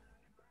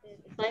the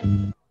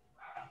time.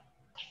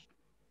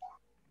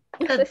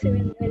 No sé si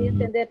me debería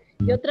entender.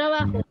 Yo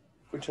trabajo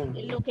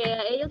lo que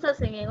ellos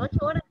hacen en 8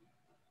 horas.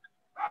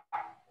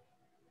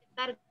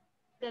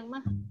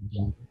 Más.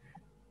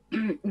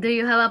 Do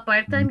you have a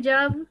part-time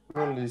job?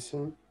 No,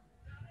 listen.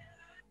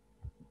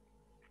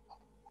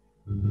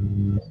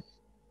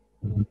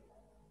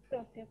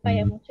 Creo que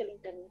falla mucho el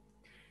internet.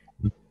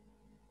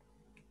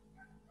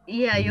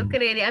 Yeah, yo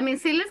creería, a mí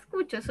sí lo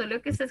escucho,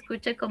 solo que se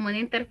escucha como una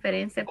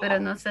interferencia, pero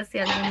no sé si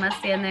alguien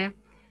más tiene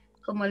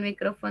como el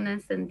micrófono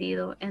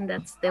encendido, and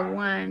that's the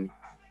one.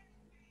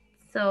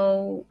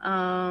 So,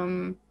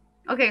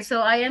 okay,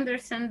 so I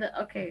understand,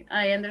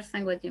 I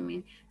understand what you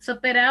mean. So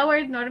per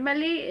hour,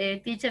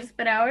 normally, teachers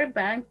per hour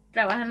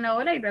trabajan la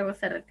hora y luego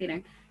se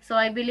retiran. So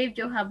I believe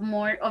you have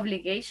more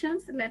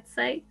obligations, let's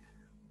say,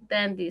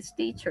 than these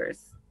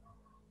teachers.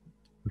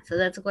 So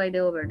that's why they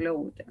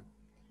overload.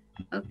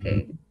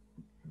 Okay.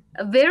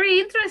 Very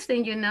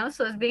interesting, you know,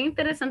 so es bien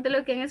interesante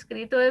lo que han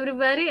escrito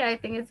everybody. I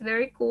think it's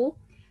very cool.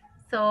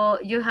 So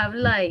you have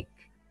like,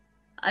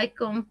 I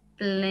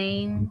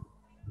complain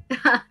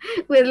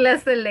with la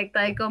select,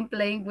 I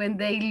complain when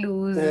they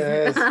lose.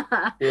 Yes,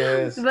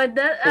 yes. But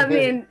that, I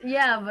mean,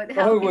 yeah, but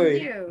how Always,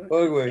 can you?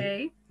 always.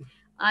 Okay.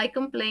 I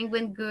complain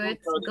when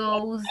goods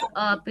goes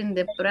up in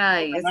the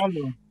price.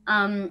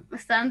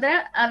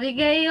 Sandra,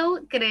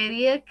 Abigail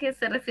creería que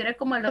se refiere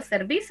como a los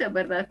servicios,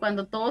 ¿verdad?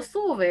 Cuando todo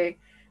sube.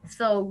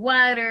 So,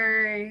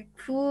 water,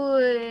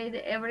 food,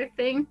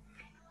 everything.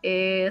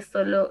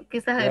 Solo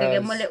quizás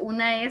agreguémosle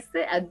una S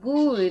a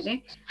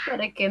good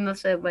para que no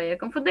se vaya a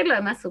confundir. Lo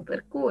demás,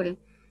 super cool.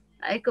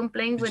 I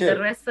complain with the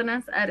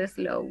restaurants are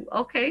slow.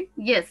 Okay,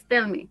 yes,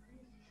 tell me.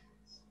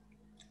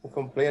 I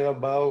complain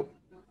about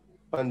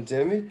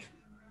pandemic.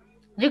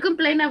 You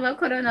complain about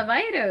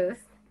coronavirus.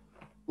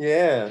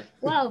 Yeah.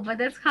 Wow, but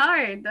that's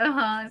hard.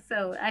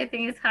 So I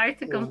think it's hard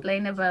to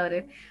complain about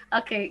it.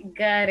 Okay,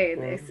 got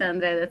it,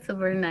 Sandra. That's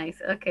super nice.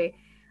 Okay.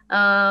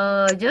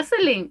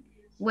 Jocelyn,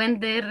 when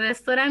the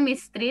restaurant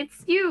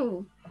mistreats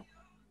you,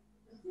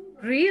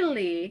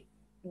 really?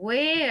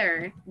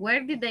 Where?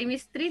 Where did they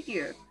mistreat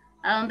you?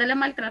 ¿A dónde le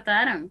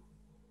maltrataron?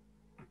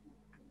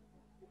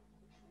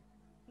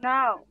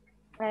 No,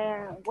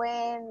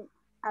 when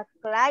a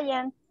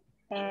client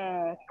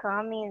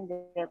come in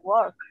the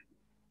work.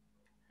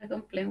 I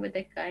complain with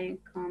the client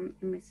come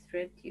and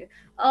mistreat you.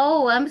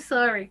 Oh, I'm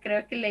sorry.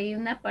 Creo que leí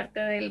una parte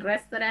del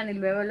restaurante y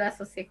luego lo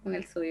asocié con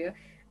el suyo.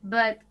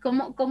 But,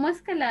 ¿cómo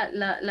es que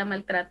la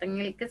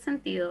maltratan? ¿En qué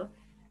sentido?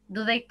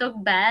 Do they talk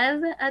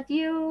bad at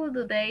you?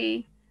 Do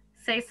they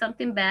say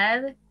something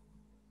bad?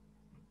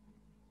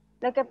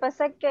 Lo que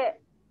pasa es que,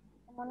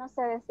 como no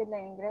sé decirlo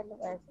en inglés, lo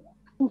voy a decir.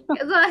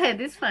 Go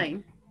ahead, it's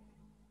fine.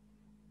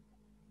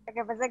 Lo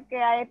que pasa es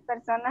que hay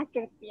personas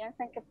que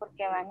piensan que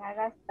porque van a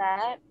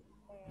gastar,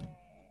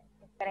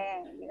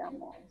 creen,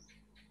 digamos,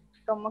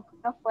 como que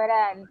no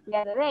fuera el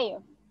empleado de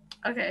ellos.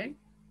 Okay.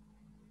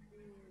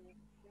 Y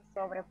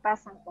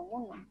sobrepasan con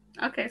uno.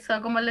 Okay,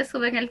 so como le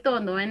suben el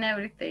tono and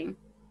everything.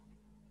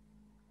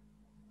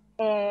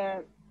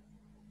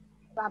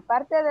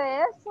 Aparte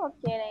de eso,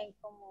 quieren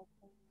como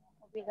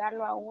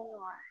obligarlo a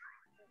uno a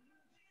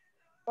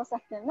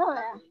cosas que no,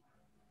 ¿verdad?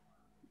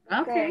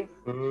 Okay.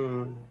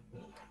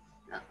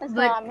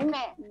 Eso a mí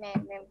me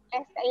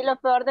molesta. Y lo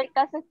peor del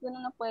caso es que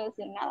uno no puede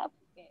decir nada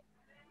porque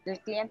el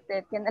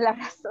cliente tiene la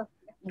razón.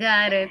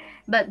 Got it.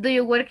 But do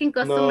you work in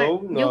customer?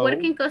 No. You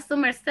work in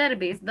customer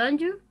service, don't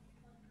you?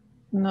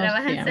 No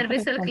trabaja en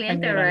servicio al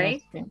cliente,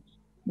 right?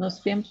 No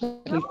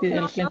siempre el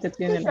cliente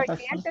tiene la razón.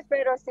 Cliente,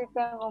 pero sí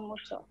tengo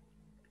mucho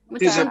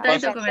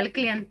contacto con el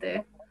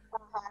cliente.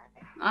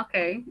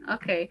 Okay,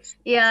 okay.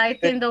 Yeah, I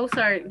think those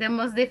are the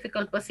most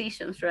difficult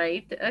positions,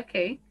 right?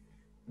 Okay.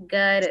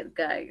 Got it,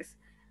 guys.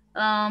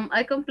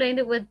 I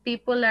complained when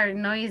people are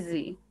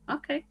noisy.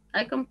 Okay.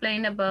 I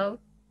complain about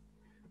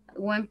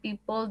when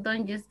people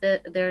don't use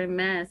their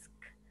mask.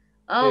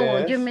 Oh,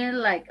 yes. You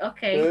mean like,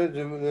 okay.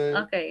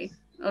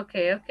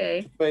 Okay.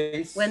 Okay.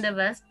 Face. When the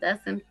bus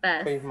doesn't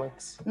pass.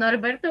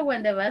 Norberto,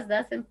 when the bus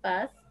doesn't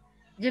pass.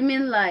 You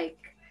mean like,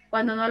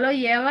 cuando no lo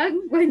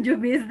llevan, when you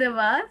miss the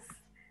bus?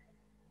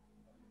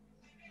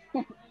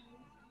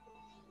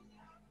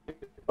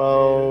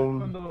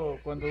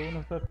 Cuando uno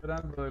está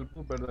esperando el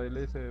bus, ¿verdad? Y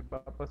le dice, va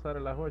a pasar a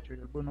las 8 y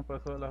el bus no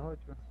pasó a las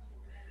 8.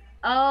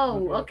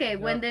 Oh, okay.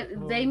 When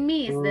they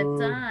miss the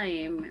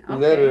time.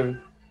 Okay.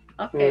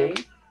 Okay.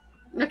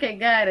 Okay,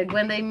 got it.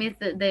 When they miss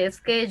the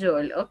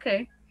schedule.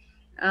 Okay.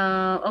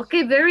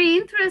 Okay, very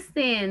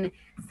interesting.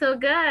 So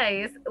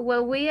guys,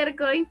 what we are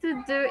going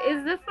to do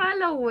is the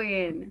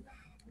following.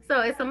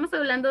 So estamos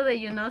hablando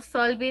de,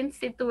 solving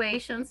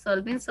situations,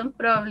 solving some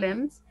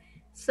problems.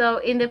 So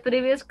in the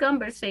previous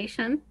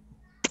conversation,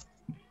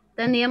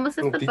 teníamos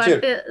esta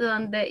parte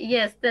donde,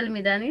 yes, tell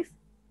me, Danis.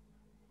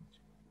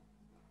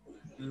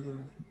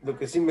 Lo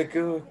que sí me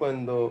quejo es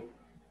cuando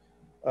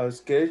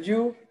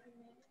schedule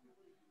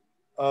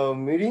a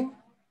meeting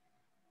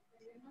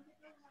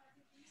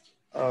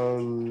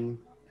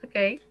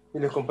Okay. y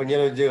los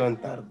compañeros llegan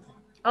tarde.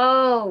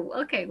 Oh,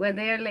 okay, when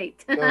they are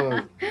late.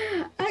 Oh,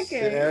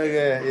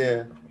 Okay.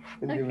 yeah.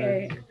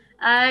 Okay.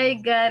 I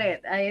got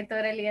it. I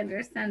totally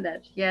understand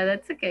that. Yeah,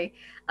 that's okay.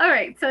 All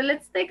right, so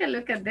let's take a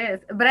look at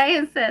this.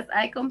 Brian says,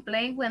 I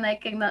complain when I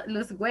cannot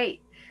lose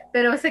weight.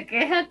 Pero se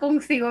queja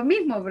consigo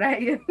mismo,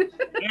 Brian.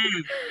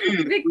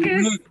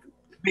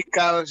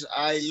 Because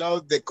I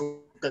love the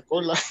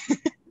Coca-Cola.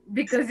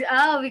 because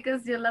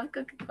you love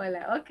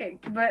Coca-Cola. Okay,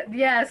 but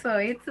yeah, so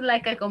it's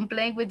like a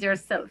complaint with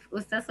yourself.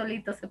 Usted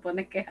solito se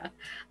pone queja.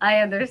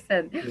 I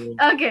understand.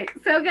 Okay,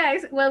 so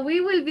guys, what we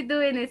will be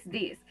doing is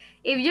this.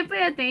 If you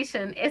pay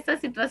attention, esta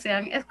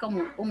situación es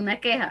como una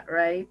queja,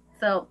 right?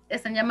 So,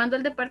 están llamando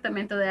al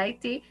departamento de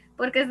IT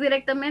porque es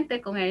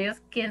directamente con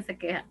ellos quien se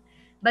queja.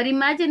 But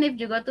imagine if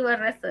you go to a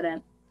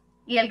restaurant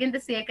y alguien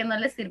decide que no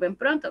les sirven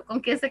pronto.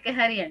 ¿Con quién se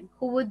quejarían?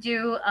 Who would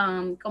you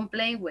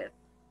complain with?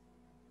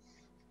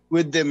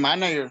 With the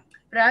manager.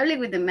 Probably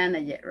with the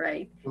manager,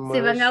 right?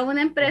 Si van a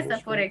una empresa,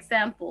 por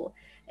ejemplo,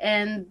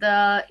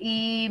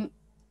 y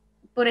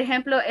por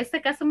ejemplo,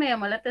 este caso me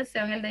llamó la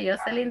atención, el de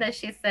Jocelyn, that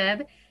she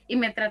said, y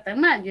me tratan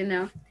mal, you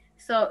know.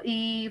 So,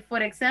 y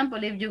for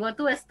example, if you go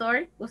to a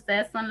store,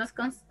 ustedes son los,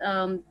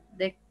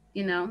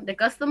 the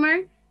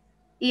customer,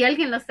 y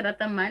alguien los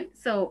trata mal,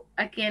 so,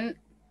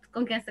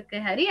 con quién se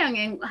quejarían?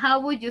 And how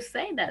would you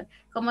say that?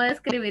 ¿Cómo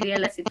describiría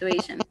la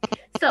situation?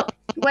 So,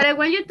 what I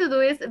want you to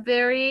do is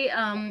very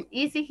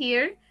easy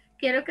here.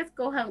 Quiero que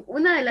escojan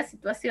una de las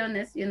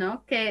situaciones, you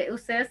know, que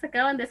ustedes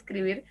acaban de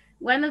escribir,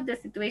 one of the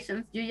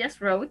situations you just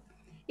wrote,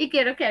 y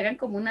quiero que hagan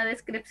como una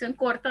descripción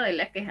corta de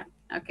la queja,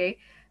 okay?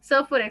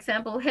 So, for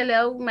example,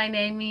 hello, my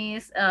name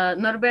is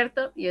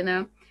Norberto, you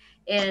know,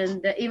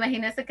 and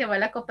imagínense que va a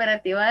la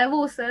cooperativa de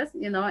buses,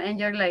 you know, and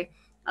you're like,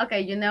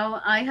 okay, you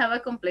know, I have a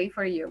complaint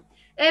for you.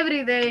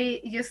 Every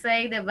day you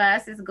say the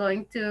bus is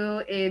going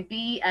to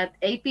be at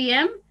 8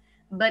 p.m.,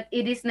 but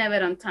it is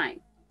never on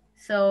time.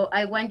 So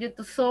I want you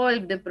to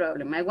solve the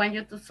problem. I want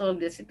you to solve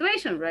the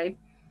situation, right?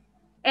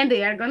 And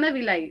they are going to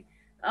be like,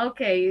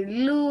 okay,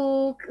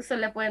 look, so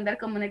le pueden dar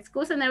como una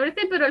excusa and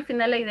everything, pero al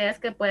final la idea es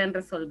que puedan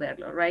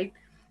resolverlo, right?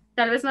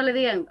 Tal vez no le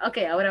digan,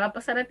 okay, ahora va a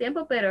pasar el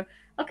tiempo, pero,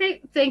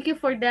 okay, thank you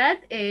for that.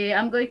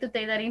 I'm going to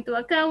take that into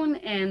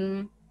account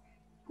and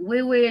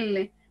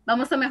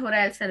vamos a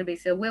mejorar el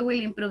servicio. We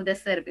will improve the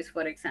service,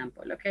 for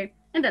example, okay?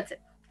 And that's it.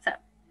 So,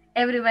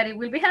 everybody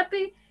will be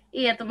happy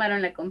y ya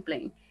tomaron la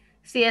complaint.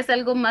 Si es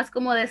algo más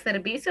como de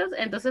servicios,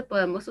 entonces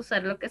podemos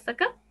usar lo que está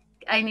acá.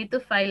 I need to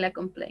file a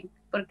complaint,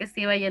 porque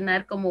sí va a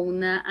llenar como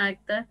una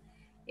acta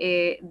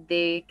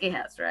de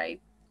quejas,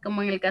 right?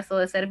 Como en el caso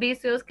de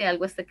servicios, que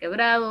algo esté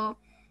quebrado,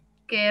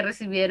 que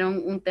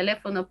recibieron un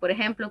teléfono, por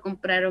ejemplo,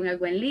 compraron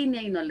algo en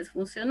línea y no les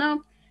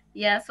funcionó.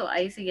 Ya, so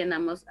ahí sí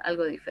llenamos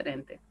algo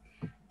diferente.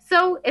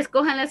 So,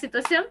 escojan la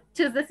situación,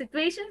 choose the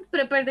situation,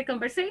 prepare the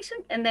conversation,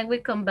 and then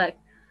we come back.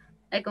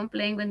 I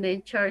complain when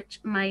they charge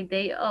my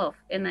day off,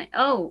 and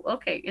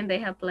okay, and they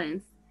have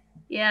plans.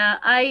 Yeah,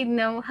 I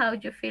know how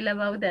you feel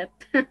about that.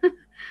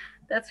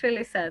 That's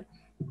really sad.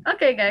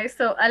 Okay, guys,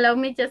 so allow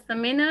me just a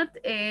minute.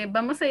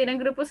 Vamos a ir en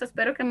grupos,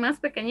 espero que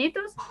más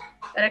pequeñitos,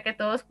 para que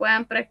todos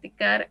puedan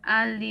practicar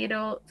a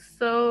little.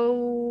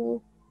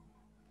 So,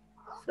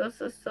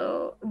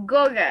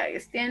 go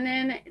guys,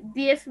 tienen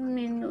 10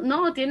 minutos,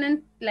 no,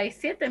 tienen like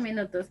 7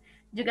 minutos.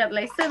 You got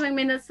like 7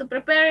 minutes to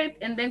prepare it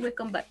and then we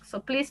come back. So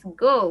please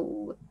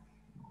go.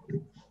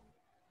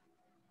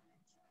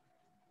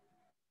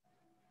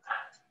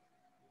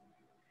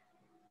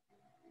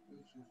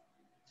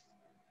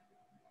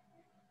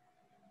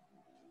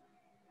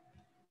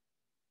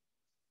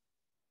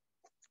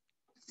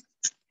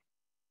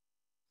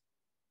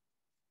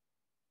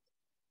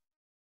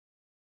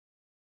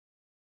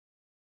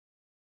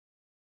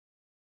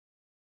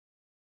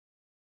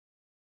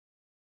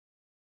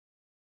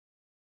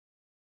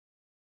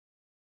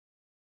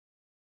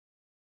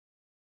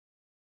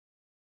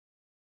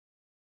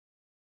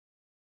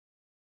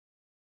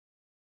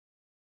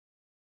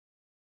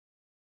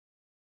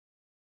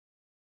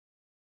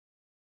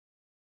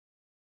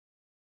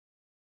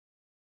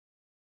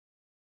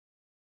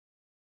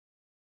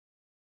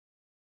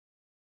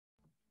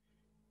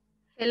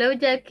 Hello,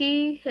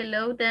 Jackie.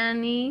 Hello,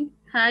 Danny.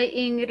 Hi,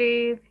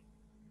 Ingrid.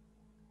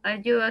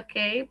 Are you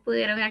okay?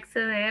 ¿Pudieron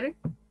acceder?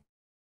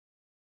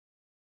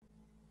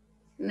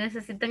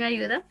 ¿Necesitan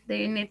ayuda? Do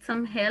you need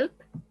some help?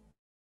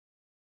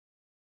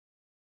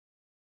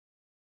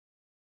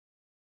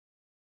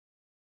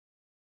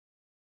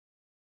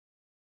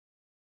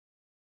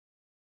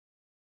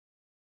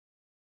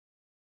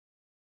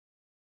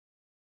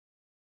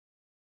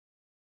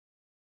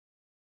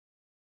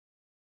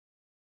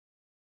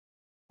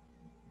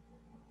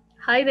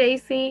 Hi,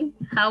 Daisy.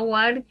 How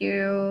are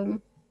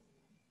you?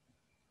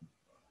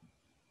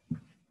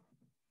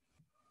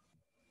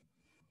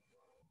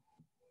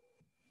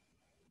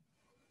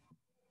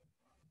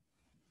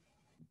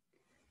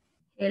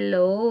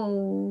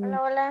 Hello. Hola,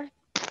 hola.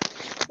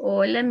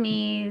 Hola,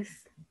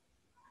 Miss.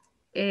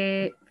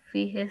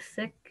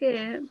 Fíjese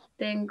que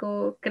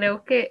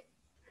creo que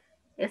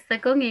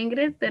está con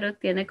Ingrid, pero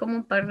tiene como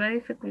un par de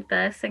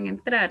dificultades en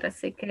entrar,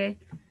 así que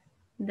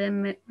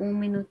denme un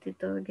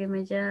minutito, give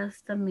me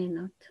just a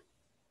minute.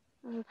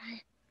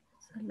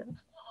 Solo-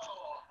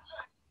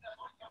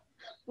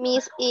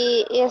 Miss,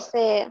 y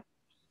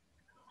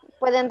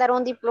pueden dar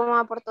un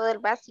diploma por todo el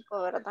básico,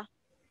 ¿verdad?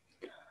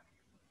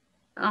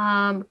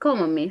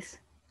 ¿Cómo,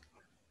 Miss?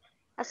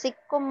 Así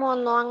como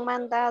no han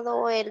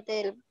mandado el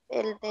del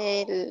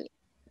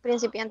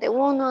principiante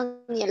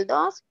 1 ni el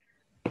 2,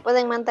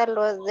 pueden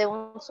mandarlo de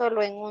un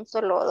solo en un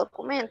solo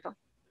documento.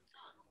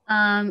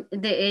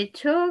 De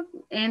hecho,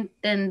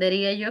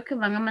 entendería yo que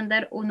van a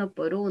mandar uno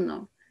por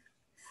uno.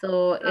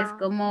 So, es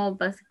como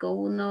básico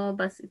 1,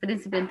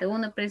 principiante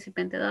 1,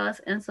 principiante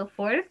 2, and so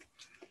forth.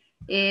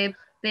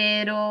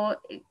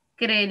 Pero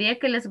creería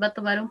que les va a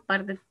tomar un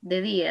par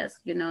de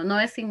días, no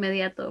es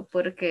inmediato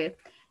porque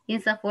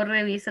INSAFORP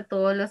revisa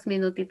todos los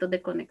minutitos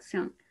de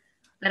conexión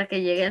para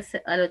que llegue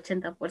al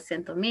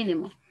 80%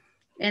 mínimo.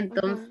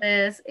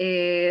 Entonces,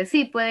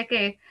 sí, puede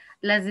que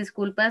las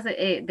disculpas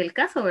del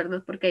caso,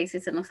 ¿verdad? Porque ahí sí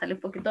se nos sale un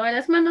poquito de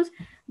las manos,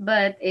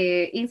 but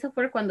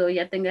INSAFORP cuando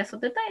ya tenga esos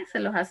detalles se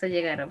los hace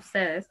llegar a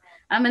ustedes.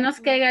 A menos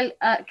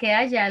que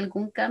haya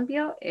algún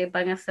cambio,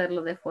 van a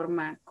hacerlo de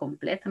forma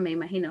completa, me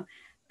imagino,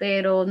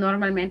 pero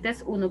normalmente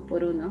es uno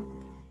por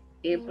uno,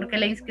 porque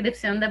la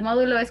inscripción de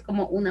módulo es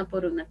como una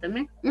por una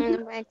también.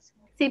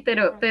 Sí,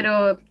 pero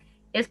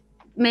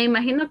me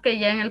imagino que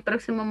ya en el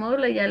próximo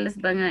módulo ya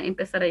les van a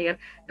empezar a llegar.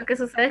 Lo que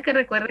sucede es que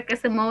recuerda que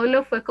ese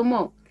módulo fue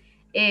como,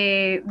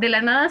 de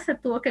la nada se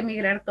tuvo que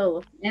migrar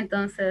todo,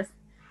 entonces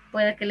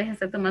puede que les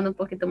esté tomando un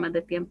poquito más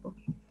de tiempo.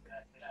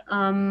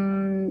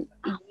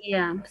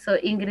 Yeah, so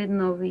Ingrid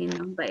no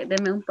vino. Vaya,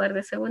 deme un par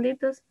de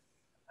segunditos.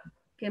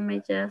 Give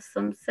me just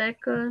some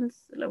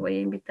seconds. Lo voy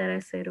a invitar a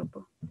ese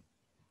grupo.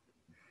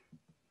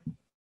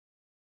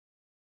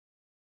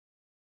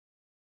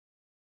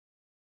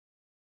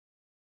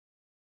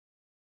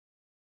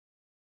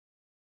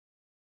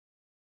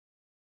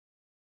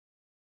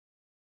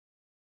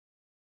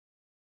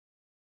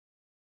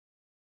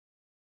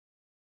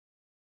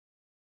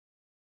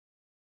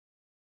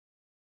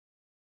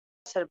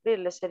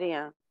 Servirle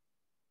sería.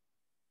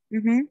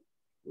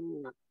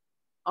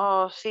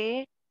 Oh,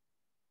 sí.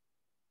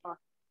 Oh,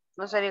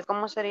 no sería,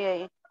 ¿cómo sería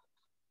ahí?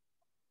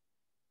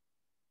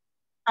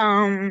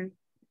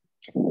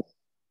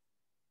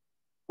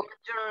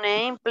 What's your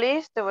name,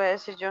 please? Te voy a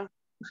decir yo.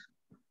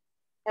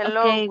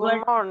 Hello, Okay,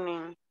 good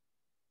morning.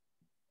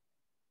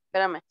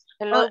 Espérame.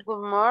 Hello,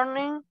 good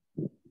morning.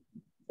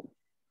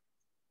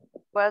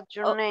 What's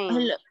your name?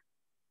 Hello.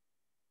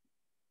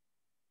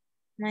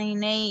 My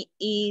name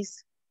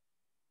is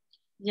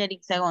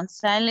Yerixa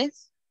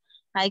González.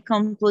 I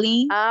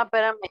complete.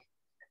 Espérame.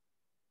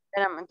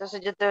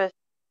 Entonces yo te voy a decir.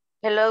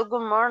 Hello,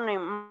 good morning.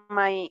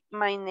 My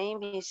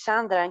name is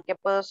Sandra. ¿En qué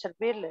puedo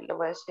servirle? Le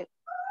voy a decir.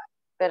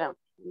 Espérame.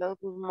 Hello,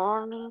 good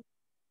morning.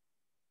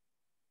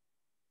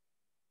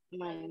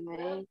 My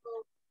name is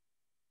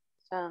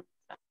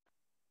Sandra.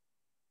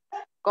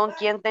 ¿Con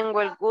quién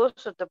tengo el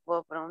gusto? Te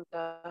puedo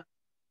preguntar.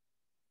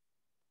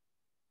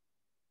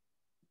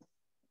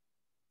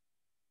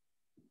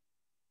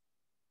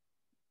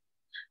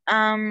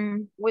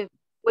 With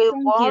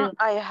one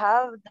I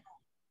have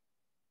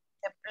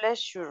the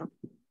pleasure.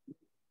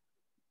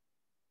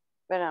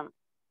 Espérame.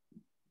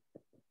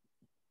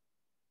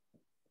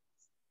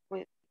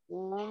 With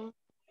one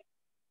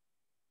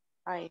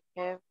I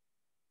have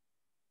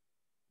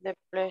the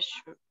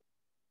pleasure.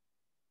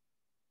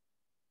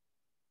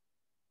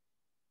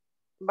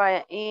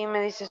 Vaya, y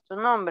me dices tu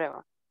nombre,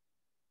 ¿va?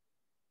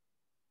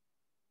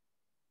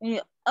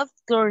 Of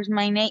course,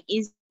 my name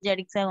is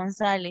Yerixa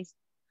González.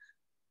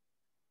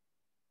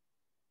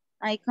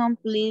 I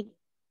complete.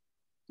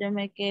 Yo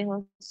me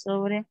quejo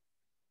sobre.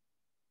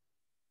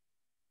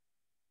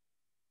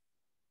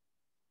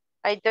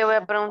 Ahí te voy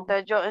a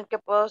preguntar yo, ¿en qué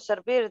puedo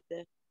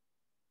servirte?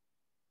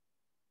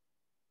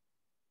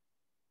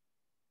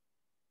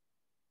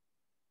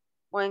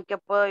 ¿O en qué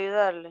puedo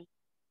ayudarle?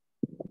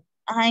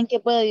 ¿en qué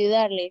puedo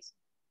ayudarles?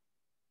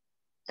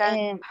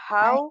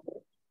 How?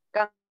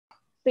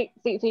 Sí,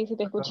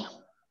 te escucho.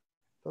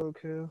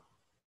 Okay.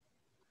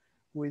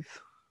 With.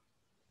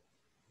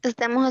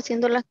 Estamos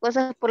haciendo las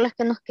cosas por las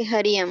que nos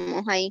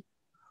quejaríamos ahí.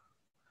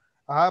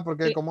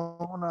 Porque Sí. como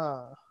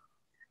una...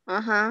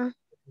 Ajá.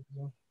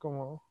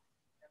 Como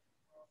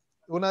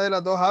una de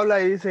las dos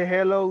habla y dice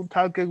hello,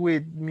 talking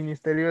with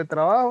Ministerio de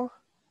Trabajo.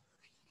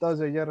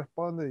 Entonces ella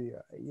responde y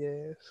diga,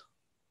 yes.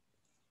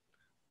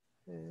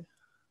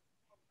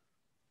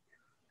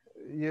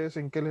 Yes,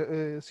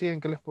 sí, ¿en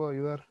qué les puedo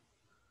ayudar?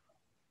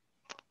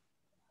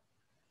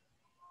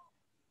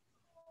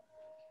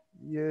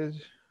 Yes.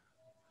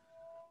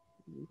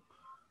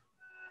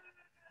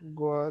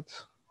 What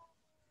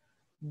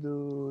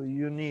do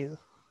you need?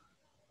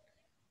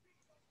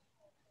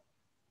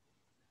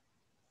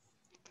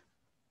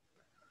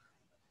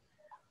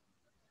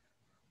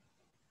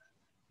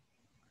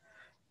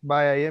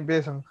 Vaya, ahí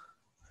empiezan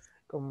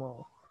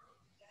como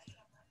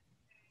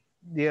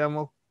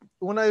digamos,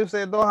 una de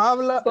ustedes dos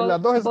habla, Vos,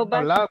 las dos están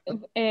hablando.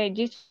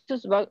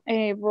 Jesus,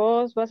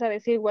 vos vas a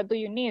decir, what do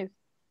you need?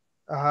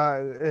 Ajá,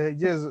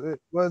 yes,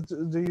 what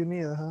do you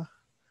need? Ajá.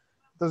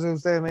 Entonces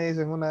ustedes me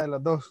dicen una de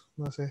las dos,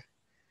 no sé.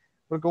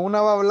 Porque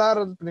una va a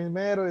hablar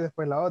primero y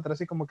después la otra,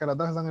 así como que las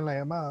dos están en la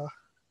llamada.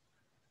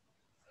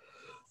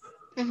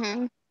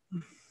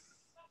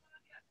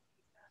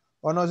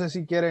 O no sé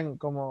si quieren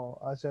como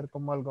hacer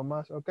como algo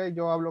más. Ok,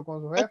 yo hablo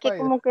con su jefa. Es que y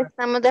como que después...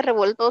 estamos de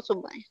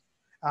revoltosos, vaya.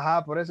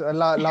 Ajá, por eso.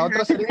 La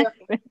otra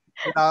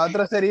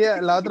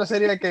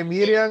sería que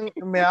Miriam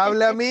me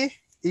hable a mí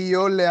y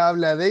yo le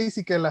hable a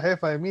Daisy, que es la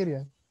jefa de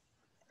Miriam.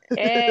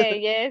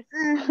 Yes.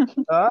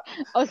 ¿Ah?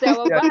 O sea,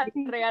 vos vas a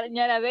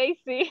regañar a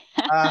Daisy.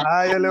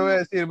 Ajá, yo le voy a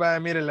decir, vaya,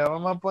 mire, le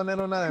vamos a poner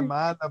una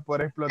demanda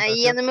por explotación.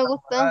 Ahí ya no me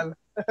gustó.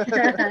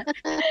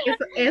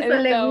 Eso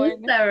le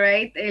gusta, bueno.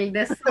 Right? El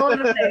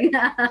desorden.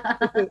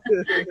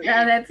 No,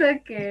 that's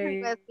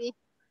okay. Pues sí.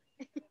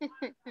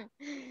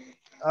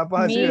 Ah,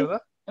 pues así,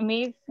 ¿verdad?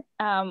 Miss,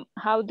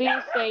 how do you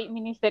say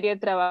Ministerio de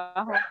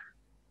Trabajo?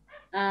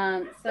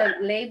 So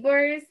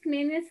Labor's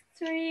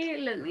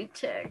Ministry, let me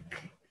check.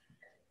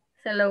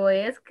 Se lo voy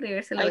a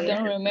escribir, se lo voy a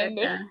don't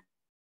remember. Acá.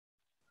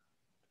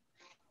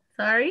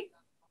 Sorry?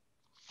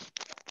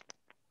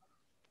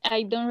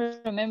 I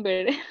don't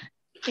remember.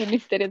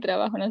 Ministerio de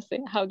Trabajo, no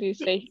sé. How do you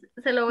say?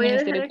 Se lo voy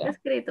a dejar acá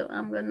escrito.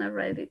 I'm gonna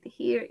write it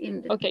here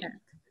in the chat.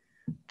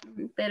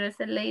 Pero es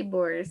el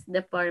Labor's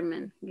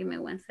Department. Give me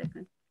 1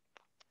 second.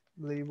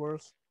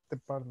 Labor's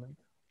Department.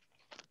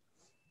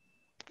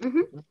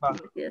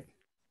 Yes.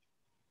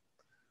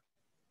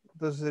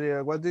 Entonces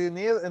sería, what do you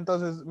need?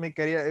 Entonces me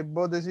quería,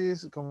 vos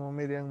decís, como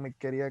Miriam, me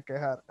quería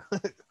quejar.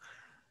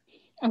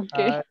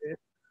 Okay.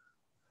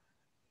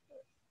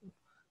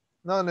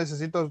 No,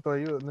 necesito tu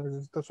ayuda,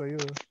 necesito su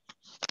ayuda.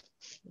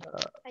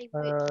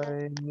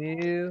 I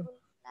need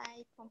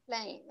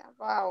complain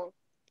about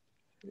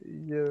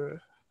your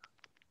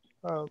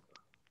help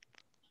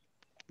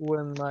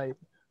when my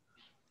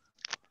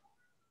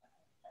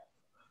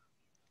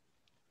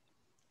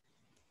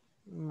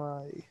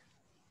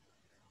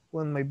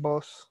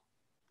boss.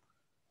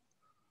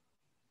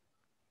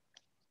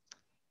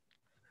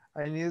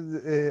 I need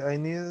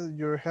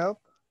your help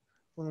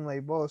when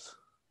my boss.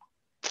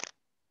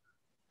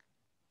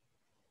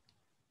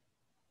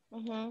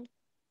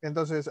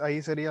 Entonces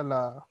ahí sería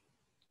la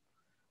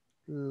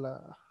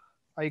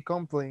I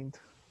complained.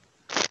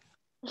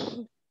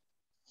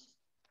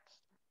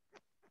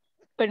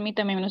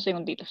 Permítame unos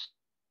segunditos.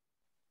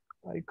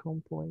 I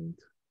complained.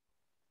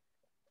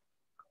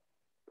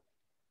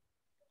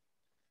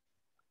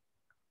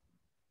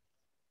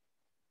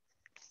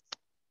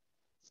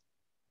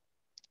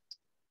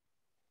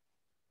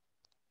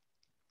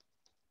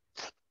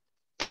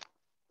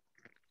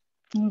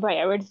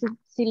 Vaya, a ver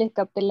si les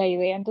capté la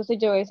idea. Entonces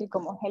yo voy a decir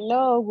como,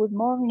 hello, good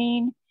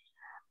morning.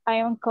 I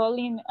am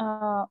calling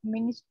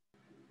Ministry.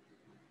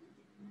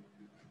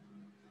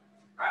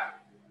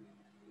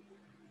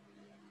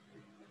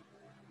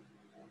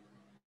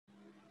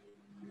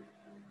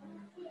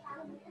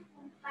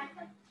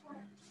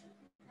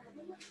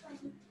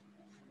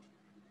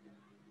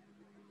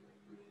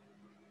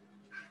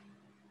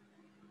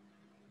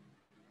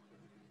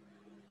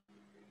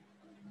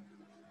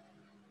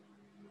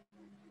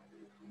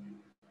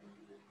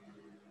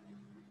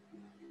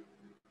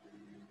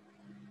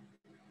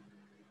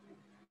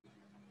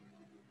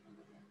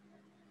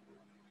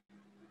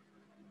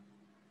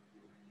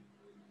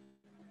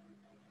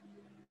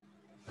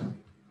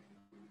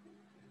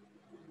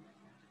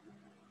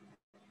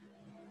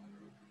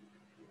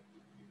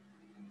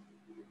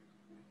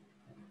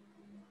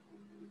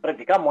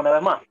 Practicamos una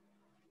vez más.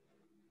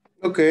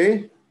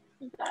 Okay,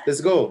 let's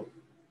go.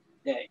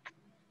 Okay.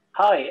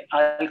 Hi,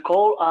 I'll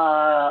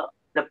call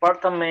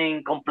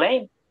department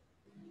complaint.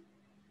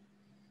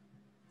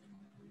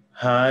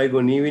 Hi,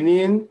 good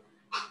evening.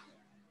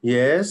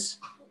 Yes.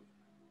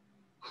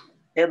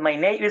 My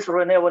name is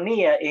Rene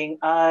Bonilla, and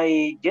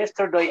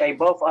yesterday I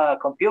bought a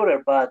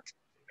computer, but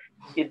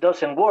it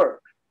doesn't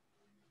work.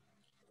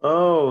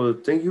 Oh,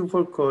 thank you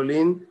for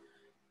calling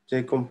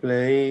the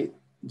complaint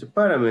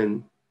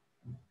department.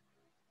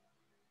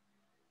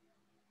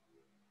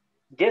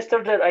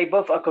 Yesterday I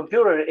bought a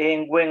computer,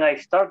 and when I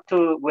start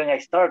to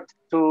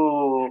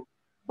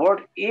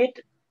work it,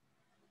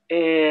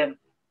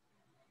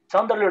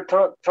 suddenly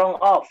turn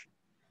off.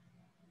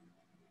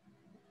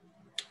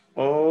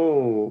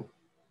 Oh,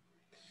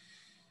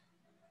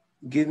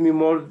 give me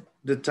more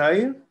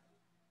detail.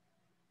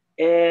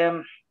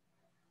 And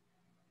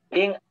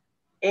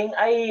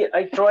I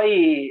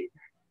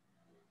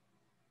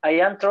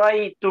am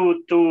trying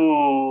to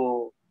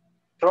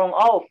turn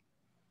off,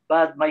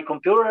 but my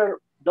computer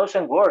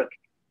doesn't work,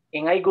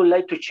 and I would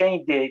like to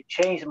change the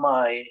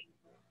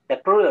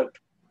product.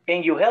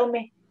 Can you help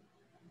me?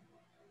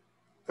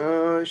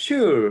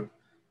 Sure.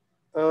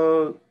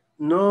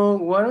 No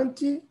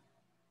warranty?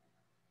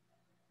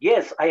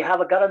 Yes, I have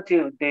a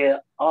guarantee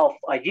of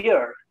a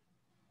year.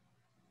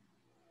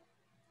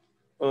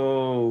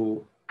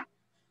 Oh.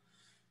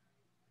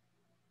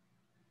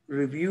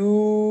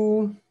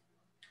 Review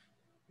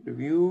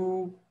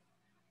Review.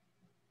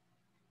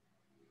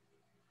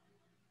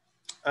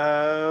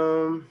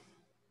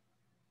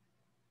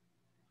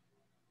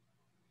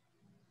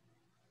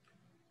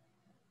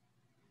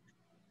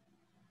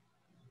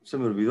 Se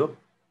me olvidó.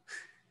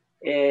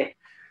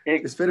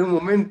 Espera un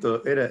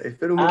momento.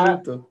 Espera un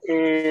momento.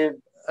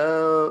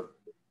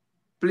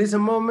 Please a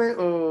moment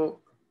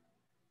or...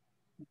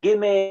 Give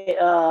me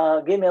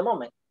a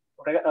moment.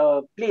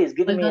 Please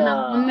give me a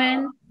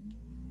moment.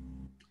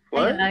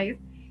 What? Guys,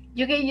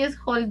 you can just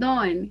hold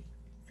on.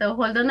 So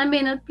hold on a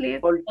minute, please.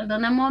 Hold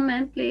on a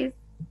moment, please.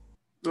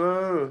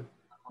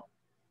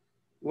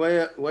 Why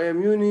a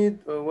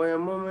minute or why a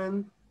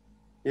moment?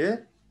 Yeah?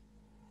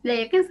 Yeah,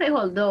 you can say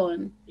hold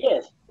on.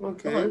 Yes.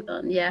 Okay. Hold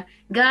on, yeah.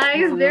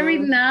 Guys, very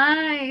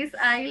nice.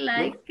 I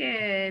like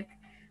it.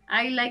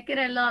 I like it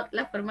a lot.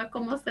 La forma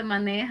como se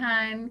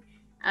manejan,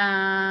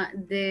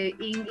 the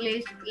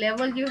English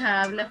level you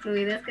have, la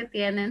fluidez que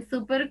tienen.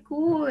 Super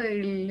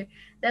cool.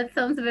 That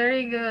sounds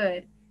very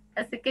good.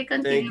 Así que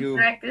continue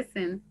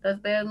practicing. Los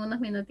veo en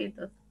unos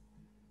minutitos.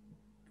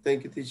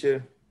 Thank you,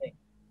 teacher.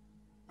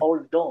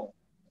 Hold on.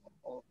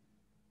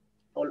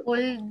 Hold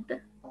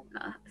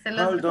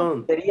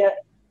on. Sería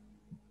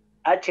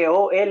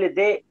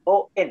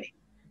H-O-L-D-O-N.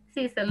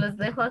 Sí, se los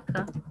dejo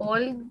acá.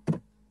 Hold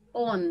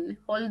on.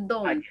 Hold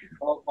on.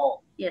 Hold on.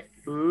 Yes.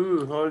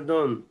 Hold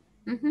on.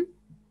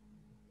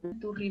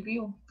 To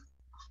review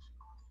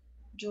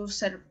your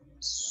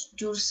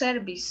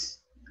service.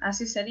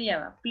 Así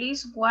sería.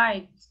 Please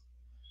wait.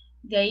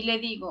 De ahí le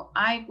digo,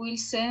 I will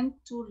send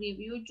to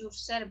review your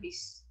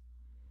service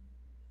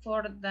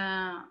for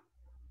the,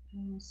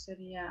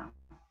 sería,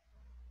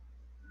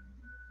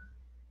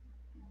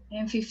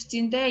 en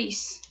 15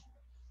 days.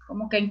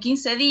 Como que en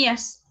 15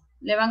 días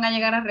le van a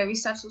llegar a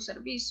revisar su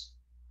servicio.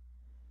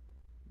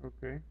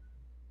 Okay.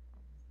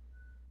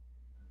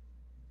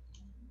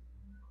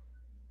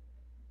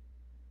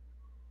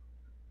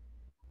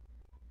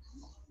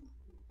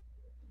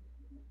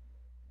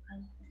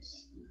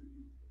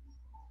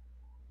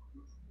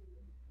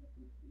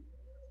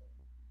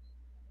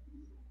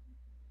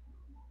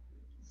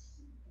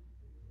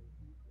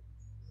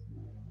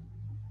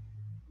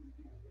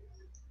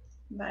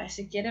 Vale,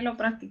 si quiere lo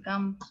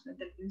practicamos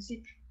desde el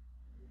principio.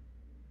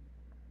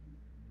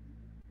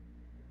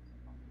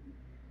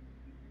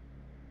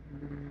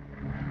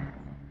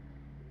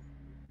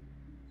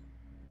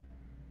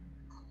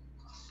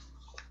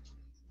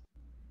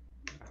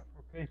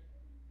 Okay.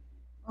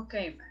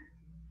 Okay.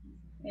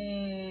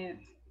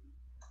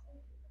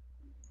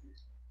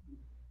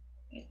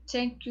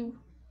 Thank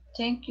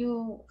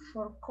you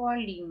for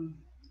calling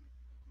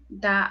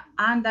the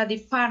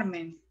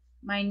department.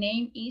 My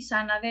name is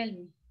Ana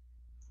Delmi.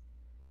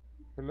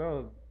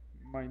 Hello,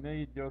 my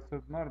name is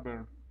Joseph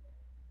Norbert.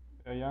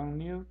 I am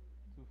new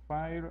to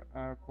file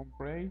a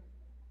complaint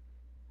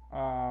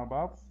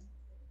about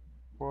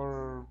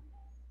for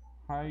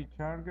high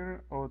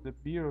charger of the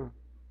bill.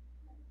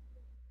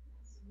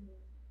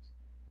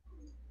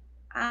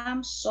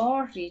 I'm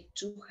sorry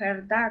to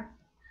hear that.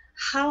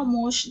 How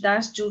much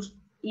does your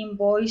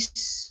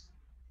invoice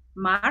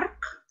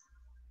mark?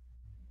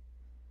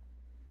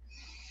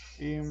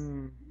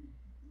 In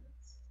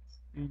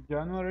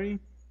January,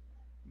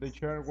 the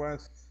charge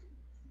was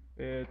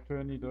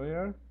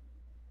 $20.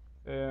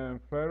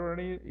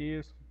 February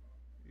is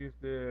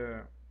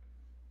the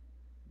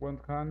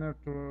 100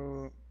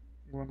 to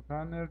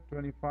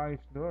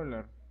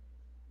 $125.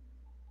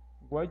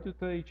 Why do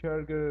they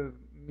charge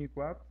me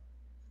what?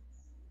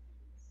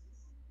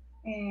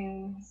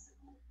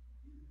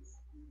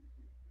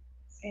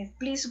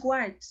 Please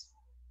wait.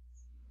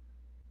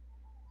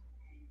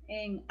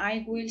 And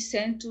I will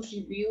send to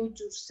review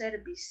your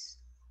service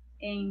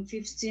in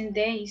 15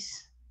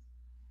 days.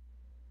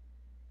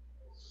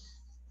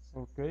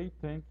 Okay,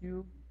 thank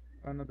you,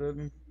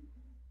 Anadeli.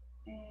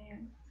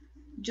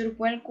 You're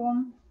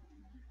welcome,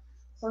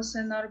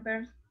 Jose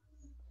Norbert.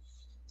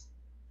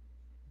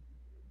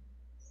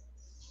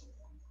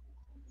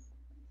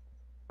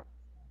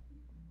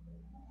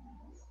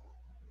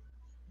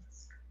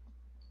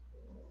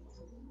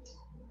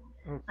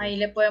 Okay. Ahí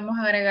le podemos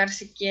agregar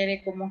si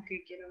quiere, como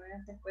que quiero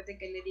ver después de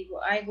que le digo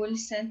I will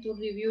send to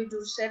review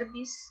your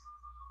service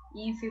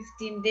in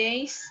 15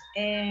 days.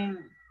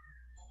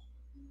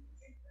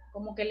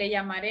 Como que le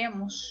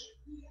llamaremos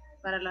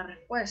para la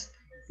respuesta.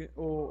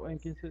 O en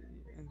 15.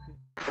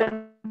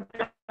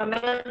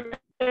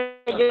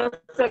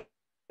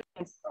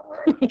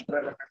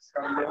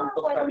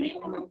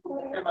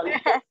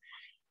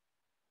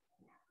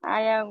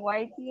 I am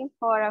waiting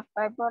for a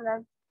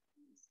favorable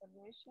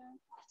solution.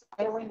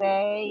 I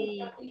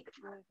say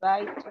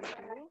goodbye to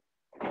you.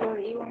 Good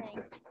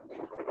evening.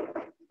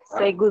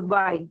 Say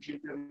goodbye.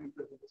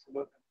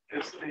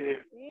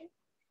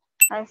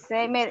 I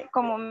say,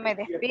 como me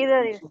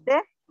despido de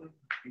usted.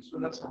 Hizo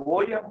una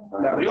cebolla,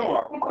 la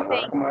rioba,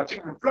 como la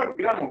chica en flor,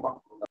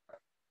 digamos.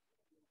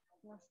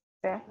 No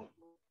sé.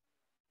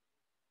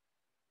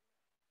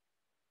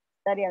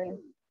 Estaría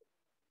bien.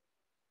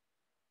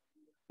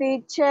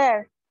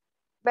 Teacher.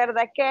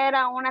 ¿Verdad que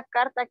era una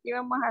carta que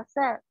íbamos a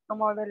hacer?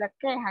 Como de la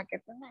queja que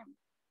tenemos.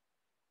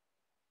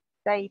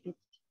 De ahí,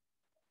 teacher.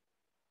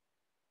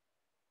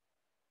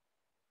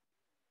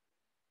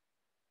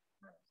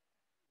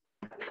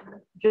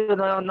 Yo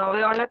no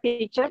veo a la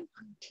teacher.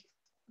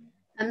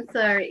 I'm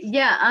sorry.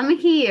 Yeah, I'm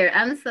here.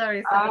 I'm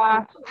sorry.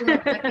 Ah. Un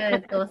ataque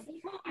de tos.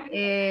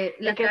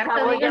 La Es que carta,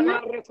 esa voz ya dígame.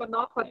 no la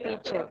reconozco,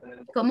 teacher.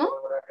 ¿Cómo?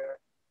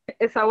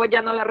 Esa voz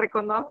ya no la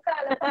reconozco.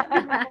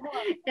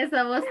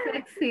 Esa voz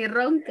sexy,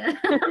 ronca.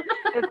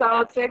 Esa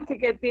voz sexy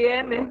que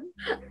tiene.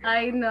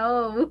 I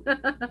know.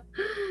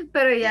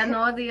 Pero ya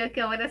no, diga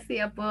que ahora sí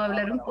ya puedo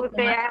hablar un poco más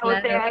claro.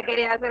 Usted ya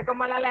quería hacer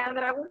como la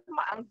Alejandra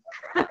Guzmán.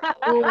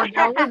 Oh,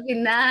 that would be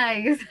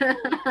nice.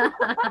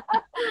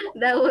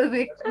 That would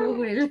be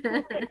cool.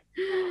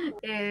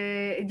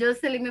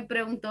 Jocelyn me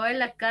preguntó de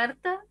la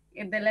carta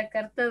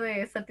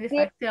de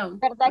satisfacción. Sí,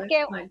 ¿verdad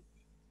que?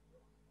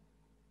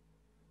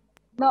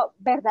 No,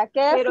 ¿verdad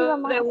que? Pero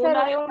vamos de a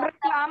una hacer de un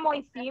reclamo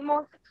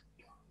hicimos.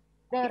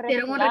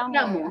 ¿Hicieron un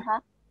reclamo?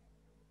 Ajá.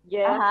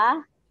 Yes.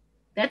 Ajá.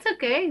 That's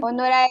okay. ¿O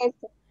no era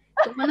eso?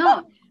 ¿Cómo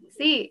no?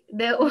 Sí,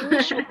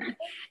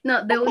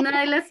 no, de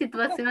una de las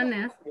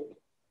situaciones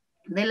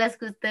de las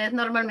que ustedes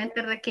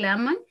normalmente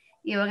reclaman,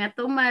 y van a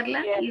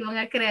tomarla y van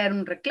a crear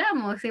un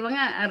reclamo, si van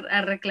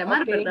a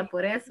reclamar, okay, ¿verdad?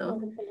 Por eso.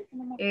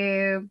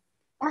 De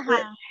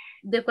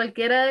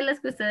cualquiera de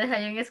las que ustedes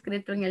hayan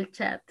escrito en el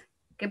chat,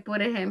 que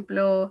por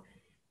ejemplo,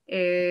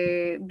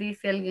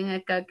 dice alguien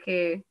acá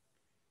que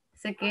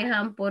se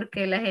quejan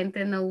porque la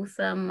gente no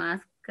usa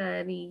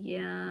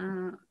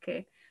mascarilla.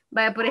 Okay.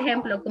 Vaya, por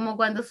ejemplo, como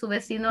cuando su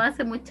vecino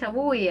hace mucha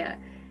bulla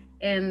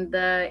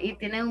y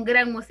tiene un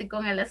gran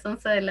musicón a las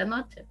 11 de la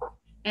noche.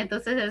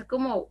 Entonces es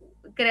como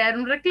crear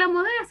un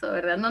reclamo de eso,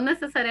 ¿verdad? No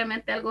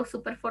necesariamente algo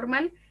súper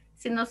formal,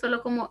 sino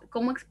solo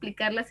cómo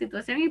explicar la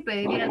situación y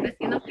pedirle al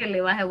vecino que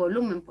le baje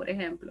volumen, por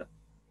ejemplo.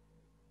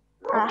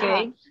 Ok.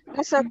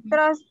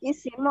 Nosotros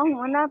hicimos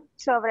una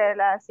sobre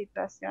la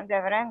situación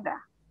de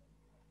Brenda.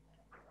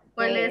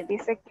 ¿Cuál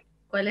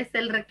es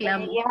el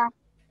reclamo?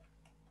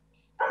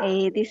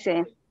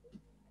 Dice,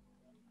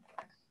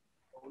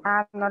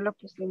 no lo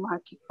pusimos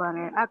aquí.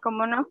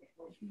 ¿Cómo no?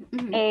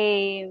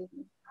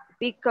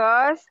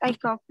 Because I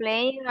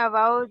complain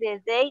about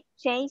the date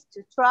change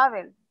to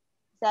travel.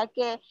 O sea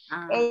que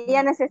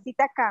ella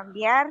necesita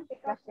cambiar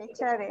la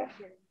fecha del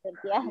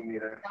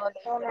viaje.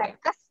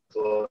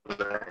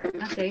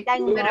 Okay.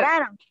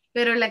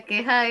 Pero la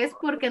queja es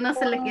porque no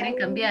se le quieren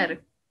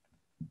cambiar.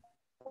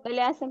 No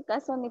le hacen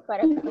caso ni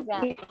para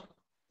que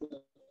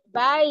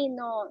va y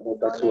no le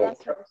da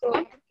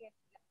solución.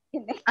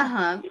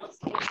 Ajá.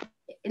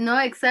 No,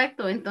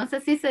 exacto.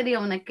 Entonces sí sería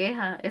una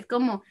queja. Es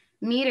como,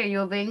 mire,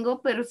 yo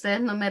vengo, pero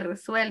ustedes no me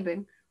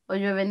resuelven. O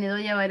yo he venido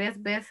ya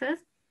varias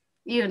veces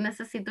y yo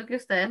necesito que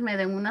ustedes me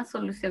den una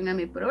solución a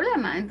mi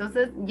problema.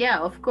 Entonces,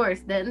 of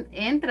course, then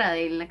entra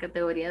en la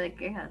categoría de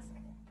quejas.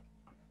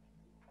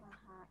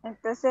 Ajá.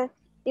 Entonces,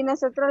 y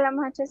nosotros la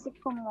hemos hecho así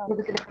como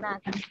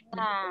una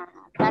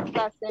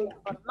carta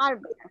semi-formal,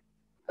 ¿verdad?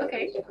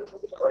 Okay.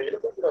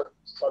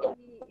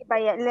 Y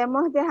vaya, le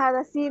hemos dejado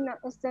así,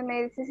 usted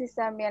me dice si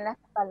están bien las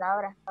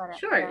palabras para...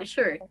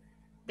 Sure.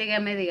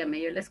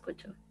 Dígame, yo le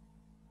escucho.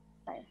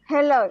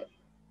 Hello,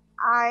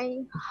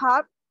 I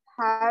hope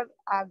have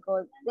a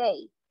good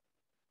day.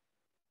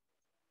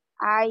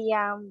 I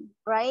am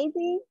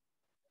writing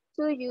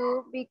to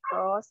you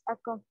because I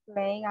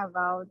complain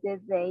about the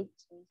day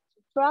change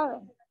to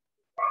travel.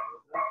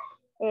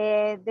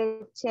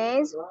 The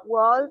change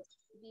will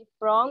be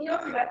from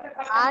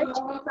March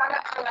to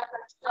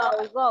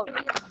August.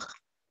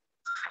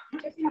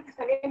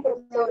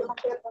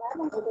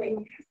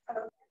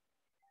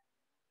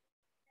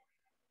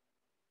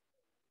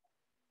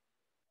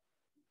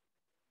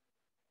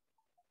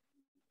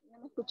 No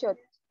me escuchó.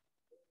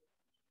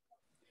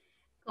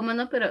 ¿Cómo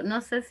no? Pero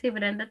no sé si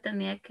Brenda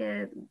tenía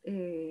que,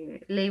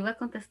 le iba a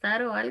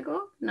contestar o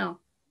algo.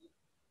 No.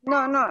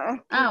 No.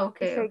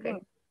 Okay.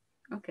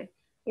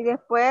 Y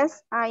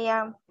después I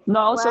am.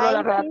 No, solo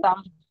la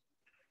redactamos.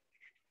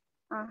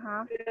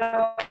 Ajá.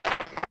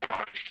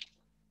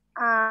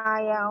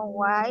 I am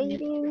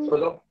waiting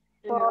for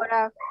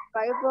a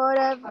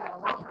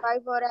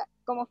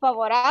como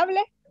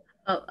favorable.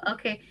 Oh,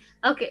 okay,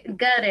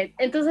 got it.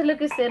 Entonces lo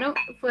que hicieron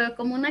fue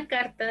como una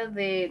carta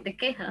de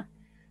queja.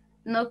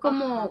 No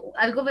como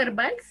algo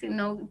verbal,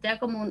 sino ya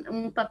como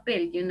un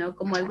papel,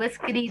 como algo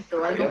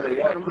escrito, algo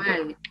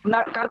formal.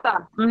 Una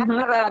carta,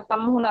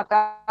 redactamos una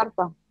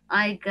carta.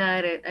 I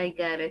got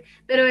it.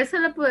 Pero eso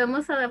la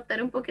podemos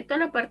adaptar un poquito a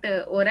la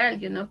parte oral,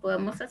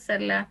 podemos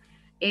hacerla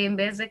en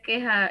vez de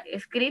queja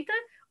escrita,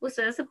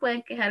 ustedes se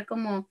pueden quejar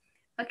como,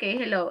 okay,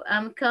 hello,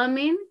 I'm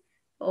coming,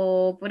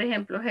 o por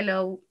ejemplo,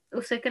 hello,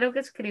 usted creo que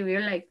escribió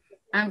like,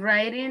 I'm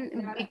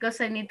writing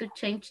because I need to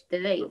change the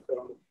date.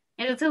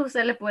 Entonces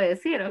usted le puede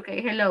decir, ok,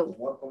 hello,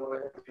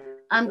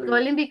 I'm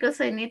calling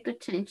because I need to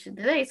change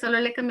the day. Solo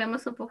le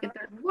cambiamos un poquito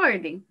el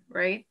wording,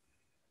 right?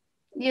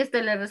 Y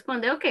usted le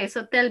responde, ok,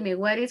 so tell me,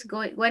 what is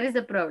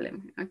the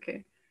problem?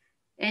 Ok.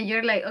 and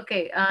you're like,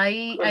 okay,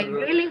 I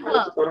really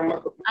want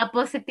a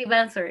positive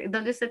answer.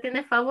 Donde usted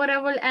tiene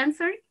favorable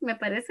answer, me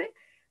parece,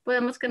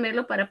 podemos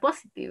cambiarlo para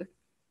positive.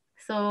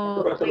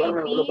 So,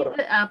 I need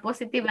a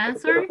positive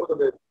answer.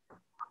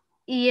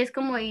 Y es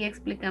como ahí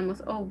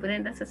explicamos, oh,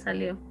 Brenda se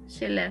salió.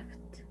 She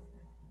left.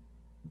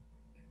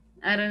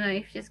 I don't know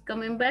if she's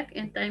coming back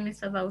and time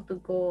is about to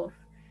go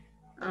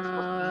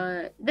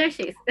off. There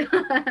she is.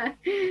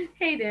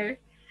 Hey there.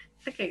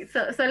 Okay,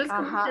 solo es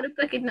como hacer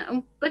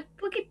un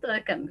poquito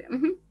de cambio.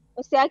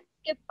 O sea,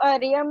 que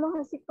haríamos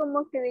así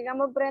como que,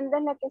 digamos, Brenda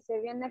es la que se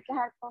viene a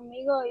quejar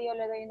conmigo y yo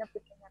le doy una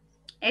pequeña.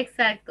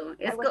 Exacto,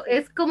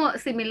 es como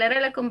similar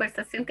a la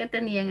conversación que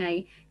tenían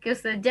ahí, que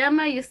usted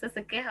llama y usted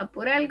se queja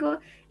por algo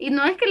y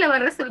no es que la va a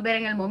resolver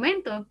en el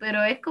momento,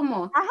 pero es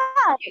como,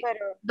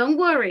 pero... don't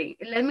worry,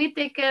 let me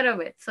take care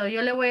of it, so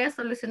yo le voy a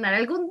solucionar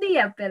algún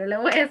día, pero le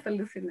voy a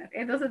solucionar,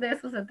 entonces de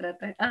eso se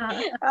trata.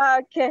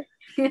 Ok,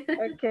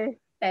 ok.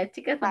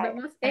 Chicas, nos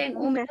vemos en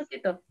un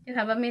minutito, you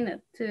have a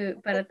minute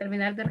para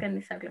terminar de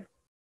organizarlo.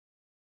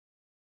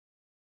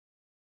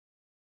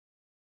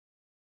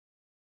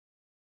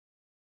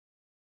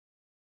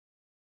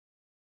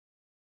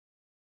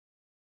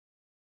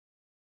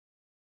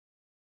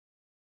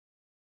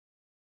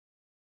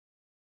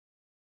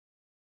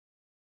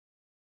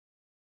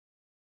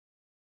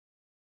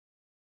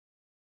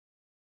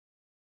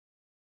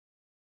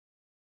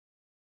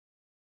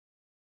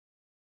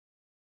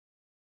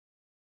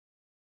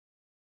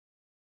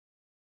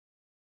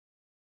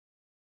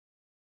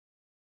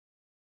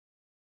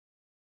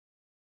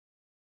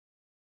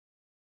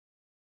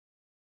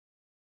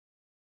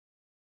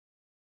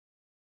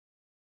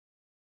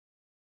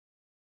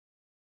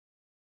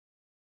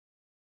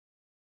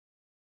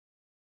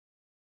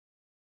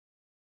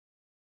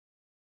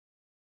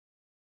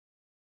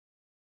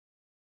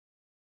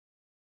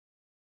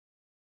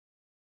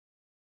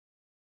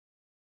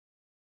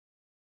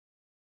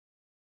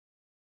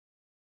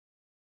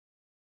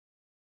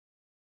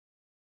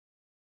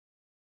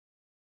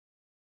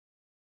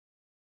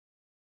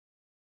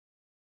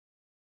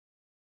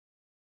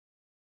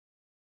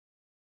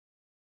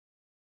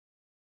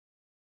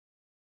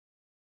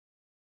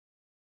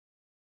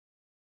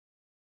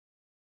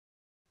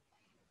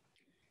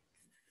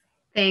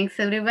 Thanks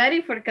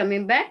everybody for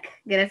coming back.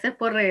 Gracias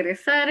por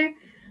regresar.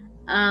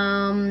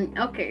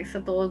 Ok,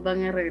 so todos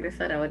van a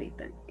regresar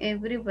ahorita.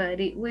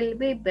 Everybody will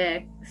be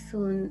back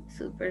soon,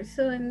 super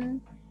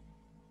soon.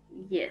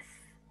 Yes,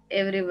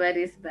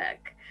 everybody's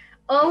back.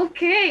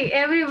 Okay,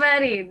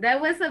 everybody,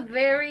 that was a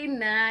very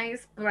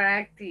nice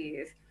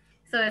practice.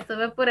 So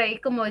estuve por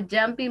ahí como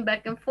jumping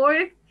back and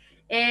forth.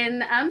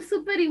 And I'm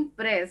super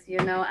impressed, you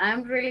know,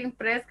 I'm really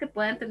impressed que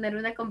puedan tener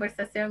una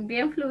conversación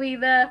bien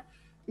fluida.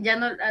 Ya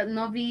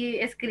no vi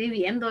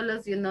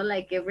escribiéndolos, you know,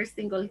 like every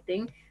single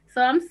thing.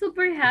 So I'm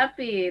super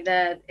happy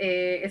that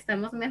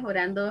estamos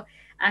mejorando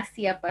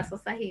hacia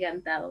pasos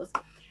agigantados.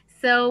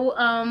 So,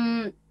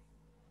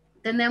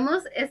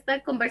 tenemos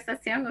esta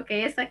conversación, ok,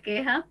 esa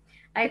queja.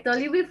 I told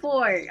you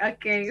before,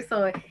 ok,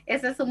 so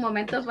ese es un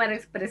momento para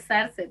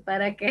expresarse,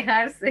 para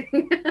quejarse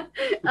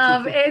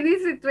of any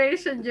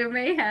situation you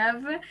may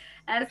have.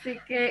 Así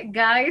que,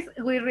 guys,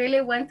 we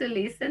really want to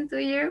listen to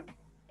you.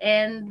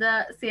 And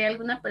si hay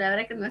alguna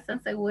palabra que no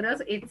están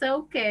seguros, it's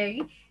okay.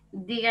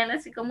 Digan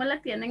así como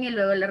la tienen y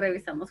luego la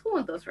revisamos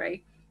juntos,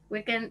 right?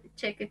 We can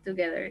check it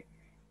together.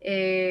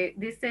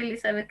 Dice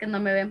Elizabeth que no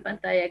me ve en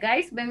pantalla.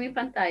 Guys, ven mi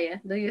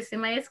pantalla. Do you see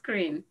my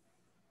screen?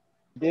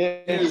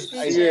 Yes,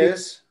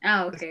 yes.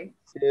 Ah, ok.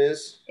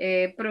 Yes.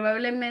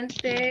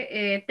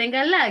 Probablemente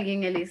tenga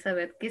lagging,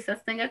 Elizabeth.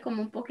 Quizás tenga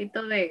como un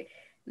poquito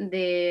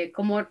de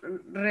como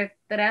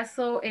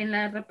retraso en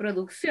la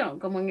reproducción,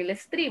 como en el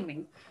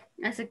streaming.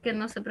 Así que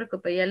no se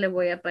preocupe, ya le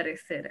voy a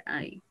aparecer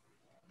ahí.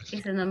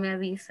 Y si no me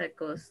avisa,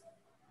 cos.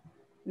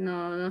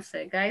 No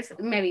sé, guys,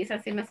 me avisa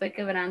si me estoy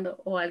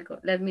quebrando o algo.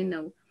 Let me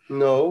know.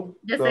 No.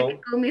 Yo sé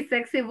que con mi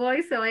sexy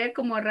voice se oye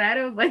como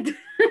raro, but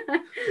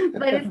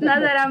it's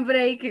not that I'm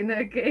breaking,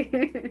 okay?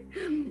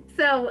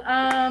 So,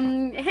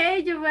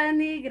 hey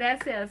Giovanni,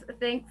 gracias.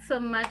 Thanks so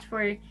much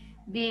for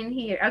being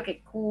here.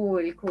 Okay,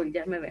 cool,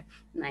 ya me ve.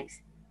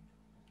 Nice.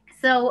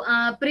 So,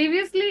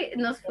 previously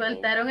nos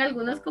faltaron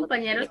algunos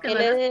compañeros que no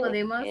los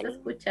pudimos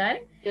escuchar.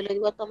 Yo le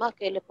digo a Tomás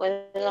que le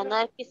puede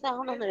ganar quizás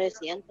unos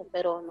 900,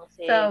 pero no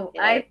sé. So,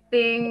 I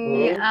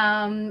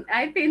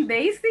think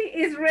Daisy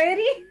is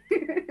ready.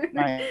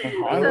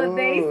 So,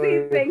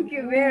 Daisy, thank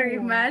you very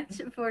much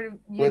for,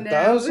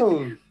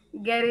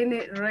 getting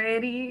it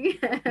ready.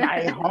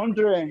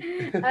 900.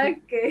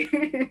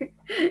 Okay.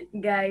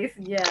 Guys,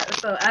 yeah.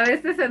 So, a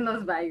veces se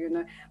nos va, you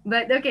know.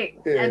 But, okay.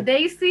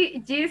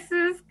 Daisy,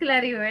 Jesus,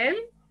 Claribel,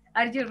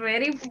 are you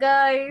ready,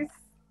 guys?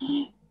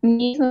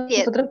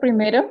 Nosotros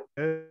primero.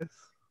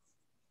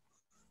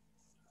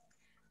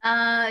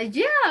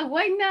 Yeah,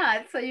 why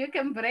not? So you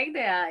can break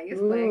the ice.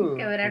 Pueden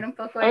quebrar un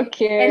poco.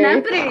 Okay. And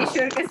I'm pretty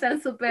sure que están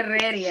super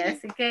ready.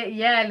 Así que,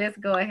 yeah, let's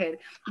go ahead.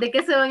 ¿De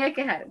qué se van a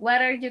quejar?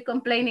 What are you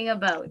complaining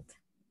about?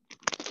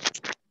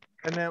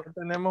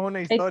 Tenemos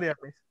una historia,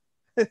 Miss.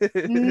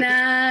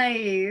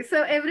 Nice.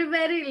 So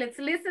everybody, let's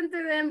listen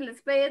to them,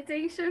 let's pay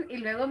attention y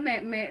luego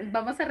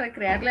vamos a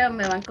recrearle o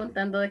me van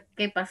contando de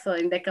qué pasó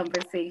in the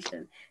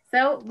conversation.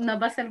 So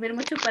nos va a servir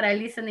mucho para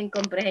listening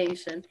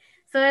comprehension.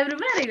 So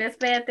everybody, let's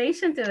pay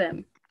attention to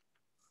them.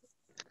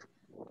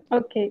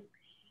 Okay.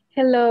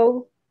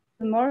 Hello.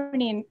 Good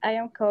morning. I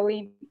am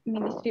calling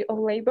Ministry of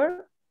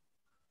Labor.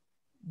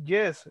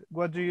 Yes,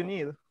 what do you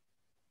need?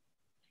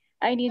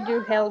 I need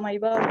your help, my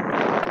boss.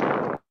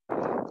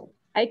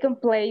 I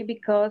complain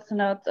because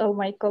not all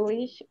my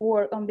colleagues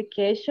work on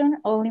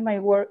vacation, only my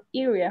work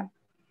area.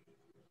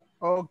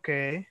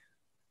 Okay.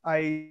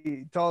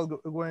 I told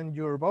when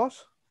your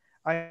boss,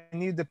 I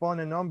need the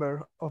phone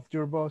number of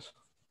your boss.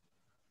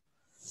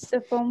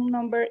 The phone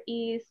number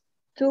is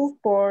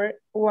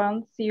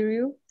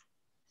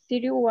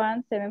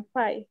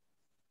 2410-0175.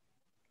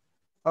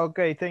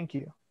 Okay, thank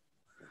you.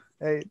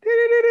 Hey.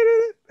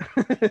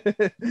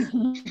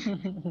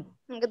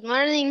 Good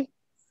morning.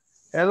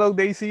 Hello,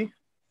 Daisy.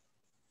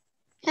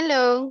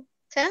 Hello.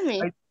 Tell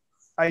me.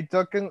 I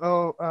talking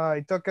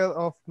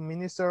of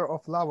Minister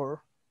of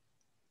Labor.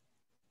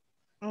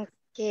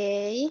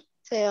 Okay,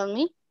 tell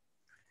me.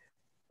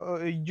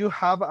 You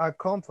have a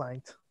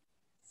complaint.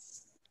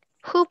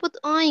 Who put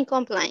on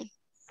complaint?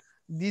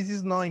 This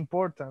is not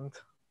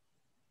important.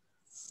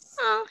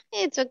 Oh,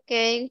 it's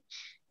okay.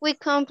 We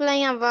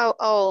complain about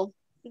all.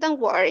 Don't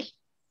worry.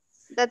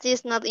 That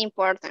is not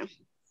important.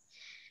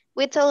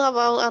 We talk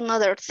about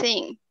another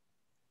thing.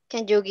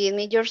 Can you give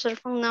me your cell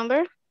phone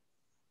number?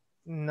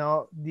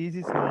 No, this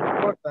is not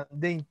important.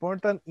 The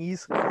important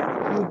is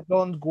you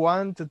don't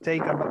want to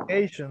take a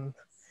vacation.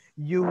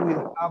 You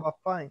will have a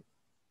fine.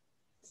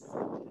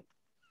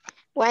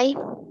 Why?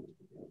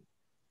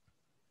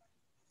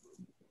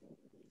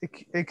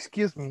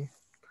 Excuse me.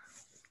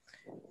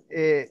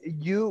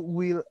 You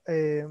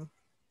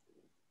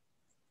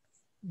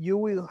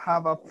will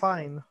have a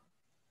fine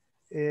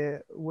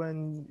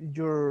when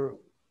your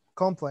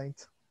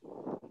complaint.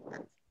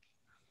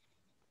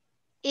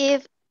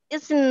 If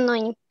it's not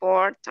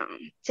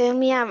important, tell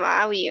me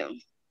about you.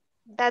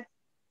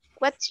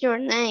 What's your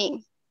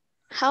name?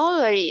 How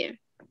old are you?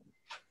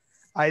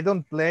 I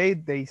don't play,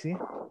 Daisy.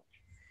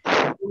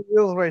 You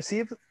will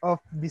receive a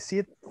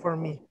visit for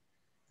me.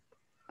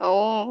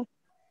 Oh,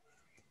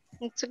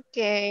 it's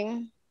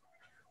okay.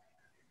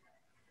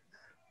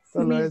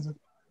 Solo eso.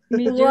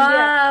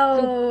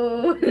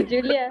 Wow.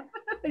 Julia.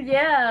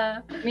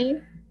 Yeah.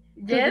 Miss,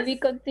 yes. To be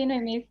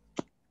continued, Miss.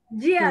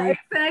 Yeah,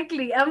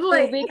 exactly. I'm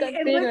like, and what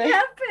continued.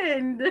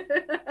 happened?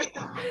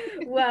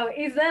 Wow,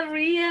 is that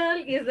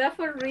real? Is that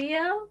for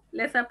real?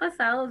 ¿Les ha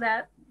pasado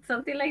that?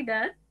 Something like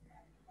that?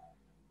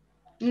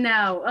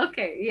 No,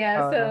 okay,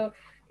 yeah, so,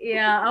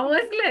 yeah, I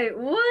was like,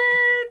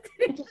 what?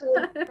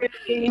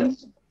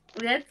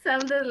 That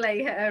sounded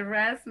like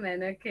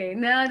harassment, okay.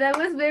 No, that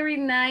was very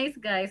nice,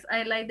 guys.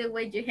 I like the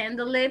way you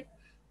handle it.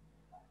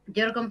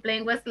 Your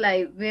complaint was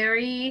like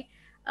very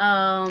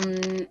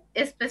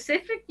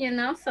specific, you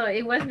know, so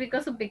it was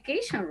because of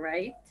vacation,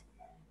 right?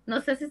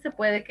 No sé si se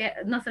puede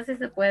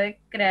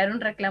crear un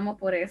reclamo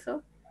por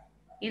eso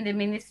in the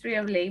Ministry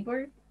of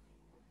Labor.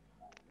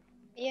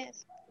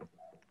 Yes.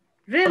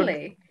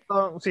 Really?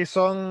 Si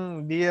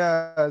son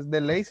días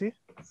de ley, sí.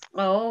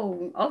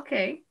 Oh,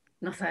 okay.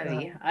 No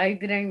sabía. I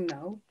didn't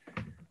know.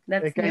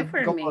 That's new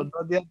for como me.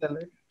 2 días de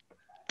ley.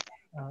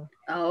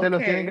 Okay. Se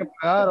los tienen que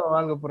pagar o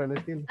algo por el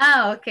estilo.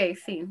 Ah, okay,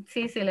 sí,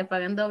 le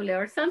pagan doble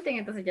or something,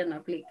 entonces ya no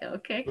aplica,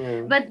 okay.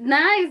 But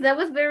nice, that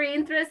was very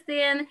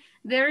interesting,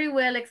 very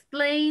well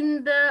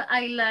explained.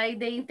 I like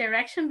the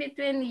interaction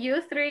between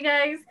you three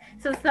guys,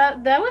 so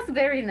that was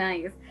very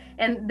nice.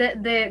 And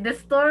the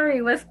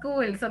story was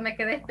cool, so me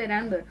quedé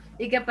esperando.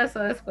 ¿Y qué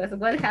pasó después?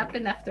 What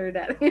happened after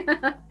that?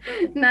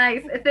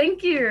 Nice,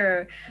 thank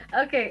you.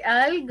 Okay,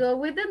 I'll go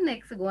with the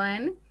next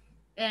one.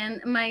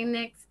 And my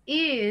next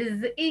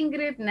is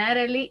Ingrid,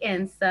 Natalie,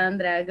 and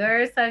Sandra.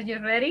 Girls, are you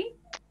ready?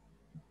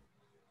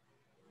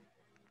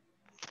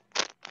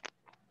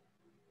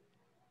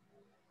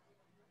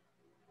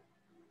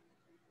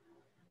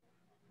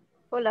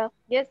 Hola.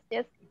 Yes,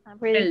 I'm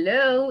ready.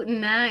 Hello,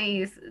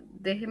 nice.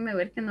 Déjenme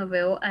ver que no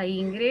veo a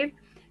Ingrid.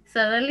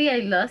 Suddenly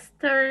I lost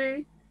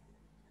her.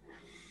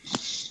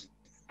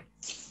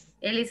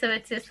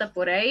 Elizabeth sí está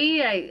por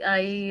ahí.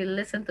 I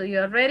listened to you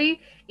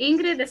already.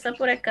 Ingrid está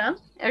por acá.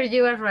 Are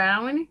you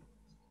around?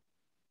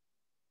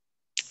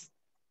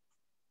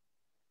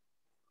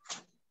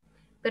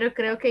 Pero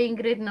creo que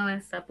Ingrid no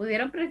está.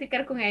 ¿Pudieron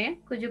practicar con ella?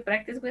 Could you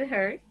practice with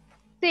her?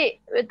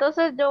 Sí,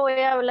 entonces yo voy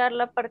a hablar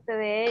la parte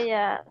de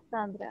ella,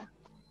 Sandra.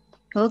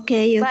 Ok.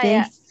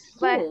 Vaya.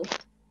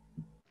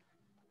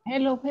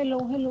 Hello.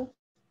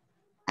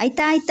 Ahí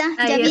está.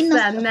 Ahí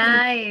está,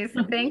 nice.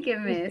 Thank you,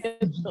 miss.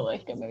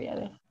 Es que me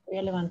había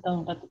levantado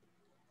un rato.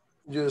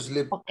 You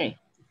sleep. Okay.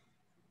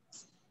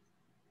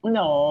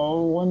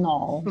 No.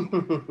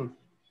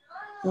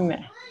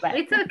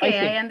 It's okay,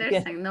 I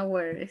understand, no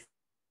worries.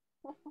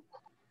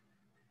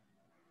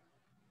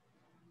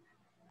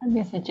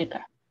 Empieza,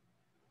 chica.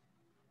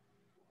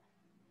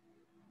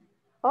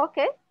 Ok,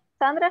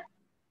 Sandra.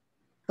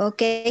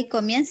 Ok,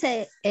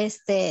 comience,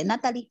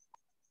 Natalie.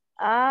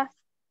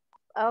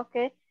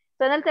 Okay.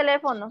 Suena el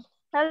teléfono.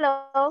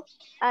 Hello,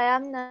 I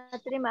am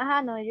Natalie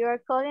Majano. You are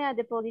calling at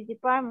the police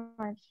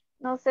department.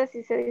 No sé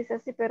si se dice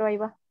así, pero ahí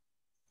va.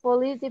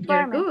 Police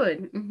department. You're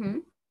good. Mm-hmm.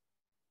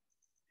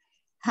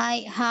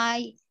 Hi,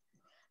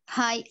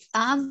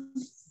 I'm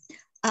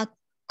a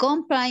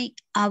complaint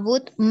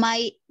about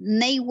my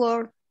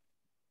neighbor.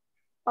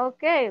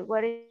 Okay,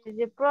 what is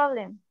the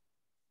problem?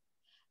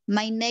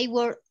 My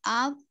neighbor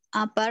have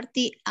a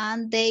party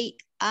and they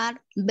are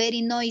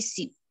very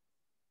noisy.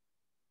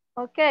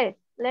 Okay,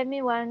 let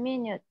me 1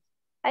 minute.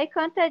 I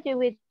contact you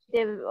with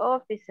the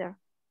officer.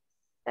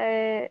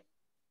 Suena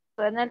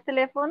el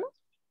teléfono.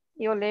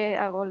 Yo le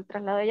hago el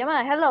traslado de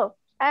llamada. Hello,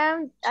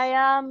 I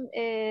am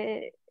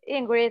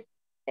Ingrid.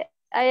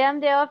 I am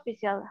the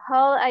official.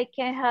 How I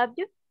can help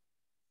you?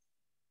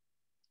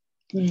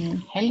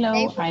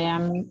 Hello, I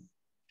am...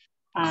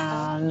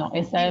 no,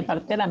 esa es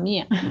parte de la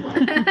mía.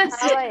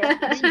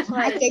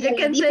 You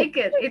can take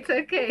it. It's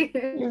okay.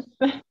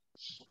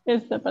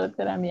 Esta parte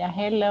de la mía.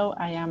 Hello,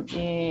 I am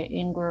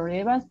Ingrid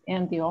Rivas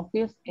in the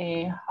office.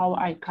 How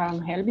I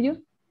can help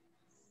you?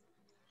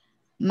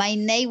 My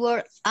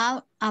neighbor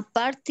have a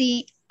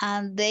party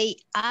and they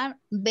are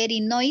very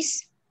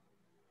noisy.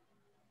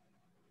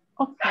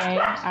 Okay,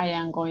 I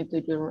am going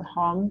to your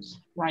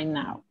homes right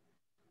now.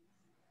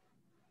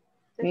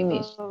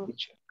 Finish.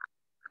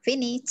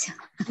 Finish.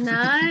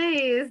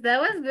 Nice. That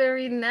was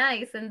very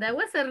nice. And that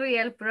was a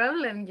real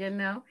problem, you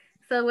know.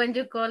 So when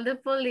you call the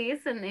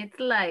police and it's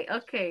like,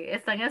 okay,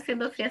 están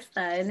haciendo fiesta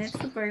and it's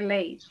super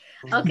late.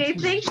 Okay,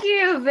 thank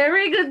you.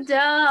 Very good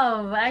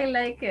job. I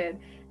like it.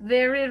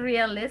 Very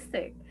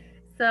realistic.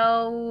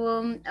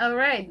 So, all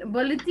right.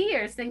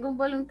 Volunteers. Tengo un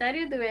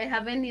voluntario. Do I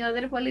have any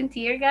other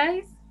volunteer,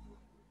 guys?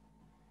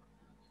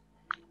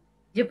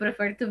 You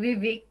prefer to be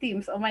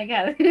victims. Oh my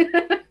God.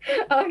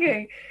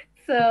 Okay.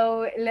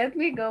 So let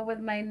me go with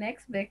my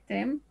next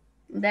victim.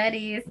 That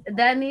is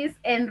Danis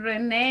and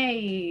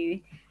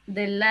Renee,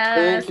 the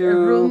last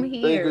room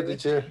here. Thank you,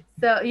 teacher.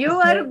 So you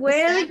are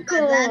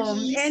welcome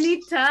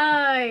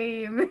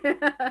anytime.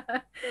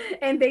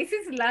 And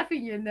Daisy's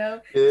laughing, you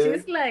know. Yeah.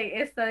 She's like,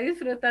 está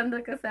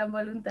disfrutando que sean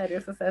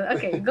voluntarios. O sea,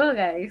 okay, go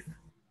guys.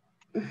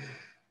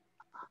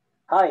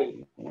 Hi,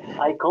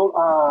 I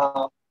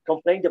call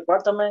complaint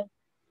department.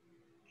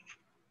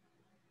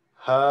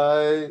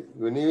 Hi,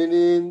 good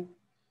evening.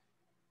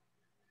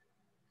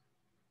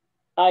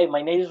 Hi,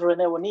 my name is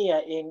Rene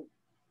Bonilla. And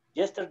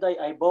yesterday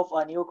I bought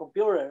a new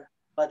computer,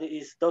 but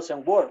it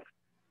doesn't work.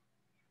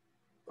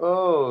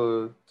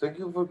 Oh, thank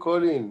you for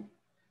calling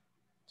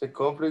the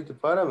complaint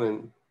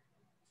department.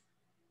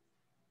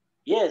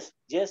 Yes,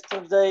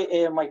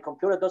 yesterday my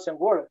computer doesn't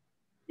work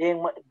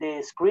and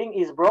the screen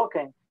is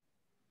broken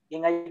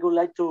and I would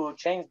like to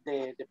change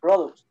the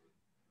product.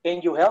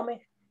 Can you help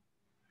me?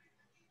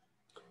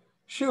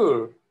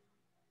 Sure.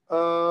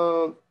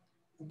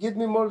 Give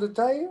me more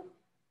detail.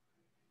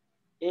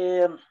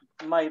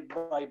 My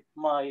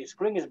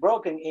screen is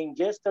broken and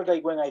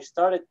yesterday when I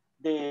started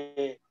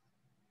the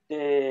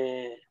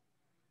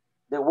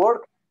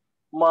work,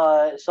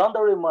 my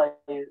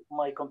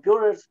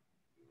computer's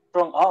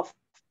turned off.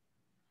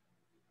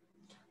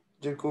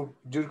 Your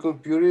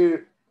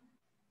computer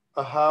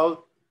have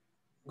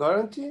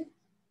guarantee?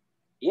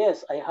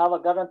 Yes, I have a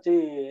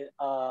guarantee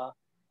for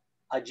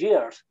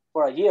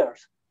a year.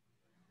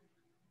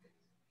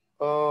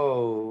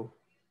 Oh,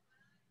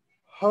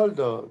 hold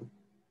on.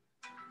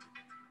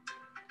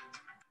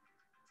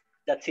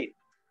 That's it.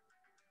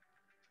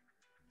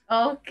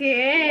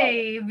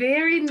 Okay,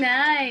 very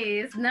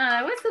nice. No,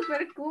 that was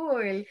super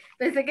cool.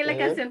 Pensé que la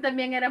canción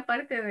también era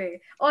parte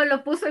de... Oh,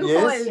 lo puso en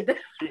hold.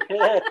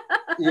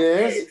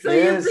 Yes. So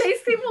you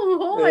placed him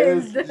on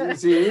hold.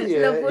 Sí,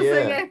 Lo puso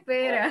en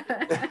espera.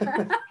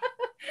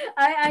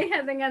 I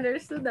hadn't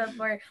understood that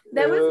part.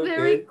 That was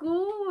very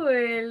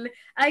cool.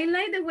 I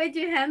like the way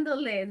you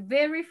handle it.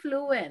 Very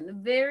fluent,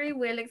 very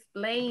well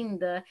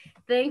explained.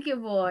 Thank you,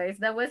 boys.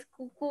 That was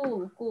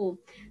cool.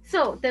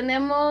 So, ya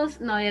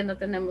no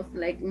tenemos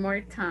like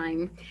more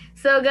time.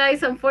 So,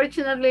 guys,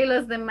 unfortunately,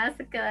 los demás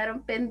se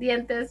quedaron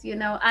pendientes. You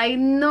know, I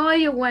know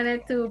you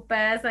wanted to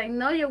pass. I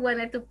know you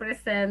wanted to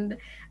present,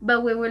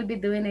 but we will be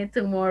doing it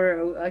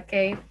tomorrow,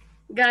 okay?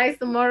 Guys,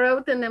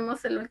 tomorrow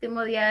tenemos el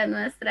último día de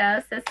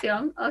nuestra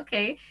sesión,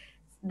 okay,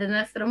 de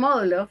nuestro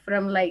módulo,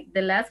 from like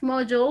the last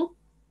module.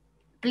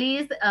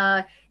 Please,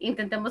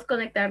 intentemos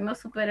conectarnos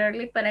super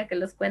early para que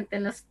los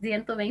cuenten los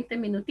 120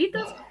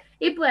 minutitos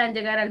y puedan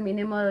llegar al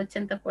mínimo de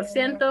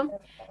 80%.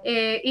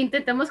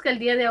 Intentemos que el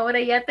día de ahora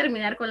ya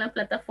terminar con la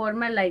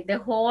plataforma, like the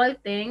whole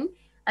thing.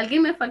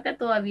 ¿Alguien me falta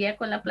todavía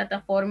con la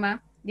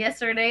plataforma?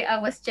 Yesterday I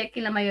was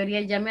checking, la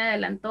mayoría ya me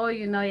adelantó,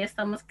 you know, ya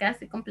estamos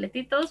casi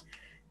completitos.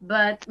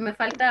 But me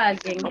falta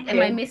alguien. Okay.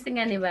 Am I missing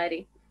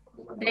anybody?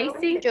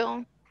 Daisy?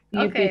 Yo.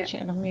 Okay.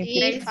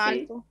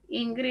 Daisy,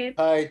 Ingrid.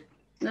 Hi.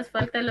 Nos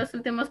faltan los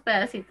últimos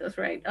pedacitos,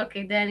 right?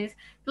 Okay, Dennis.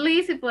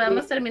 Please, si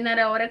podamos terminar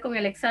ahora con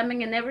el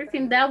examen and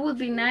everything, that would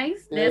be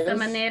nice. De esa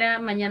manera,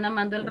 mañana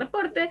mando el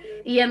reporte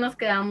y ya nos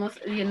quedamos,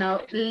 you know,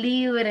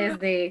 libres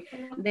de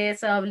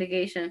esa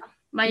obligation.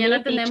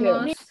 Mañana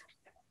tenemos...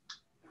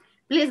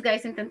 Please,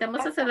 guys,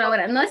 intentemos hacerlo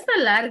ahora. No está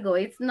largo.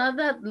 It's not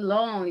that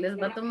long. Les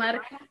va a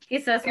tomar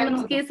quizás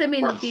unos 15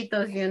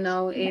 minutitos, you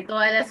know,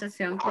 toda la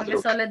sesión, porque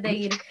solo es de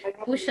ir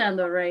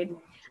pushando, right?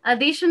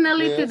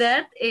 Additionally to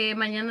that,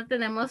 mañana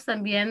tenemos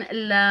también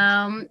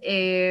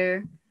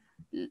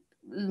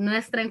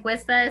nuestra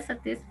encuesta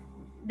de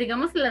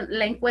digamos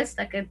la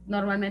encuesta que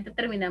normalmente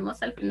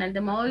terminamos al final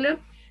de módulo.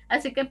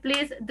 Así que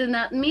please do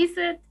not miss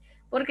it,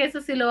 porque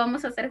eso sí lo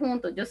vamos a hacer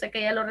juntos. Yo sé que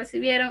ya lo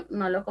recibieron,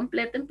 no lo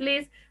completen,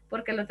 please,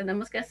 porque lo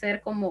tenemos que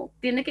hacer como,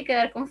 tiene que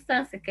quedar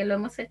constancia que lo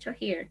hemos hecho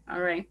here,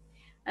 all right?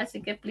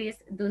 Así que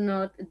please do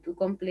not do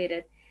complete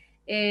it.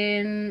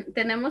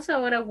 Tenemos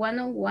ahora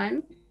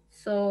one-on-one,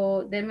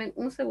 so denme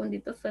un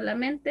segundito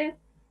solamente.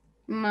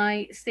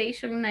 My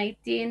station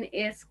 19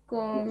 es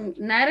con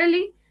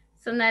Natalie.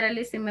 So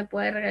Natalie, si me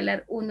puede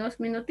regalar unos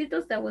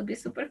minutitos, that would be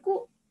super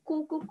cool.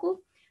 Cool.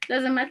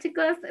 Los demás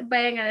chicos,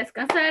 vayan a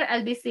descansar.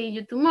 I'll be seeing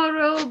you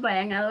tomorrow.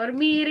 Vayan a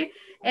dormir.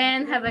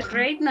 And have a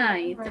great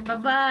night.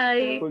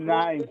 Bye-bye. Good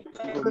night.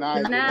 Good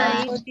night. Good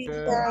night.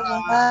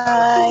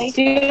 Bye.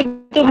 See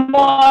you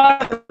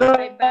tomorrow.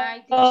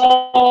 Bye-bye.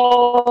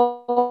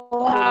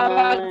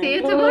 See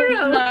you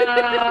tomorrow.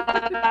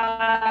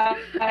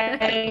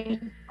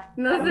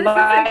 No sé si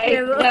se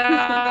quedó.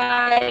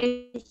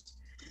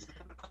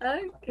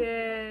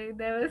 Okay,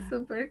 that was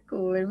super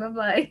cool.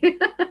 Bye-bye.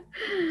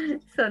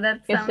 So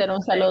that's Ese era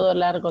un saludo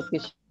largo,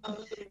 Tish.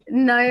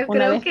 No, yo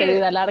Una creo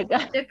despedida que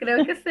larga. yo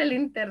creo que es el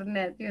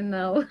internet, you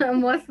know,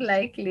 most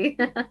likely.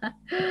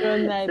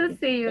 Good night. So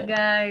see you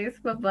guys.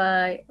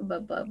 Bye-bye.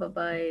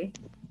 Bye-bye.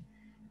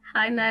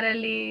 Hi,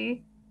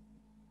 Natalie.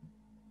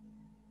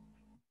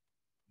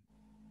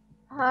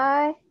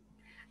 Hi.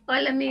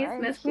 Hola, Miss, ¿me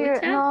I'm here.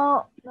 escucha?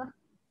 No.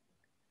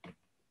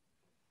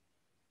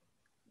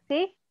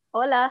 ¿Sí?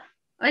 Hola.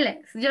 Hola,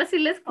 yo sí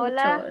le escucho.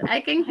 Hola.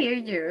 I can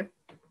hear you.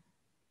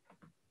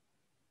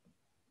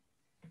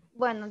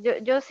 Bueno,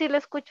 yo sí lo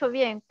escucho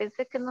bien.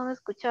 Pensé que no me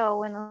escuchaba.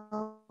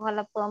 Bueno,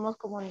 ojalá podamos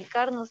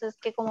comunicarnos. Es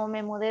que como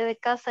me mudé de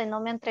casa y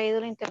no me han traído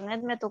el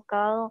internet, me ha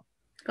tocado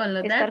Con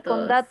los estar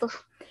con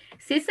datos.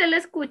 Sí se le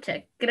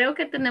escucha. Creo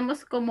que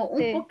tenemos como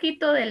un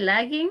poquito de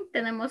lagging,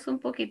 tenemos un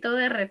poquito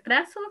de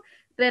retraso,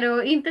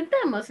 pero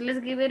intentemos.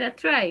 Let's give it a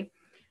try.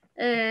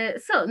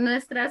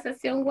 Nuestra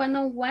sesión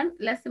one-on-one,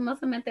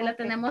 lastimosamente la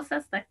tenemos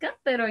hasta acá,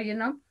 pero, you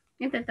know,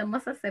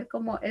 intentamos hacer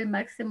como el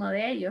máximo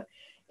de ello.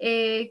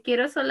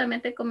 Quiero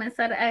solamente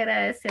comenzar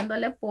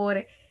agradeciéndole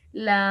por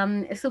la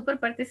super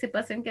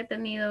participación que ha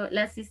tenido,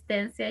 la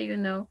asistencia, you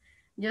know.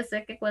 Yo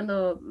sé que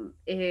cuando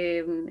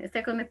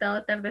esté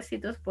conectado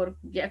tardecitos por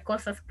ya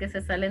cosas que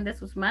se salen de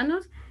sus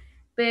manos,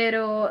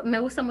 pero me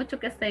gusta mucho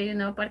que esté, you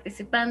know,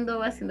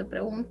 participando, haciendo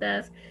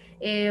preguntas.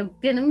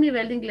 Tiene un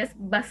nivel de inglés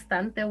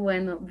bastante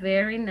bueno,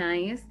 very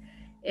nice.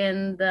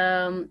 And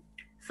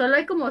solo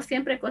hay como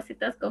siempre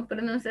cositas con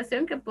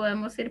pronunciación que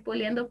podemos ir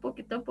puliendo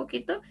poquito a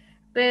poquito,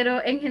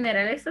 pero en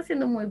general está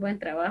haciendo muy buen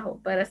trabajo.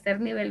 Para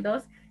ser nivel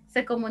 2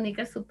 se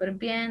comunica súper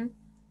bien.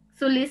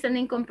 Su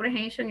listening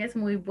comprehension es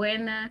muy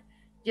buena.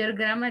 Your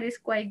grammar is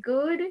quite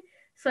good.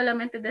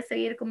 Solamente de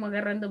seguir como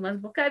agarrando más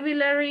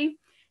vocabulary.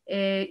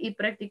 Y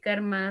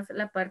practicar más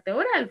la parte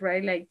oral,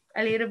 right? Like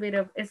a little bit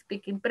of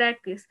speaking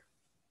practice.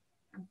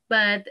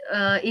 But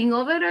in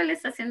overall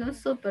está haciendo un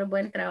súper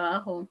buen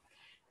trabajo.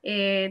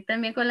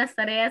 También con las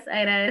tareas,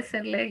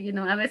 agradecerle, you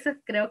know, a veces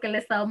creo que le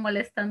he estado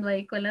molestando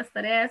ahí con las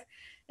tareas,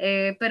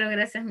 pero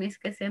gracias, Miss,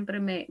 que siempre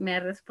me ha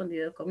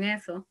respondido con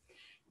eso.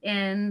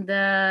 And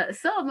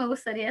so me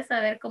gustaría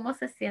saber cómo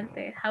se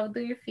siente. How do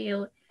you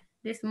feel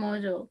this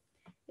module?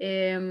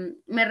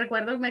 Me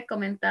recuerdo, me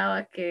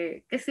comentaba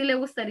que sí le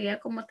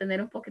gustaría como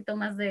tener un poquito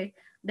más de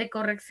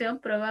corrección,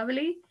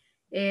 probably.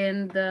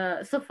 And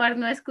so far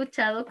no he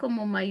escuchado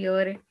como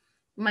mayores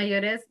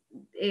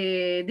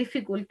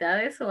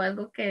dificultades o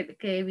algo que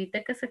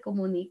evite que se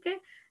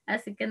comunique.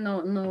 Así que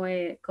no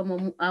he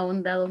como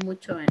ahondado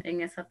mucho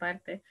en esa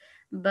parte.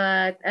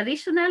 But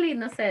additionally,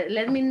 no sé,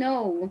 let me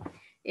know.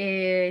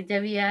 Ya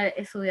había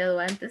estudiado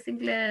antes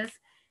inglés.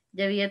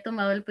 Ya había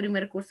tomado el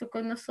primer curso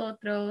con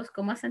nosotros.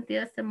 ¿Cómo ha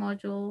sentido este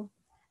module?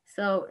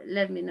 So,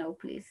 let me know,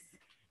 please.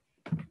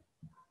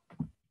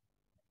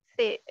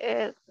 Sí,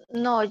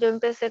 no, yo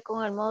empecé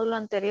con el módulo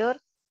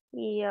anterior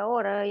y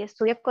ahora, y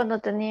estudié cuando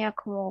tenía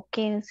como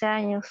 15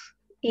 años.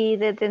 Y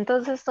desde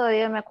entonces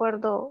todavía me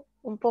acuerdo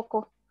un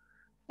poco.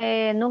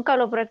 Nunca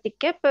lo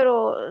practiqué,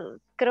 pero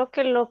creo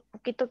que lo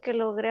poquito que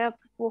logré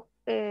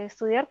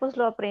estudiar, pues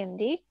lo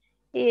aprendí.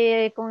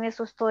 Y con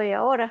eso estoy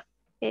ahora.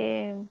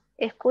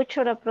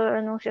 Escucho la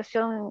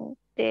pronunciación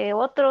de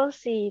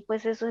otros y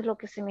pues eso es lo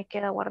que se me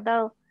queda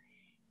guardado.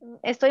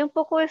 Estoy un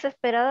poco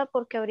desesperada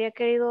porque habría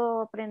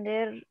querido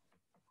aprender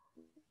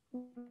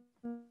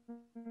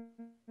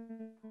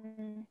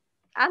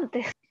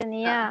antes.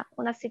 Tenía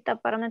una cita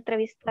para una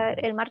entrevista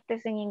el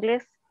martes en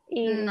inglés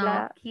y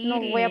No, no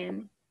voy a,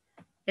 Kirin.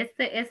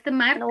 Este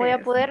martes. no voy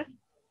a poder,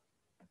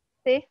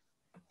 sí,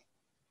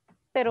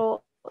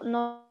 pero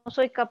no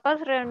soy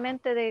capaz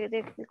realmente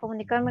de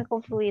comunicarme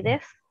con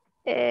fluidez.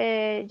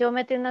 Yo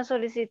metí una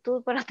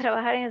solicitud para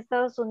trabajar en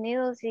Estados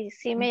Unidos y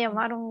sí me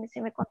llamaron y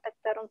sí me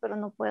contactaron, pero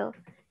no puedo.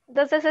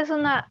 Entonces es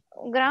una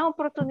gran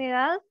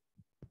oportunidad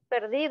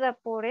perdida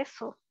por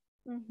eso.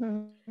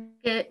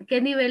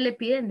 ¿Qué nivel le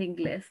piden de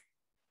inglés?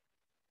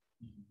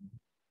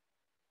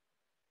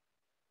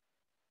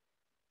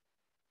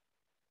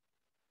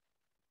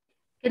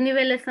 ¿Qué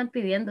nivel le están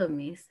pidiendo,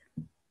 Miss?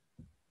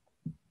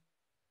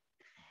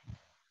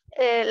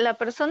 La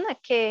persona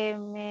que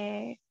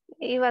me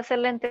iba a hacer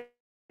la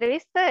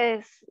entrevista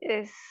es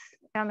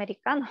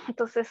americano,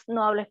 entonces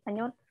no habla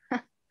español.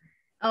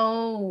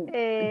 Oh,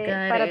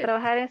 para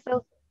trabajar en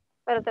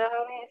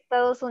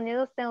Estados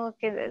Unidos tengo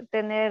que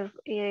tener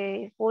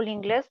full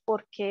inglés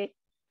porque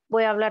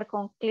voy a hablar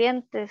con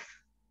clientes.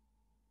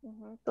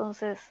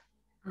 Entonces,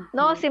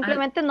 no,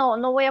 simplemente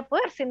no voy a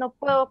poder. Si no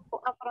puedo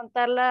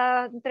afrontar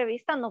la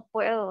entrevista, no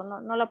puedo,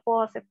 no la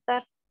puedo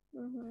aceptar.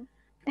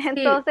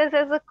 Entonces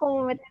eso es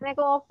como me tiene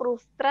como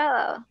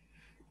frustrada.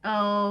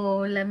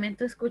 Oh,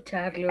 lamento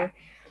escucharlo.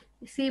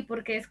 Sí,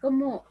 porque es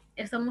como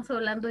estamos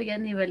hablando ya a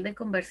nivel de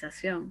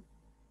conversación.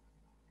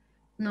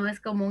 No es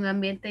como un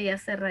ambiente ya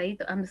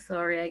cerradito. I'm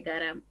sorry, I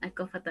got a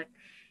cough attack.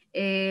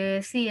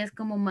 Sí, es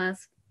como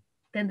más,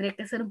 tendría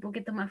que ser un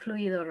poquito más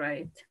fluido,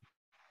 right?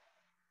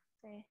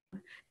 Sí.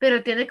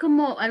 Pero tiene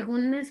como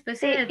alguna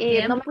especie de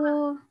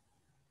tiempo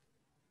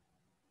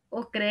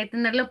o cree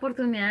tener la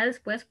oportunidad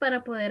después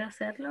para poder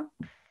hacerlo.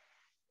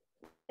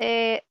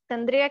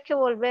 Tendría que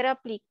volver a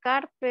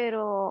aplicar,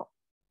 pero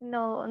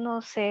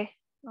no sé.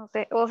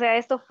 O sea,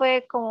 esto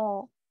fue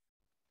como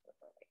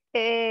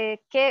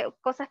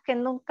cosas que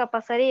nunca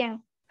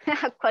pasarían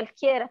a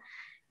cualquiera.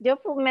 Yo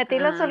metí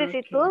la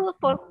solicitud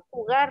por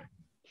jugar,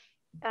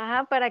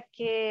 para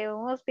que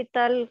un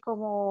hospital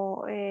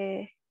como,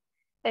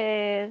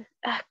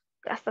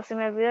 hasta se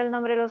me olvidó el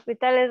nombre del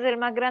hospital, es el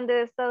más grande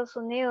de Estados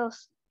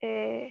Unidos,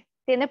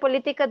 tiene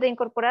políticas de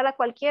incorporar a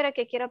cualquiera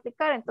que quiera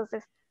aplicar,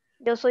 entonces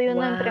yo soy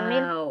uno entre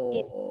mil.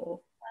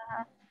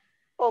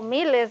 O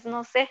miles,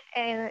 no sé,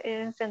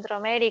 en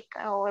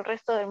Centroamérica o el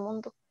resto del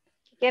mundo.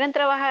 Quieren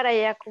trabajar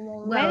allá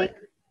como médico.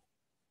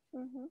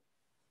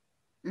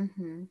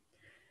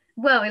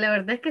 Wow, la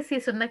verdad es que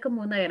sí, suena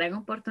como una gran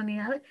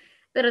oportunidad,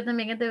 pero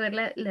también hay de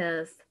ver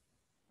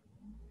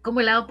como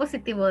el lado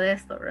positivo de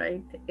esto,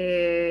 right?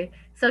 Que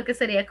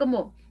sería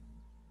como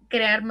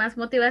crear más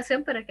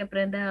motivación para que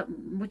aprenda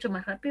mucho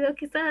más rápido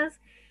quizás,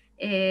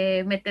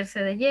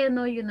 meterse de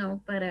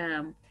lleno,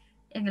 para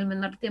en el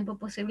menor tiempo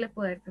posible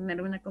poder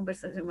tener una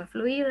conversación más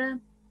fluida.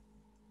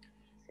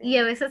 Sí. Y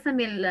a veces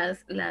también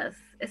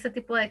ese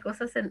tipo de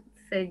cosas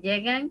se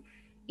llegan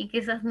y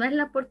quizás no es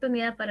la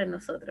oportunidad para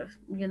nosotros.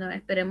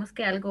 Esperemos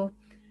que algo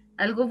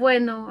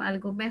bueno,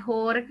 algo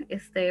mejor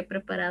esté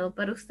preparado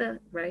para usted,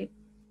 right?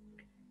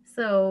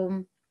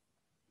 So,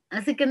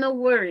 así que no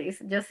worries.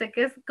 Yo sé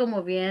que es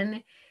como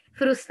bien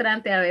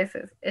frustrante a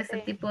veces ese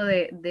tipo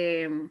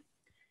de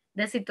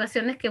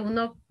situaciones que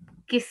uno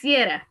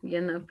quisiera,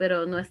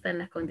 pero no está en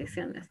las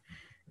condiciones.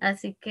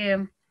 Así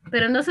que,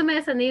 pero no se me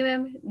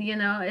desanimen,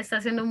 está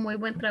haciendo un muy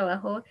buen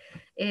trabajo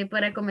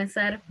para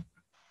comenzar.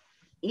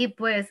 Y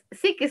pues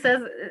sí,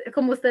 quizás,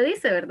 como usted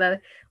dice,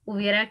 ¿verdad?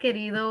 Hubiera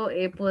querido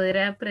poder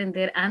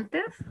aprender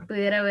antes,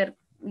 pudiera haber,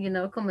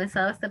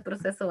 comenzado este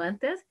proceso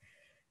antes,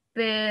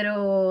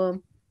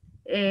 pero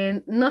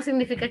no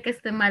significa que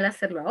esté mal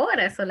hacerlo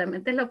ahora,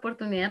 solamente es la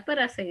oportunidad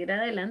para seguir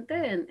adelante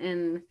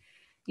en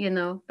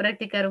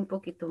practicar un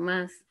poquito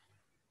más.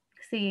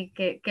 Sí,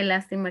 qué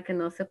lástima que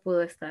no se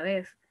pudo esta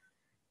vez.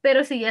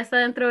 Pero si ya está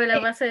dentro de la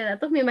base de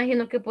datos, me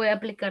imagino que puede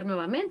aplicar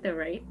nuevamente,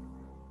 ¿right?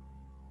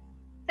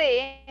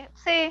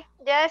 Sí,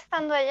 ya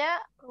estando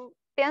allá,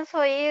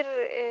 pienso ir,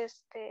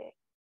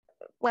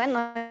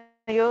 bueno,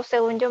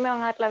 según yo me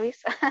van a dar la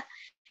visa.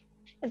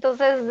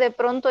 Entonces de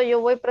pronto yo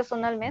voy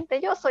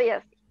personalmente, yo soy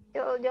así,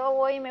 yo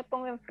voy y me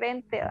pongo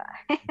enfrente,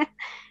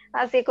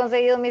 así he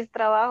conseguido mis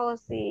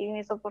trabajos y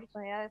mis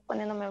oportunidades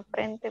poniéndome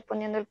enfrente,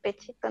 poniendo el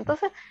pechito.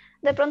 Entonces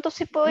de pronto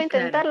sí puedo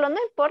intentarlo, no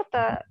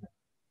importa,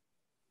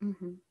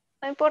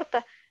 no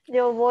importa,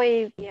 yo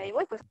voy y ahí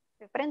voy pues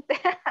de frente.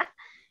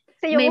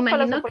 Sí, yo me busco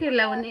imagino que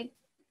la única,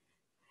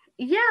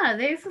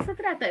 de eso se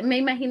trata. Me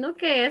imagino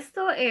que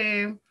esto,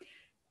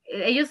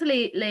 ellos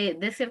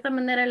de cierta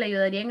manera le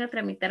ayudarían a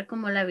tramitar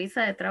como la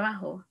visa de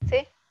trabajo.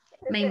 Sí.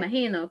 Me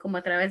imagino, como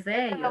a través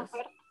de ellos.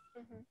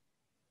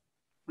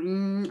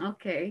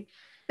 Ok.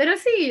 Pero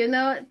sí,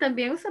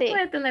 también usted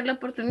puede tener la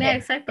oportunidad,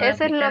 exacto, de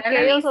eso es lo aplicar a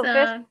que la ellos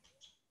visa.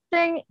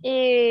 ofrecen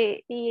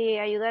y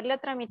ayudarle a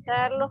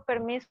tramitar los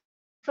permisos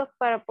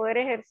para poder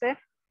ejercer.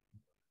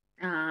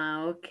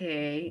 Ok.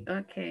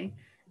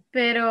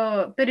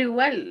 Pero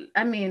igual,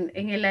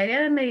 en el área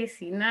de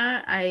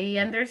medicina, I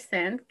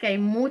understand que hay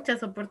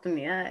muchas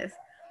oportunidades.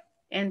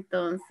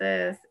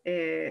 Entonces,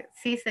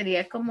 sí,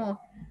 sería como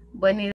buena idea.